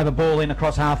 Wharton. We'll have a ball in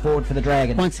across half forward for the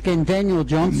Dragons. Once again, Daniel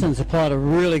Johnson's applied a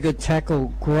really good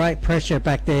tackle. Great pressure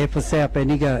back there for South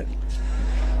Bendigo.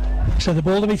 So the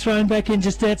ball to be thrown back in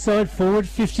just outside forward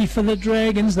 50 for the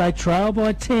Dragons. They trail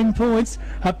by 10 points.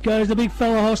 Up goes the big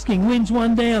fella Hosking. Wins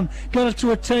one down. Got it to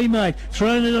a teammate.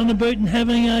 Thrown it on the boot and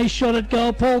having a shot at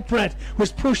goal. Paul Pratt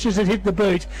was pushed as it hit the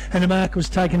boot. And the mark was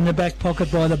taken in the back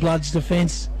pocket by the Bloods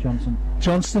defence.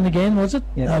 Johnston again, was it?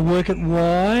 Yep. They work it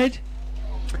wide.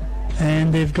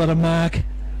 And they've got a mark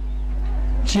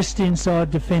just inside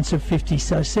defensive 50.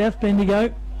 So South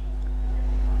Bendigo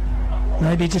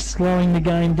maybe just slowing the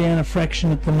game down a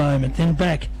fraction at the moment. Then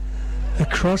back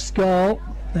across goal,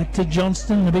 back to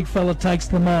Johnston. The big fella takes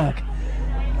the mark.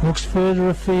 Looks further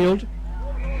afield.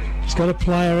 He's got a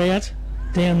player out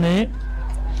down there.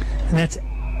 And that's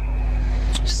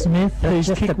Smith, whose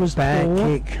kick was bad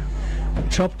kick.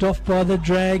 Chopped off by the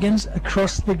Dragons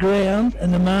across the ground,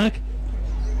 and the mark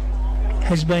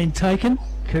has been taken.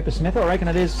 Cooper Smith, I reckon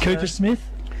it is. Cooper Smith.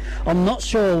 I'm not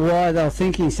sure why they were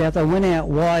thinking South. They went out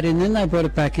wide and then they brought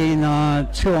it back in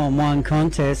 2-on-1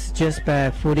 contest, just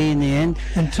bad footy in the end.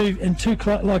 And two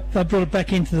like they brought it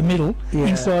back into the middle,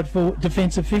 inside for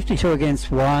defensive 50. 2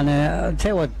 against 1. I'll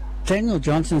tell you what, Daniel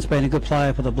Johnson's been a good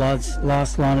player for the Bloods,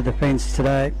 last line of defence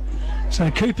today. So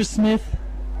Cooper Smith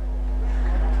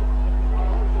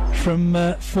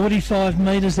from 45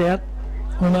 metres out,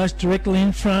 almost directly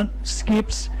in front,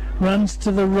 skips, runs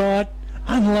to the right,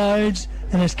 unloads,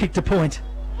 and has kicked a point.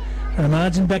 And a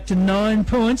margin back to 9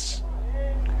 points.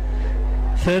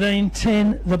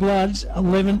 13-10 the Bloods,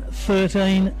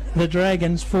 11-13 the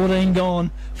Dragons, 14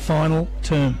 gone, final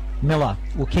term. Miller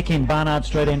will kick in Barnard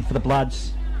Street end for the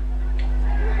Bloods.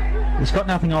 He's got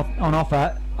nothing on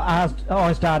offer.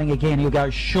 Eyes darting again. He'll go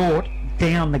short,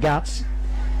 down the guts,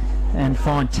 and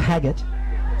find Taggart.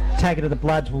 Taggart of the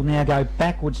Bloods will now go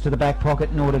backwards to the back pocket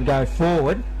in order to go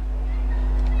forward.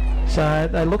 So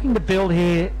they're looking to build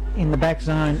here in the back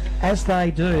zone, as they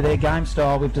do their game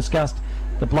style. We've discussed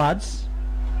the Bloods.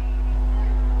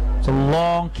 It's a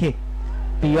long kick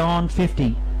beyond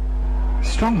 50.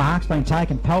 Strong mark's been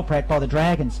taken. Pelprat by the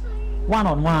Dragons.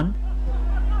 1-on-1.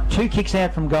 2 kicks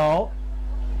out from goal.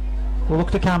 Will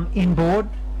look to come inboard.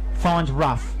 Finds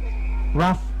Ruff.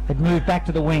 Ruff had moved back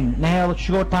to the wing. Now a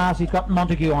short pass, he's got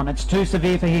Montague on. It's too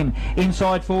severe for him.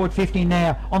 Inside forward 50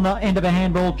 now. On the end of a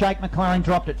handball, Jake McLaren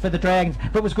dropped it for the Dragons,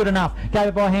 but was good enough. Gave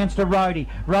it by hands to Rhodey.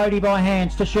 Rhodey by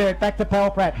hands to Shirt. Back to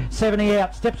Pelprat. 70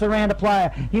 out. Steps around a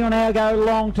player. He'll now go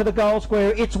long to the goal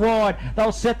square. It's wide.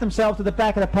 They'll set themselves to the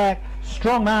back of the pack.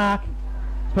 Strong mark.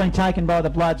 It's been taken by the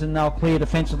Bloods and they'll clear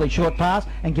defensively. Short pass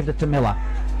and give it to Miller.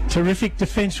 Terrific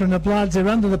defence from the Bloods. They're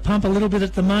under the pump a little bit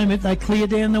at the moment. They clear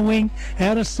down the wing,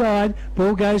 out of side.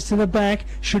 Ball goes to the back.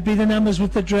 Should be the numbers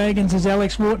with the Dragons as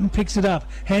Alex Wharton picks it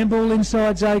up. Handball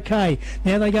inside's okay.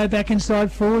 Now they go back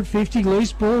inside forward 50.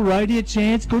 Loose ball. Rhodey a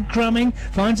chance. Good crumbing.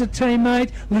 Finds a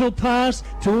teammate. Little pass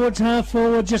towards half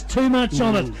forward. Just too much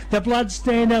on it. The Bloods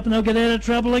stand up and they'll get out of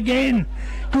trouble again.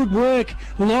 Good work.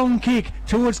 Long kick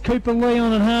towards Cooper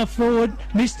Leon at half forward.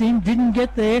 Missed him. Didn't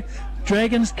get there.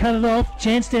 Dragons cut it off.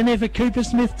 Chance down there for Cooper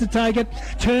Smith to take it.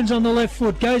 Turns on the left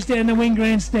foot. Goes down the wing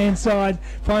grandstand side.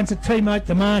 Finds a teammate.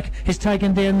 The mark is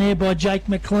taken down there by Jake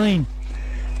McLean.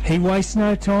 He wastes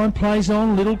no time. Plays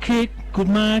on. Little kick. Good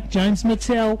mark. James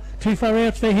Mattel. Too far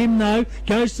out for him though.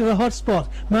 Goes to the hot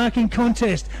spot. Marking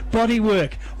contest. Body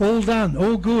work. All done.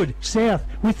 All good. South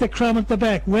with the crumb at the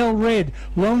back. Well read.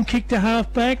 Long kick to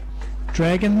half back.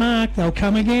 Dragon mark. They'll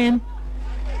come again.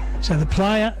 So the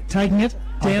player taking it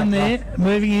down there,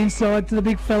 moving inside to the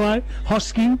big fellow,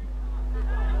 Hosking.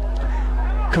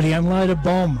 Could he unload a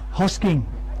bomb? Hosking.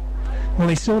 Well,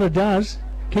 he sort of does.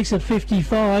 Kicks at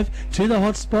 55 to the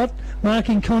hot spot.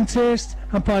 Marking contest.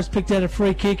 Umpire's picked out a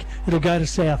free kick. It'll go to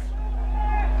South.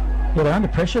 Yeah, they're under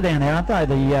pressure down there, aren't they,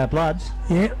 the Bloods?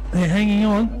 Yeah, they're hanging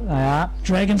on. They are.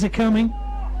 Dragons are coming.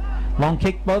 Long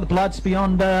kick by the Bloods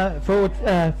beyond forward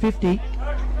 50.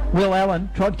 Will Allen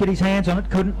tried to get his hands on it,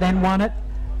 couldn't, then won it.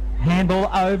 Handball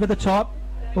over the top.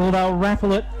 Well, they'll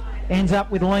raffle it. Ends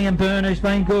up with Liam Byrne, who's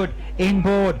been good.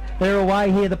 Inboard. They're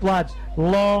away here, the Bloods.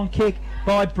 Long kick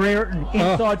by Brereton.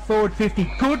 Inside forward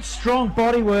 50. Good, strong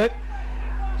body work.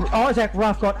 Isaac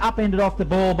Ruff got upended off the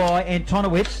ball by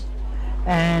Antonowitz,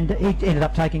 and he ended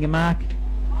up taking a mark.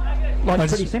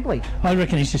 Pretty simply. I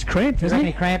reckon he's just cramped, hasn't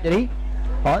he? He cramped, did he?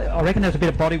 I reckon there's a bit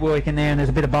of body work in there, and there's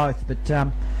a bit of both. But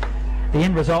the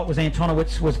end result was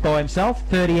Antonowitz was by himself,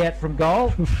 30 out from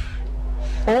goal,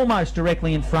 almost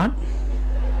directly in front.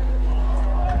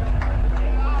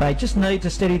 They just need to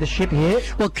steady the ship here.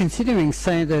 Well, considering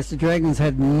Sandhurst, the Dragons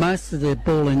had most of the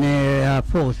ball in their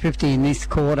forward 50 in this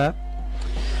quarter.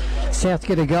 South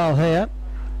get a goal here.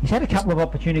 He's had a couple of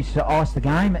opportunities to ice the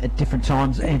game at different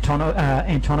times,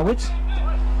 Antonowitz.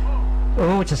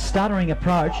 Oh, it's a stuttering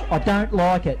approach. I don't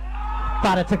like it,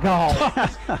 but it's a goal.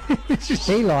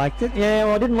 He liked it. Yeah,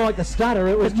 well, I didn't like the stutter.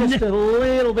 It was just a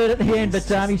little bit at the end, but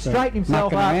he straightened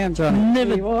himself up.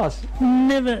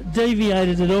 Never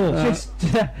deviated at all.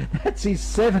 That's his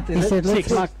seventh. He said,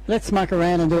 let's muck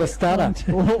around and do a stutter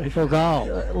for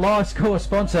goal. Live score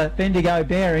sponsor, Bendigo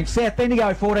Bearing. South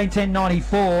Bendigo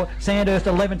 14-10-94. Sandhurst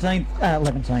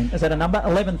 11-13. Is that a number?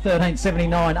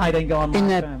 11-13-79. 18 gone. In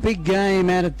that big game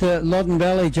out at the Loddon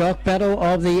Valley, Jock, battle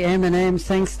of the M&Ms,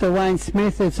 thanks to Wayne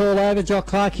Smith. It's all over. Jock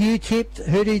Clark, you tipped.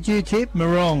 Who did you tip?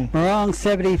 Morong. Morong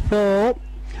 74.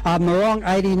 Morong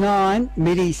 89.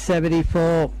 Midi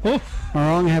 74. Oof.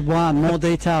 Morong have won. More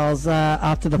details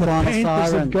after the final Panthers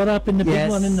siren. have got up in the big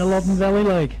one in the Loddon Valley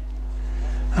League.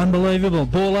 Unbelievable.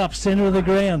 Ball up, centre of the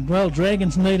ground. Well,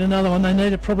 Dragons need another one. They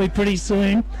need it probably pretty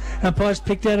soon. Umpire's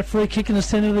picked out a free kick in the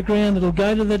centre of the ground. It'll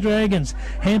go to the Dragons.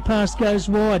 Hand pass goes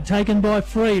wide. Taken by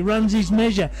Free. Runs his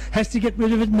measure. Has to get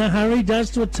rid of it in a hurry. Does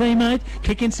to a teammate.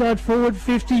 Kick inside forward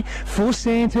 50 for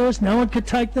Sandhurst. No one could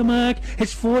take the mark.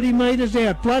 It's 40 metres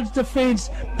out. Bloods defence.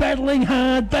 Battling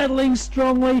hard. Battling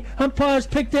strongly. Umpire's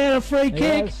picked out a free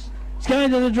kick. It's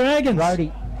going to the Dragons.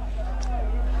 Rhodey.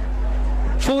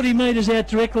 40 metres out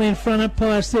directly in front.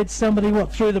 Umpire said somebody,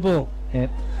 threw the ball.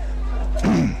 Yep.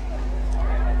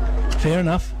 Fair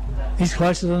enough. He's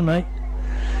closer than me.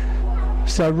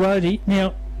 So Rhodey.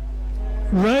 Now,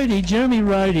 Jeremy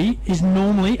Rhodey is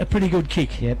normally a pretty good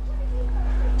kick. Yep.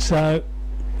 So,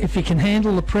 if he can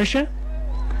handle the pressure,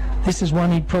 this is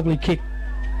one he'd probably kick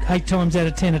 8 times out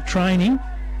of 10 at training.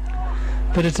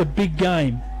 But it's a big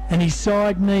game, and his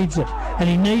side needs it. And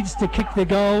he needs to kick the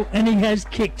goal, and he has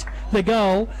kicked the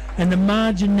goal, and the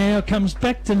margin now comes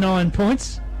back to 9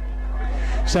 points.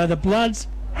 So the Bloods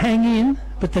hang in,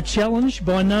 but the challenge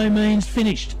by no means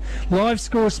finished. Live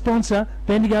score sponsor,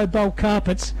 Bendigo Bulk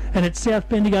Carpets, and it's South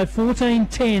Bendigo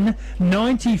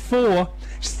 14-10-94,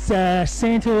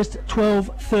 Sandhurst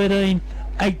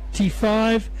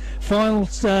 12-13-85. Final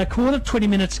quarter, 20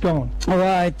 minutes gone. All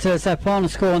right, so final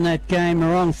score on that game,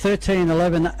 Morong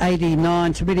 13-11-89,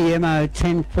 Tabidi Mo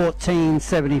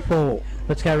 10-14-74.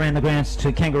 Let's go around the grounds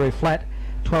to Kangaroo Flat,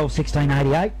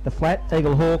 12-16-88. The Flat,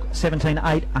 Eagle Hawk,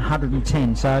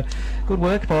 17-8-110. So good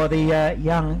work by the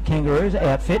young Kangaroos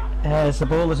outfit as the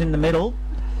ball is in the middle.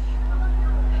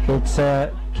 It's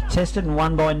contested and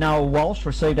won by Noah Walsh.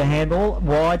 Received a handball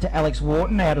wide to Alex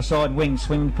Wharton, out of side wing,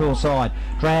 swimming pool side.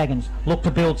 Dragons look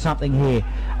to build something here.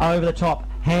 Over the top,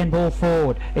 handball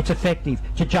forward. It's effective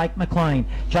to Jake McLean.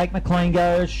 Jake McLean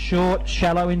goes short,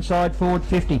 shallow inside forward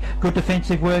 50. Good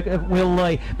defensive work of Will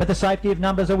Lee, but the safety of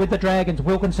numbers are with the Dragons.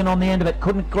 Wilkinson on the end of it,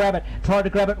 couldn't grab it, tried to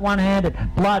grab it one-handed.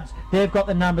 Bloods, they've got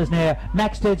the numbers now.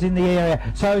 Maxted's in the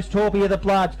area, so's Torpy of the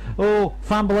Bloods. Oh,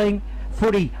 fumbling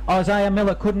footy. Isaiah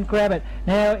Miller couldn't grab it.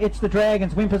 Now it's the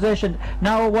Dragons win possession.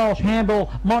 Noah Walsh,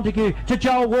 handball, Montague to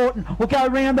Joel Wharton, will go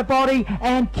round the body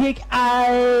and kick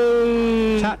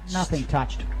a... Nothing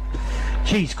touched.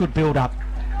 Geez, good build up,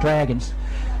 Dragons.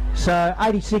 So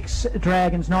 86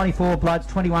 Dragons, 94 Bloods,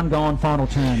 21 gone, final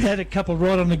turn. Had a couple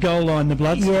right on the goal line, the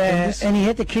Bloods. Yeah, and he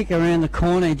had to kick around the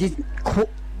corner. He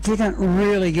didn't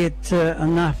really get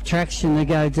enough traction to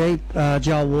go deep,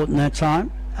 Joel Wharton, that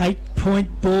time.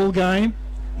 8-point ball game,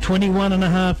 21 and a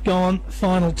half gone,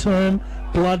 final term,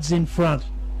 Bloods in front.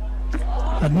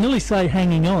 I'd nearly say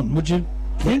hanging on, would you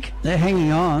think? They're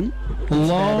hanging on.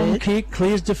 Long kick,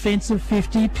 clears defensive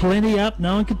 50, plenty up,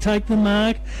 no one could take the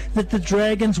mark. That the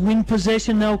Dragons win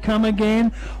possession, they'll come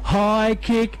again. High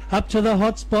kick, up to the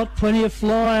hot spot, plenty of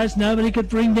flyers, nobody could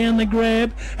bring down the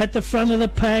grab. At the front of the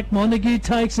pack, Montague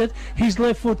takes it, his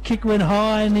left foot kick went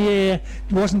high in the air,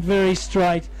 it wasn't very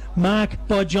straight. Mark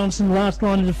by Johnson, last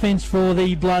line of defence for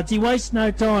the Bloods. He wastes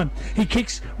no time. He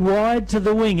kicks wide to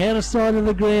the wing, out of sight of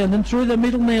the ground, and through the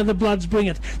middle now the Bloods bring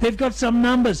it. They've got some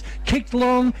numbers. Kicked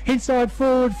long, inside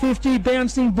forward 50,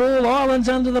 bouncing ball, Island's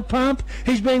under the pump.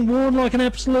 He's being worn like an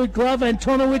absolute glove, and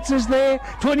Tonowitz is there,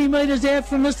 20 metres out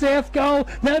from the south goal.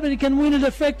 Nobody can win it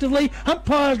effectively.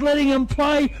 Umpire's letting him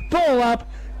play. Ball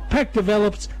up. Pack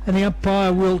develops, and the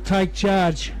umpire will take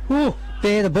charge. Ooh.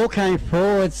 There, the ball came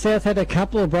forward. South had a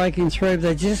couple of breaking through, but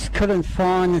they just couldn't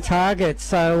find the target.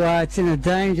 So it's in a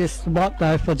dangerous spot,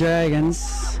 though, for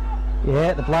Dragons.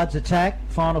 Yeah, the Bloods attack.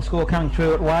 Final score coming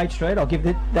through at Wade Street. I'll give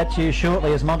that to you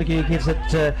shortly as Montague gives it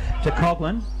to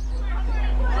Coughlin.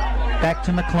 Back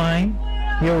to McLean.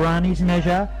 He'll run his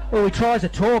measure. Oh, he tries a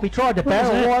torp. He tried to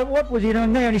barrel. What was he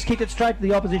doing there? And he's kicked it straight to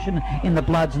the opposition in the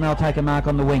Bloods, and they'll take a mark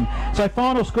on the wing. So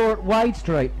final score at Wade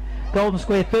Street. Golden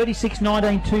Square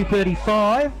 36-19,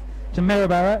 235 to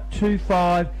Maryborough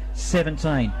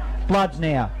 25-17. Bloods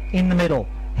now in the middle.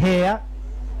 Hare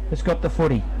has got the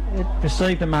footy. It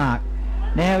received a mark.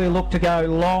 Now he'll look to go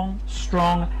long,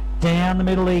 strong, down the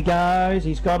middle he goes.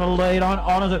 He's got a lead on.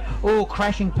 Honours it. Oh,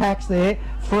 crashing packs there.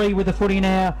 Free with the footy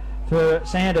now for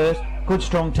Sandhurst. Good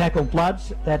strong tackle,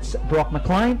 Bloods. That's Brock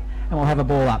McLean. And we'll have a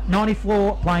ball up.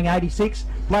 94 playing 86.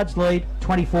 Bloods lead,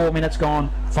 24 minutes gone,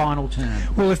 final turn.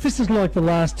 Well, if this is like the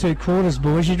last two quarters,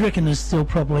 boys, you'd reckon there's still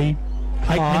probably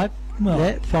 5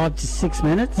 to 6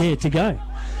 minutes. Yeah, to go.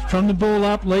 From the ball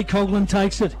up, Lee Coughlin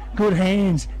takes it. Good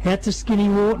hands. Out to Skinny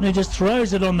Wharton, who just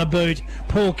throws it on the boot.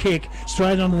 Poor kick,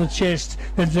 straight onto the chest.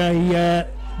 The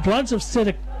Bloods have set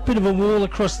a bit of a wall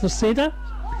across the centre,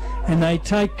 and they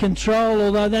take control,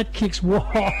 although that kick's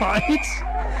wide. In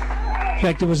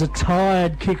fact, it was a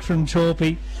tired kick from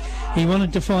Torpy. He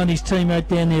wanted to find his teammate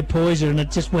down there, Poyser, and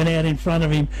it just went out in front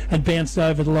of him and bounced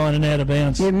over the line and out of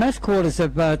bounds. Yeah, most quarters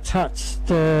have touched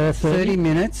 30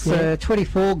 minutes,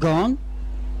 24 gone.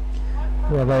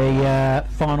 Well, the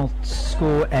final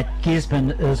score at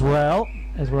Gisborne as well,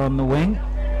 as we're on the wing.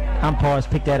 Umpires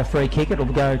picked out a free kick. It'll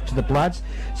go to the Bloods.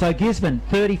 So Gisborne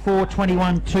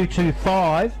 34-21,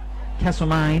 225.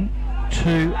 Castlemaine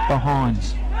 2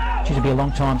 behinds. It'll be a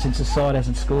long time since the side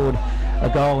hasn't scored a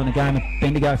goal in a game of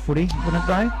Bendigo footy, wouldn't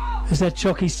they? Is that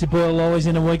Chocky's to boil always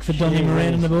in a week for Donny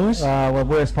Moran and the boys? Well,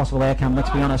 worst possible outcome,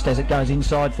 let's be honest, as it goes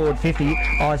inside forward 50.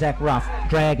 Isaac Ruff,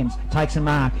 Dragons, takes a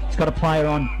mark. He's got a player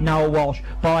on, Noah Walsh,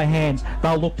 by hands.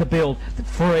 They'll look to build.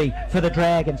 Free for the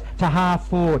Dragons to half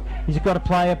forward. He's got a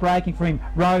player breaking for him.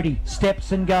 Rhodey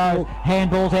steps and goes.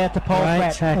 Handballs out to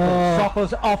Polsrat.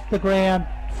 Soppers off the ground.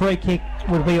 Free kick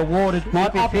will be awarded.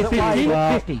 Might be 50.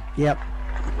 50. Yep.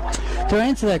 To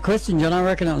answer that question, John, I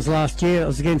reckon it was last year. It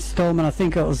was against Storm, and I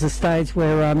think it was the stage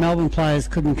where Melbourne players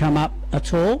couldn't come up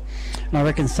at all. And I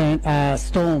reckon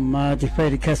Storm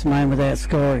defeated Castlemaine without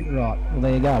scoring. Right, well,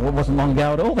 there you go. Well, it wasn't long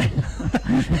ago at all then. I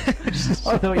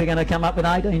thought you were going to come up with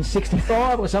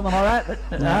 1865 or something like that,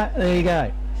 but no, there you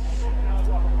go.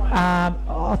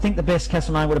 I think the best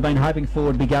Castlemaine would have been hoping for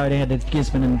would be go down to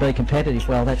Gisborne and be competitive.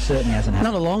 Well, that certainly hasn't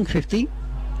happened. Not a long 50,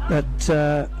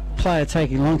 but player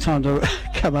taking a long time to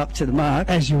come up to the mark.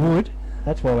 As you would.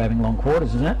 That's why we're having long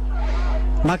quarters, isn't it?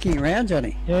 Mucking around,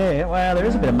 Johnny. Yeah, well, there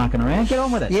is a bit of mucking around. Get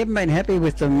on with it. You haven't been happy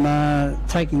with them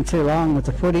taking too long with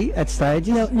the footy at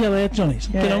stages. Yell out, Johnny.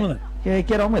 Yeah. Get on with it. Yeah,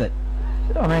 get on with it.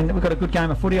 I mean, we've got a good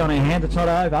game of footy on our hand. It's not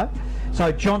over.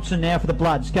 So Johnson now for the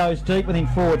Bloods goes deep within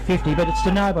forward 50, but it's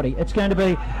to nobody. It's going to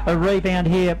be a rebound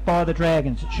here by the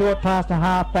Dragons. Short pass to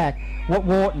half back.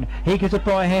 Wharton, he gives it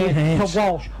by hand to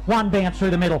Walsh. One bounce through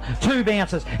the middle, two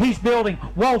bounces. He's building.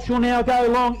 Walsh will now go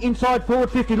long inside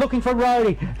forward 50, looking for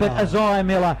Rhodey, but Isaiah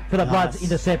Miller for the Bloods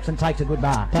intercepts and takes a good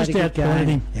mark. Just outpointed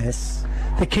him. Yes.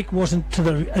 The kick wasn't to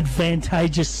the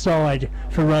advantageous side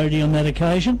for Rhodey on that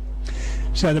occasion.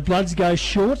 So the Bloods go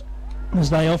short, as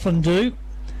they often do,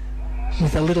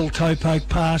 with a little toe poke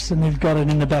pass, and they've got it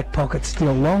in the back pocket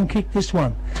still. Long kick this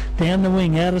one. Down the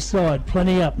wing, out of side,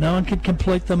 plenty up. No one could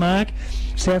complete the mark.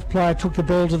 South player took the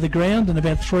ball to the ground, and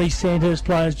about three Sandhurst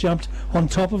players jumped on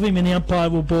top of him, and the umpire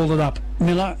will ball it up.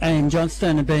 Miller and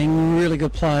Johnston are being really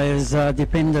good players,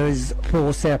 defenders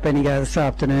for South Bendigo this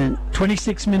afternoon.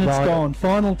 26 minutes gone.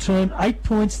 Final term, 8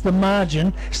 points the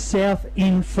margin. South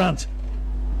in front.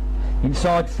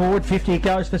 Inside forward 50 it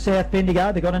goes for South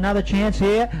Bendigo. They've got another chance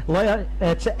here.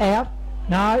 It's out.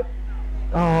 No.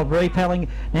 Oh, repelling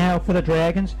now for the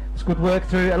Dragons. It's good work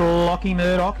through Lockie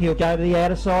Murdoch. He'll go to the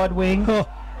outer side wing.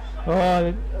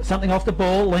 Something off the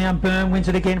ball. Leon Byrne wins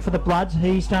it again for the Bloods.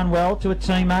 He's done well to a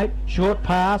teammate. Short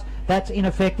pass. That's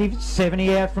ineffective.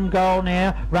 70 out from goal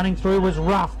now. Running through was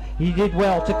Rough. He did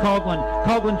well to Coghlan.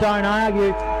 Coghlan, don't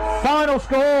argue. Final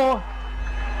score.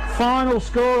 Final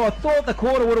score. I thought the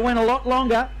quarter would have went a lot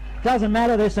longer. Doesn't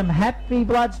matter. There's some happy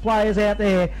Bloods players out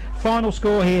there. Final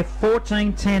score here,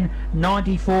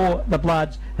 14-10-94. The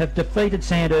Bloods have defeated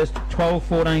Sandhurst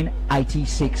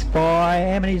 12-14-86.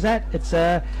 By how many is that? It's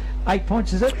 8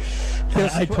 points, is it?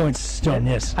 8 points, John,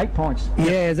 yes. 8 points.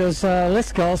 Yeah, there was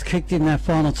less goals kicked in that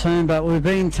final term, but we've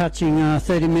been touching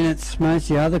 30 minutes most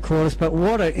of the other quarters. But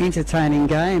what an entertaining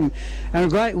game and a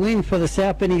great win for the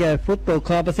South Bendigo Football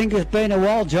Club. I think it's been a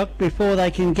while, Jock, before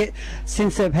they can get,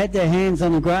 since they've had their hands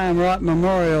on the Graham Wright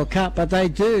Memorial Cup, but they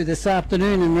do this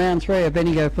afternoon in round 3 of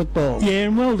Bendigo football. Yeah,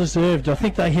 and well deserved. I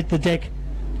think they hit the deck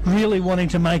really wanting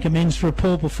to make amends for a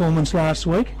poor performance last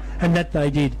week, and that they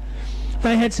did.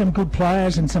 They had some good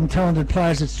players and some talented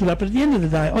players that stood up, but at the end of the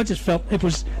day, I just felt it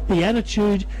was the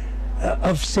attitude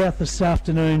of South this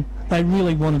afternoon. They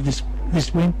really wanted this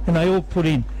win, and they all put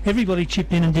in. Everybody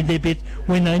chipped in and did their bit.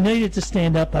 When they needed to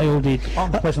stand up, they all did.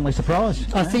 I'm pleasantly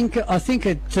surprised. I think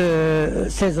it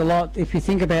says a lot if you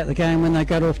think about the game when they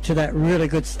got off to that really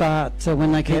good start.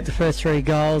 When they kept the first 3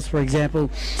 goals, for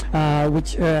example,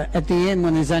 which at the end,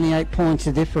 when there's only 8 points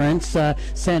of difference,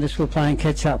 Sandhurst were playing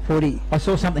catch-up footy. I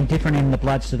saw something different in the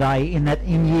Bloods today, in that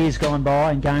in years gone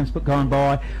by and games gone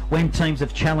by, when teams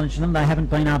have challenged them, they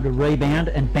haven't been able to rebound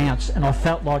and bounce. And I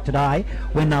felt like today,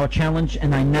 when they were challenged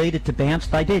and they needed to bounce,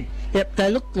 they did. Yep,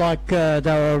 they looked like they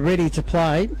were ready to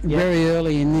play very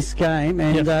early in this game,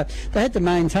 and they had to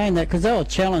maintain that because they were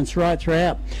challenged right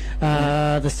throughout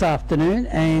this afternoon.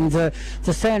 And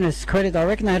to Sandhurst's credit, I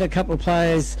reckon they had a couple of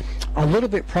players a little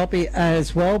bit proppy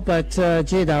as well, but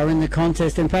gee, they were in the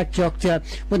contest. In fact, Jock,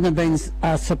 wouldn't have been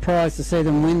surprised to see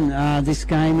them win this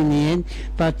game in the end.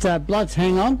 But Bloods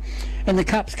hang on, and the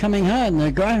cup's coming home.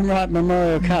 The Graham Wright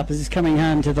Memorial Cup is coming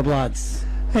home to the Bloods.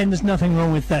 And there's nothing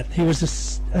wrong with that. He was a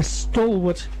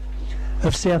stalwart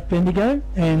of South Bendigo,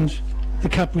 and the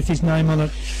cup with his name on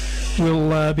it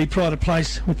will be pride of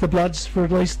place with the Bloods for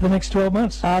at least the next 12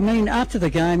 months. I mean, after the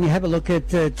game, you have a look at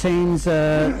teams.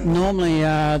 Normally,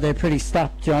 they're pretty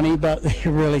stuffed, Johnny, but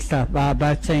they're really stuffed.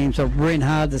 Both teams are ran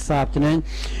hard this afternoon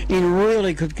in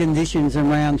really good conditions in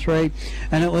round 3.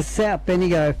 And it was South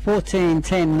Bendigo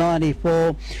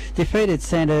 14-10-94, defeated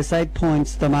Sandhurst 8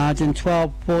 points the margin,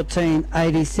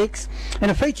 12-14-86. And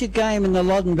a featured game in the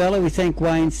Loddon Valley. We thank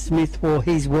Wayne Smith for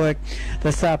his work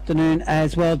this afternoon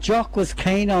as well. Jock was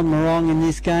keen on Morong in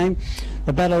this game,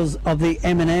 the battles of the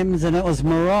M&Ms, and it was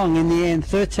Morong in the end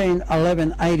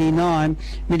 13-11-89,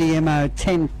 Midiemo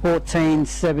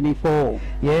 10-14-74.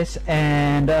 Yes,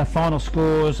 and final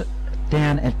scores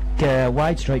down at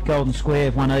Wade Street. Golden Square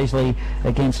have won easily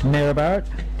against Maryborough,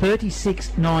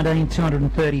 36-19,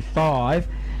 235.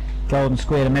 Golden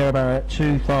Square to Maryborough at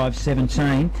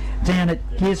 2-5-17. Down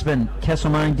at Gisborne,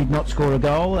 Castlemaine did not score a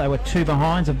goal. They were 2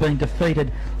 behinds, have been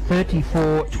defeated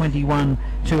 34-21,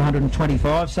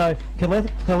 225. So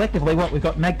collectively, what we've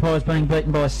got, Magpies being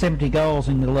beaten by 70 goals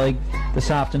in the league this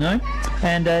afternoon.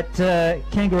 And at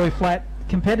Kangaroo Flat,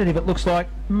 competitive it looks like.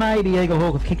 Maybe Eagle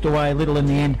Hawk have kicked away a little in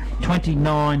the end,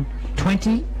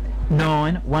 29-20.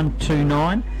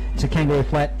 129 to Kangaroo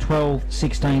Flat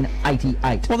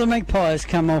 12-16-88. Well, the Magpies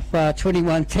come off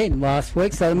 21-10 last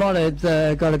week, so they might have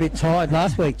got a bit tired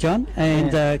last week, John,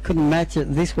 and couldn't match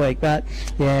it this week. But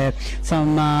yeah,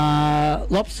 some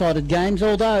lopsided games.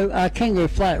 Although Kangaroo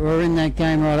Flat were in that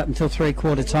game right up until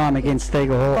three-quarter time against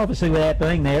Eagle Hawk. Obviously, without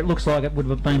being there, it looks like it would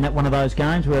have been one of those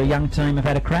games where a young team have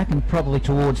had a crack, and probably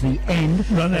towards the end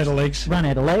run out of legs.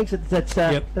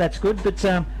 That's good, but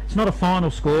it's not a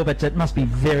final score, but it must be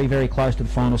very, very close to the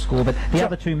final score. But the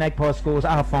other two Magpie scores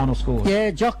are final scores.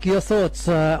 Yeah, Jock, your thoughts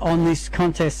on this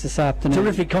contest this afternoon?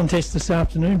 Terrific contest this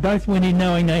afternoon. Both went in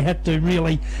knowing they had to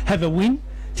really have a win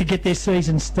to get their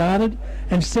season started.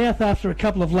 And South, after a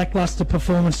couple of lacklustre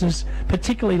performances,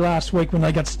 particularly last week when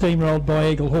they got steamrolled by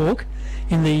Eagle Hawk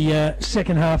in the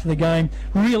second half of the game,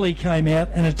 really came out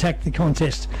and attacked the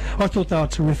contest. I thought they were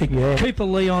terrific. Yeah. Cooper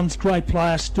Leon's great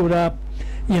player, stood up.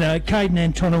 You know, Caden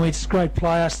Antonowitz, great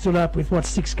player, stood up with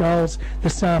 6 goals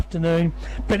this afternoon.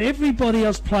 But everybody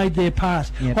else played their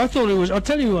part. Yep. I'll tell you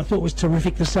who I thought was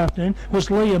terrific this afternoon was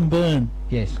Liam Byrne.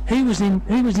 Yes. He was in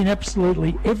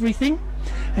absolutely everything,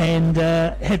 and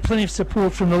had plenty of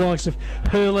support from the likes of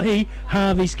Hurley,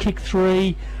 Harvey's kick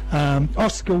 3,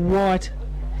 Oscar White,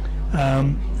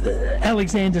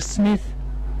 Alexander Smith.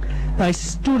 They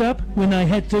stood up when they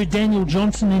had to. Daniel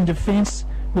Johnson in defence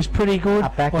was pretty good.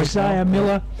 Isaiah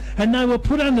Miller. And they were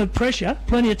put under pressure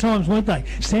plenty of times, weren't they?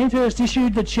 Sandhurst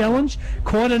issued the challenge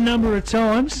quite a number of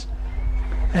times,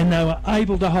 and they were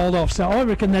able to hold off. So I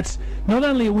reckon that's not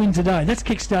only a win today, that's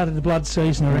kick-started the Blood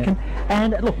season, I reckon.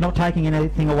 And look, not taking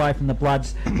anything away from the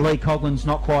Bloods, Lee Coughlin's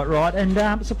not quite right.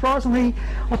 And surprisingly,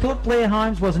 I thought Blair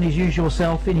Holmes wasn't his usual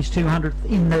self in his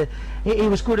 200th. He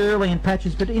was good early in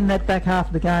patches, but in that back half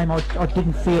of the game, I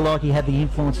didn't feel like he had the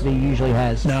influence that he usually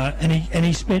has. No, and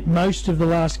he spent most of the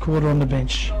last quarter on the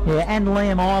bench. Yeah, and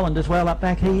Liam Ireland as well up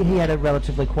back. He had a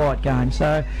relatively quiet game.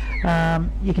 So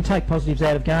you can take positives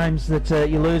out of games that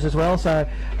you lose as well. So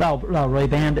they'll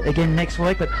rebound again next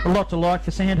week. But a lot to like for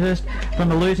Sandhurst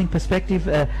from a losing perspective.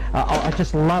 I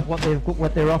just love what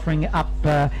they're offering up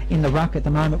in the ruck at the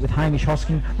moment with Hamish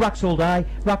Hosking. Rucked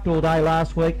all day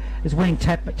last week. Is winning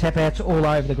tap outs all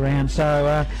over the ground,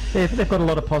 so they've got a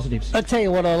lot of positives. I'll tell you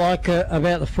what I like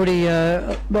about the footy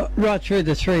right through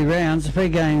the 3 rounds, the 3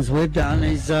 games we've done,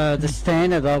 is the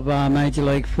standard of Major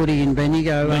League footy in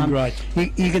Bendigo. Great.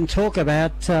 You can talk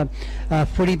about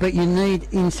footy, but you need,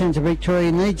 in Central Victoria,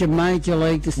 you need your Major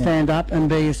League to stand up and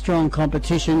be a strong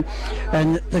competition.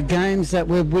 And the games that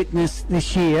we've witnessed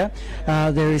this year,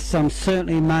 there is some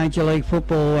certainly Major League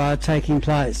football taking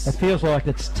place. It feels like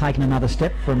it's taken another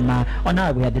step from, I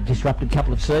know we had the disrupted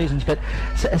couple of seasons, but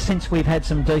since we've had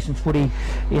some decent footy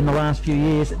in the last few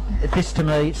years, this to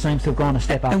me seems to have gone a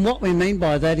step up. And what we mean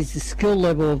by that is the skill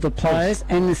level of the players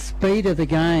and the speed of the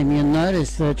game. You'll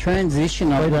notice the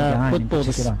transition of football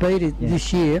to speed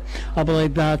this year. I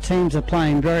believe teams are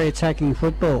playing very attacking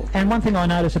football. And one thing I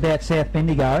notice about South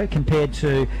Bendigo compared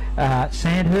to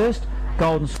Sandhurst,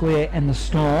 Golden Square and the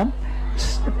Storm,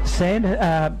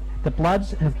 the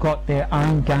Bloods have got their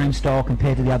own game style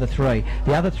compared to the other 3.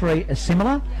 The other 3 are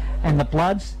similar, and the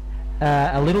Bloods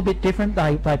a little bit different.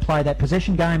 They play that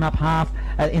possession game up half,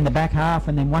 in the back half,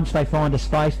 and then once they find a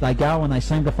space, they go, and they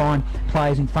seem to find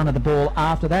players in front of the ball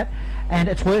after that. And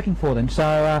it's working for them.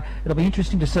 So it'll be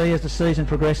interesting to see as the season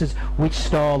progresses which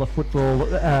style of football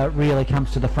really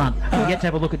comes to the front. We get to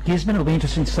have a look at Gisborne. It'll be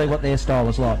interesting to see what their style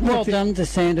is like. Well done to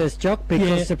Sandhurst, Jock,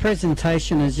 because the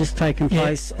presentation has just taken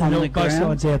place on the ground. Both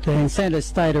sides out there. And Sandhurst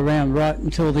stayed around right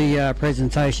until the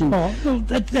presentation. Oh, well,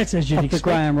 that's as you'd expect. The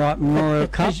Graham Wright Memorial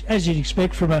Cup. As you'd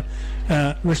expect from a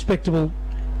respectable,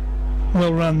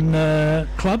 well-run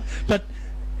club. But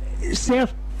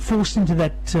South forced into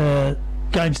that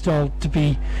game style to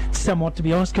be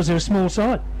honest, because they're a small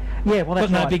side. Yeah, well, that's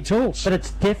but no right. big tools. But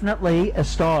it's definitely a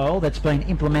style that's been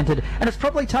implemented, and it's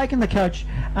probably taken the coach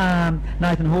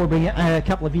Nathan Horbury a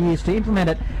couple of years to implement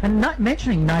it. And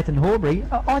mentioning Nathan Horbury,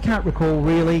 I can't recall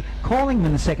really calling him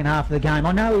in the second half of the game.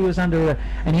 I know he was under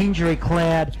an injury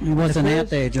cloud. He wasn't out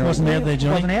there, Johnny. Wasn't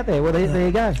out there. Well, there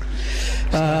you go.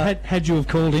 So had you have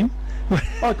called him?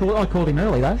 I called him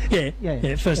early though.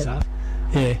 Yeah, first half.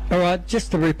 Yeah. All right,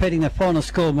 just repeating the final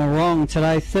score, Morong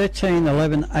today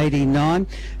 13-11-89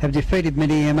 have defeated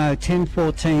Midiamo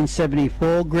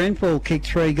 10-14-74. Grenfell kicked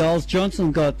 3 goals.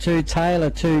 Johnson got 2, Taylor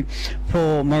 2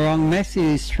 for Morong,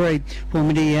 Matthews 3 for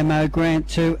Midiamo, Grant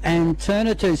 2 and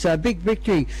Turner 2. So a big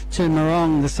victory to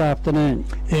Morong this afternoon.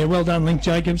 Yeah, well done, Link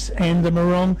Jacobs and the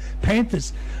Morong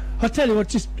Panthers. I'll tell you what,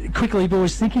 just quickly,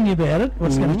 boys, thinking about it,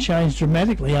 what's going to change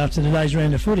dramatically after today's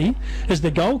round of footy is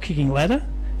the goal-kicking ladder.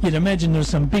 you'd imagine there were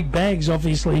some big bags,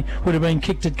 obviously, would have been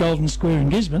kicked at Golden Square in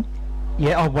Gisborne.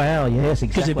 Yeah, oh wow, yes, exactly.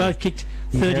 Because they both kicked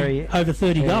over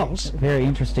 30 goals. Very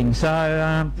interesting.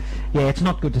 So, yeah, it's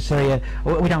not good to see.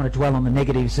 We don't want to dwell on the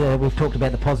negatives. We've talked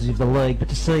about the positives of the league, but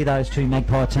to see those two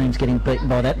Magpie teams getting beaten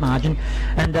by that margin,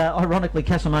 and ironically,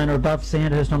 Castlemaine are above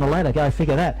Sandhurst on the ladder. Go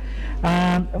figure that.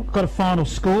 Got a final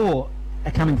score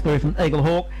coming through from Eagle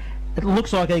Hawk. It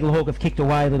looks like Eagle Hawk have kicked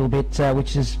away a little bit,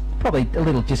 which is probably a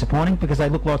little disappointing because they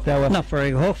look like they were... Not for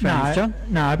Eagle Hawk fans, John.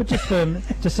 No, but just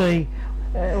to see...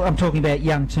 I'm talking about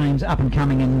young teams up and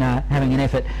coming and having an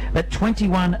effort. But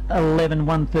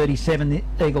 21-11-137,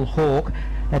 the Eagle Hawk.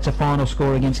 That's a final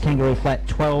score against Kangaroo Flat,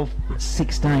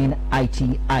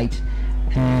 12-16-88.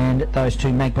 And those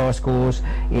two Magpie scores,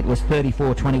 it was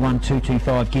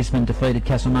 34-21-225. Gisborne defeated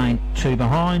Castlemaine 2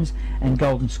 behinds, and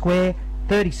Golden Square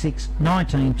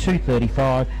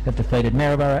 36-19-235 have defeated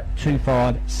Maryborough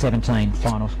 2-5-17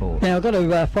 final score. Now I've got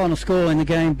a final score in the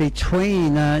game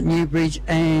between Newbridge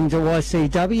and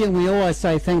YCW, and we always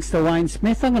say thanks to Wayne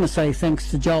Smith. I'm going to say thanks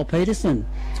to Joel Peterson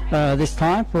this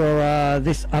time for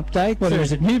this update. Well, he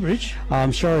was at Newbridge.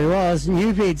 I'm sure he was.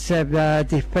 Newbridge have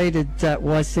defeated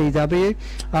YCW.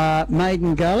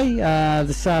 Maiden Gully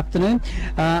this afternoon.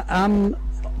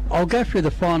 I'll go through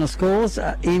the final scores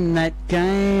in that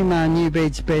game.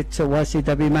 Newbridge bet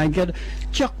YCW Maiden Gully.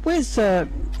 Jock, where's...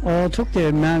 I'll talk to you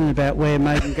in a moment about where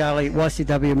Maiden Gully,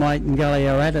 YCW Maiden Gully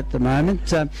are at the moment.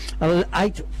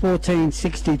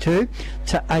 8-14-62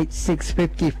 to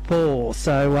 8-6-54.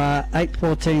 So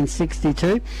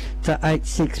 8-14-62 to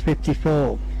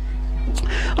 8-6-54.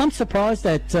 I'm surprised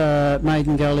at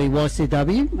Maiden Gully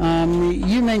YCW.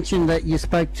 You mentioned that you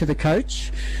spoke to the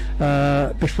coach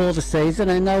before the season,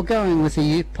 and they were going with a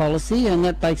youth policy, and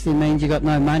that basically means you got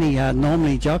no money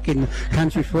normally, Jock, in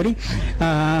country footy,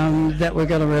 that we're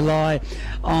going to rely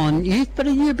on youth. But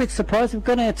are you a bit surprised? We've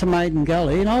gone out to Maiden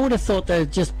Gully, and I would have thought they're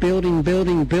just building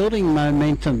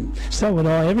momentum. So would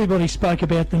I. Everybody spoke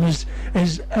about them as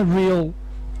a real...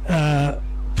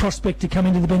 prospect to come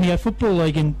into the Bendigo Football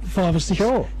League in 5 or 6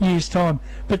 years' time,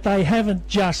 but they haven't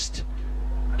just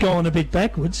gone a bit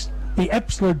backwards. The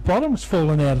absolute bottom's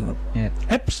fallen out of them. Yeah.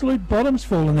 Absolute bottom's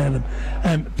fallen out of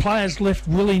them. Players left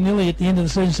willy-nilly at the end of the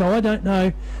season, so I don't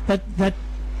know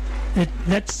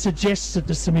that suggests that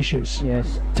there's some issues.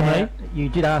 Yes. To me. You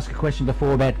did ask a question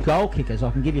before about goal kickers.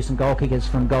 I can give you some goal kickers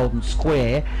from Golden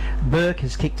Square. Burke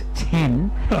has kicked 10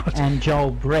 and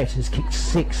Joel Brett has kicked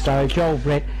 6. So Joel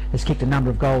Brett has kicked a number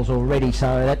of goals already,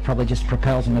 so that probably just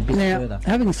propels him a bit further.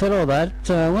 Having said all that,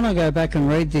 when I go back and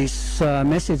read this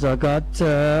message I got,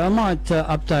 I might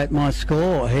update my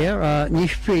score here.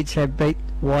 Newbridge have beat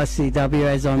YCW,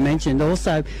 as I mentioned.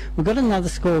 Also, we've got another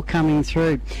score coming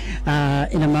through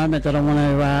in a moment that I want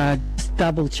to just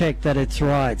double check that it's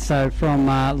right. So from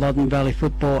Loddon Valley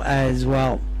Football as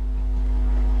well.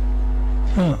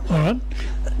 Oh, all right.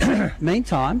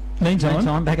 Meantime,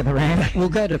 back at the round. We'll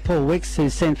go to Paul Wicks, who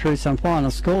sent through some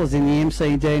final scores in the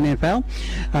MCDNFL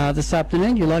this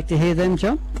afternoon. You like to hear them,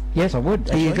 John? Yes, I would.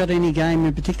 Have you got any game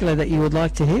in particular that you would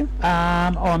like to hear?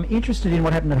 I'm interested in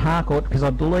what happened at Harcourt because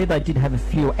I believe they did have a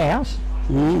few out.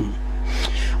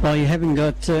 Well, you haven't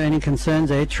got any concerns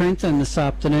there. Trenton this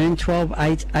afternoon,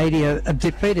 12-8-80,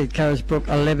 defeated Carisbrook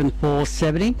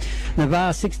 11-4-70.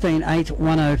 Navarre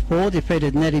 16-8-104,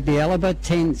 defeated Nettie Bialaba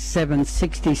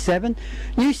 10-7-67.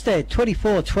 Newstead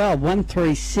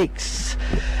 24-12-136.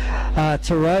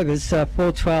 To Rovers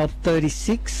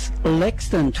 4-12-36.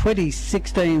 Lexington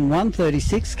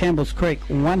 20-16-136. Campbell's Creek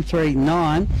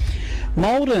 139.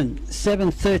 Malden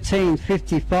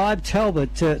 7-13-55.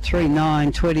 Talbot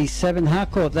 3-9-27.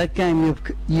 Harcourt, that game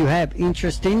you have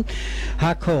interesting.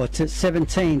 Harcourt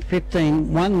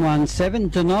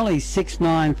 17-15-117. Denali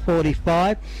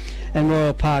 6-9-45. And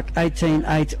Royal Park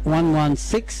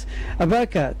 18-8-116.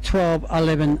 Avoca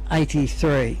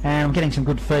 12-11-83. And I'm getting some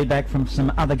good feedback from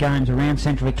some other games around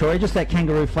Central Victoria. Just that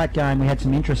Kangaroo Flat game we had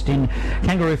some interest in.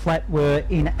 Kangaroo Flat were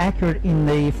inaccurate in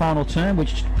the final term,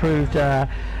 which proved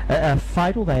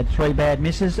fatal. They had 3 bad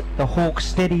misses. The Hawks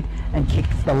steadied and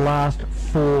kicked the last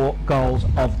 4 goals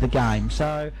of the game.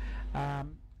 So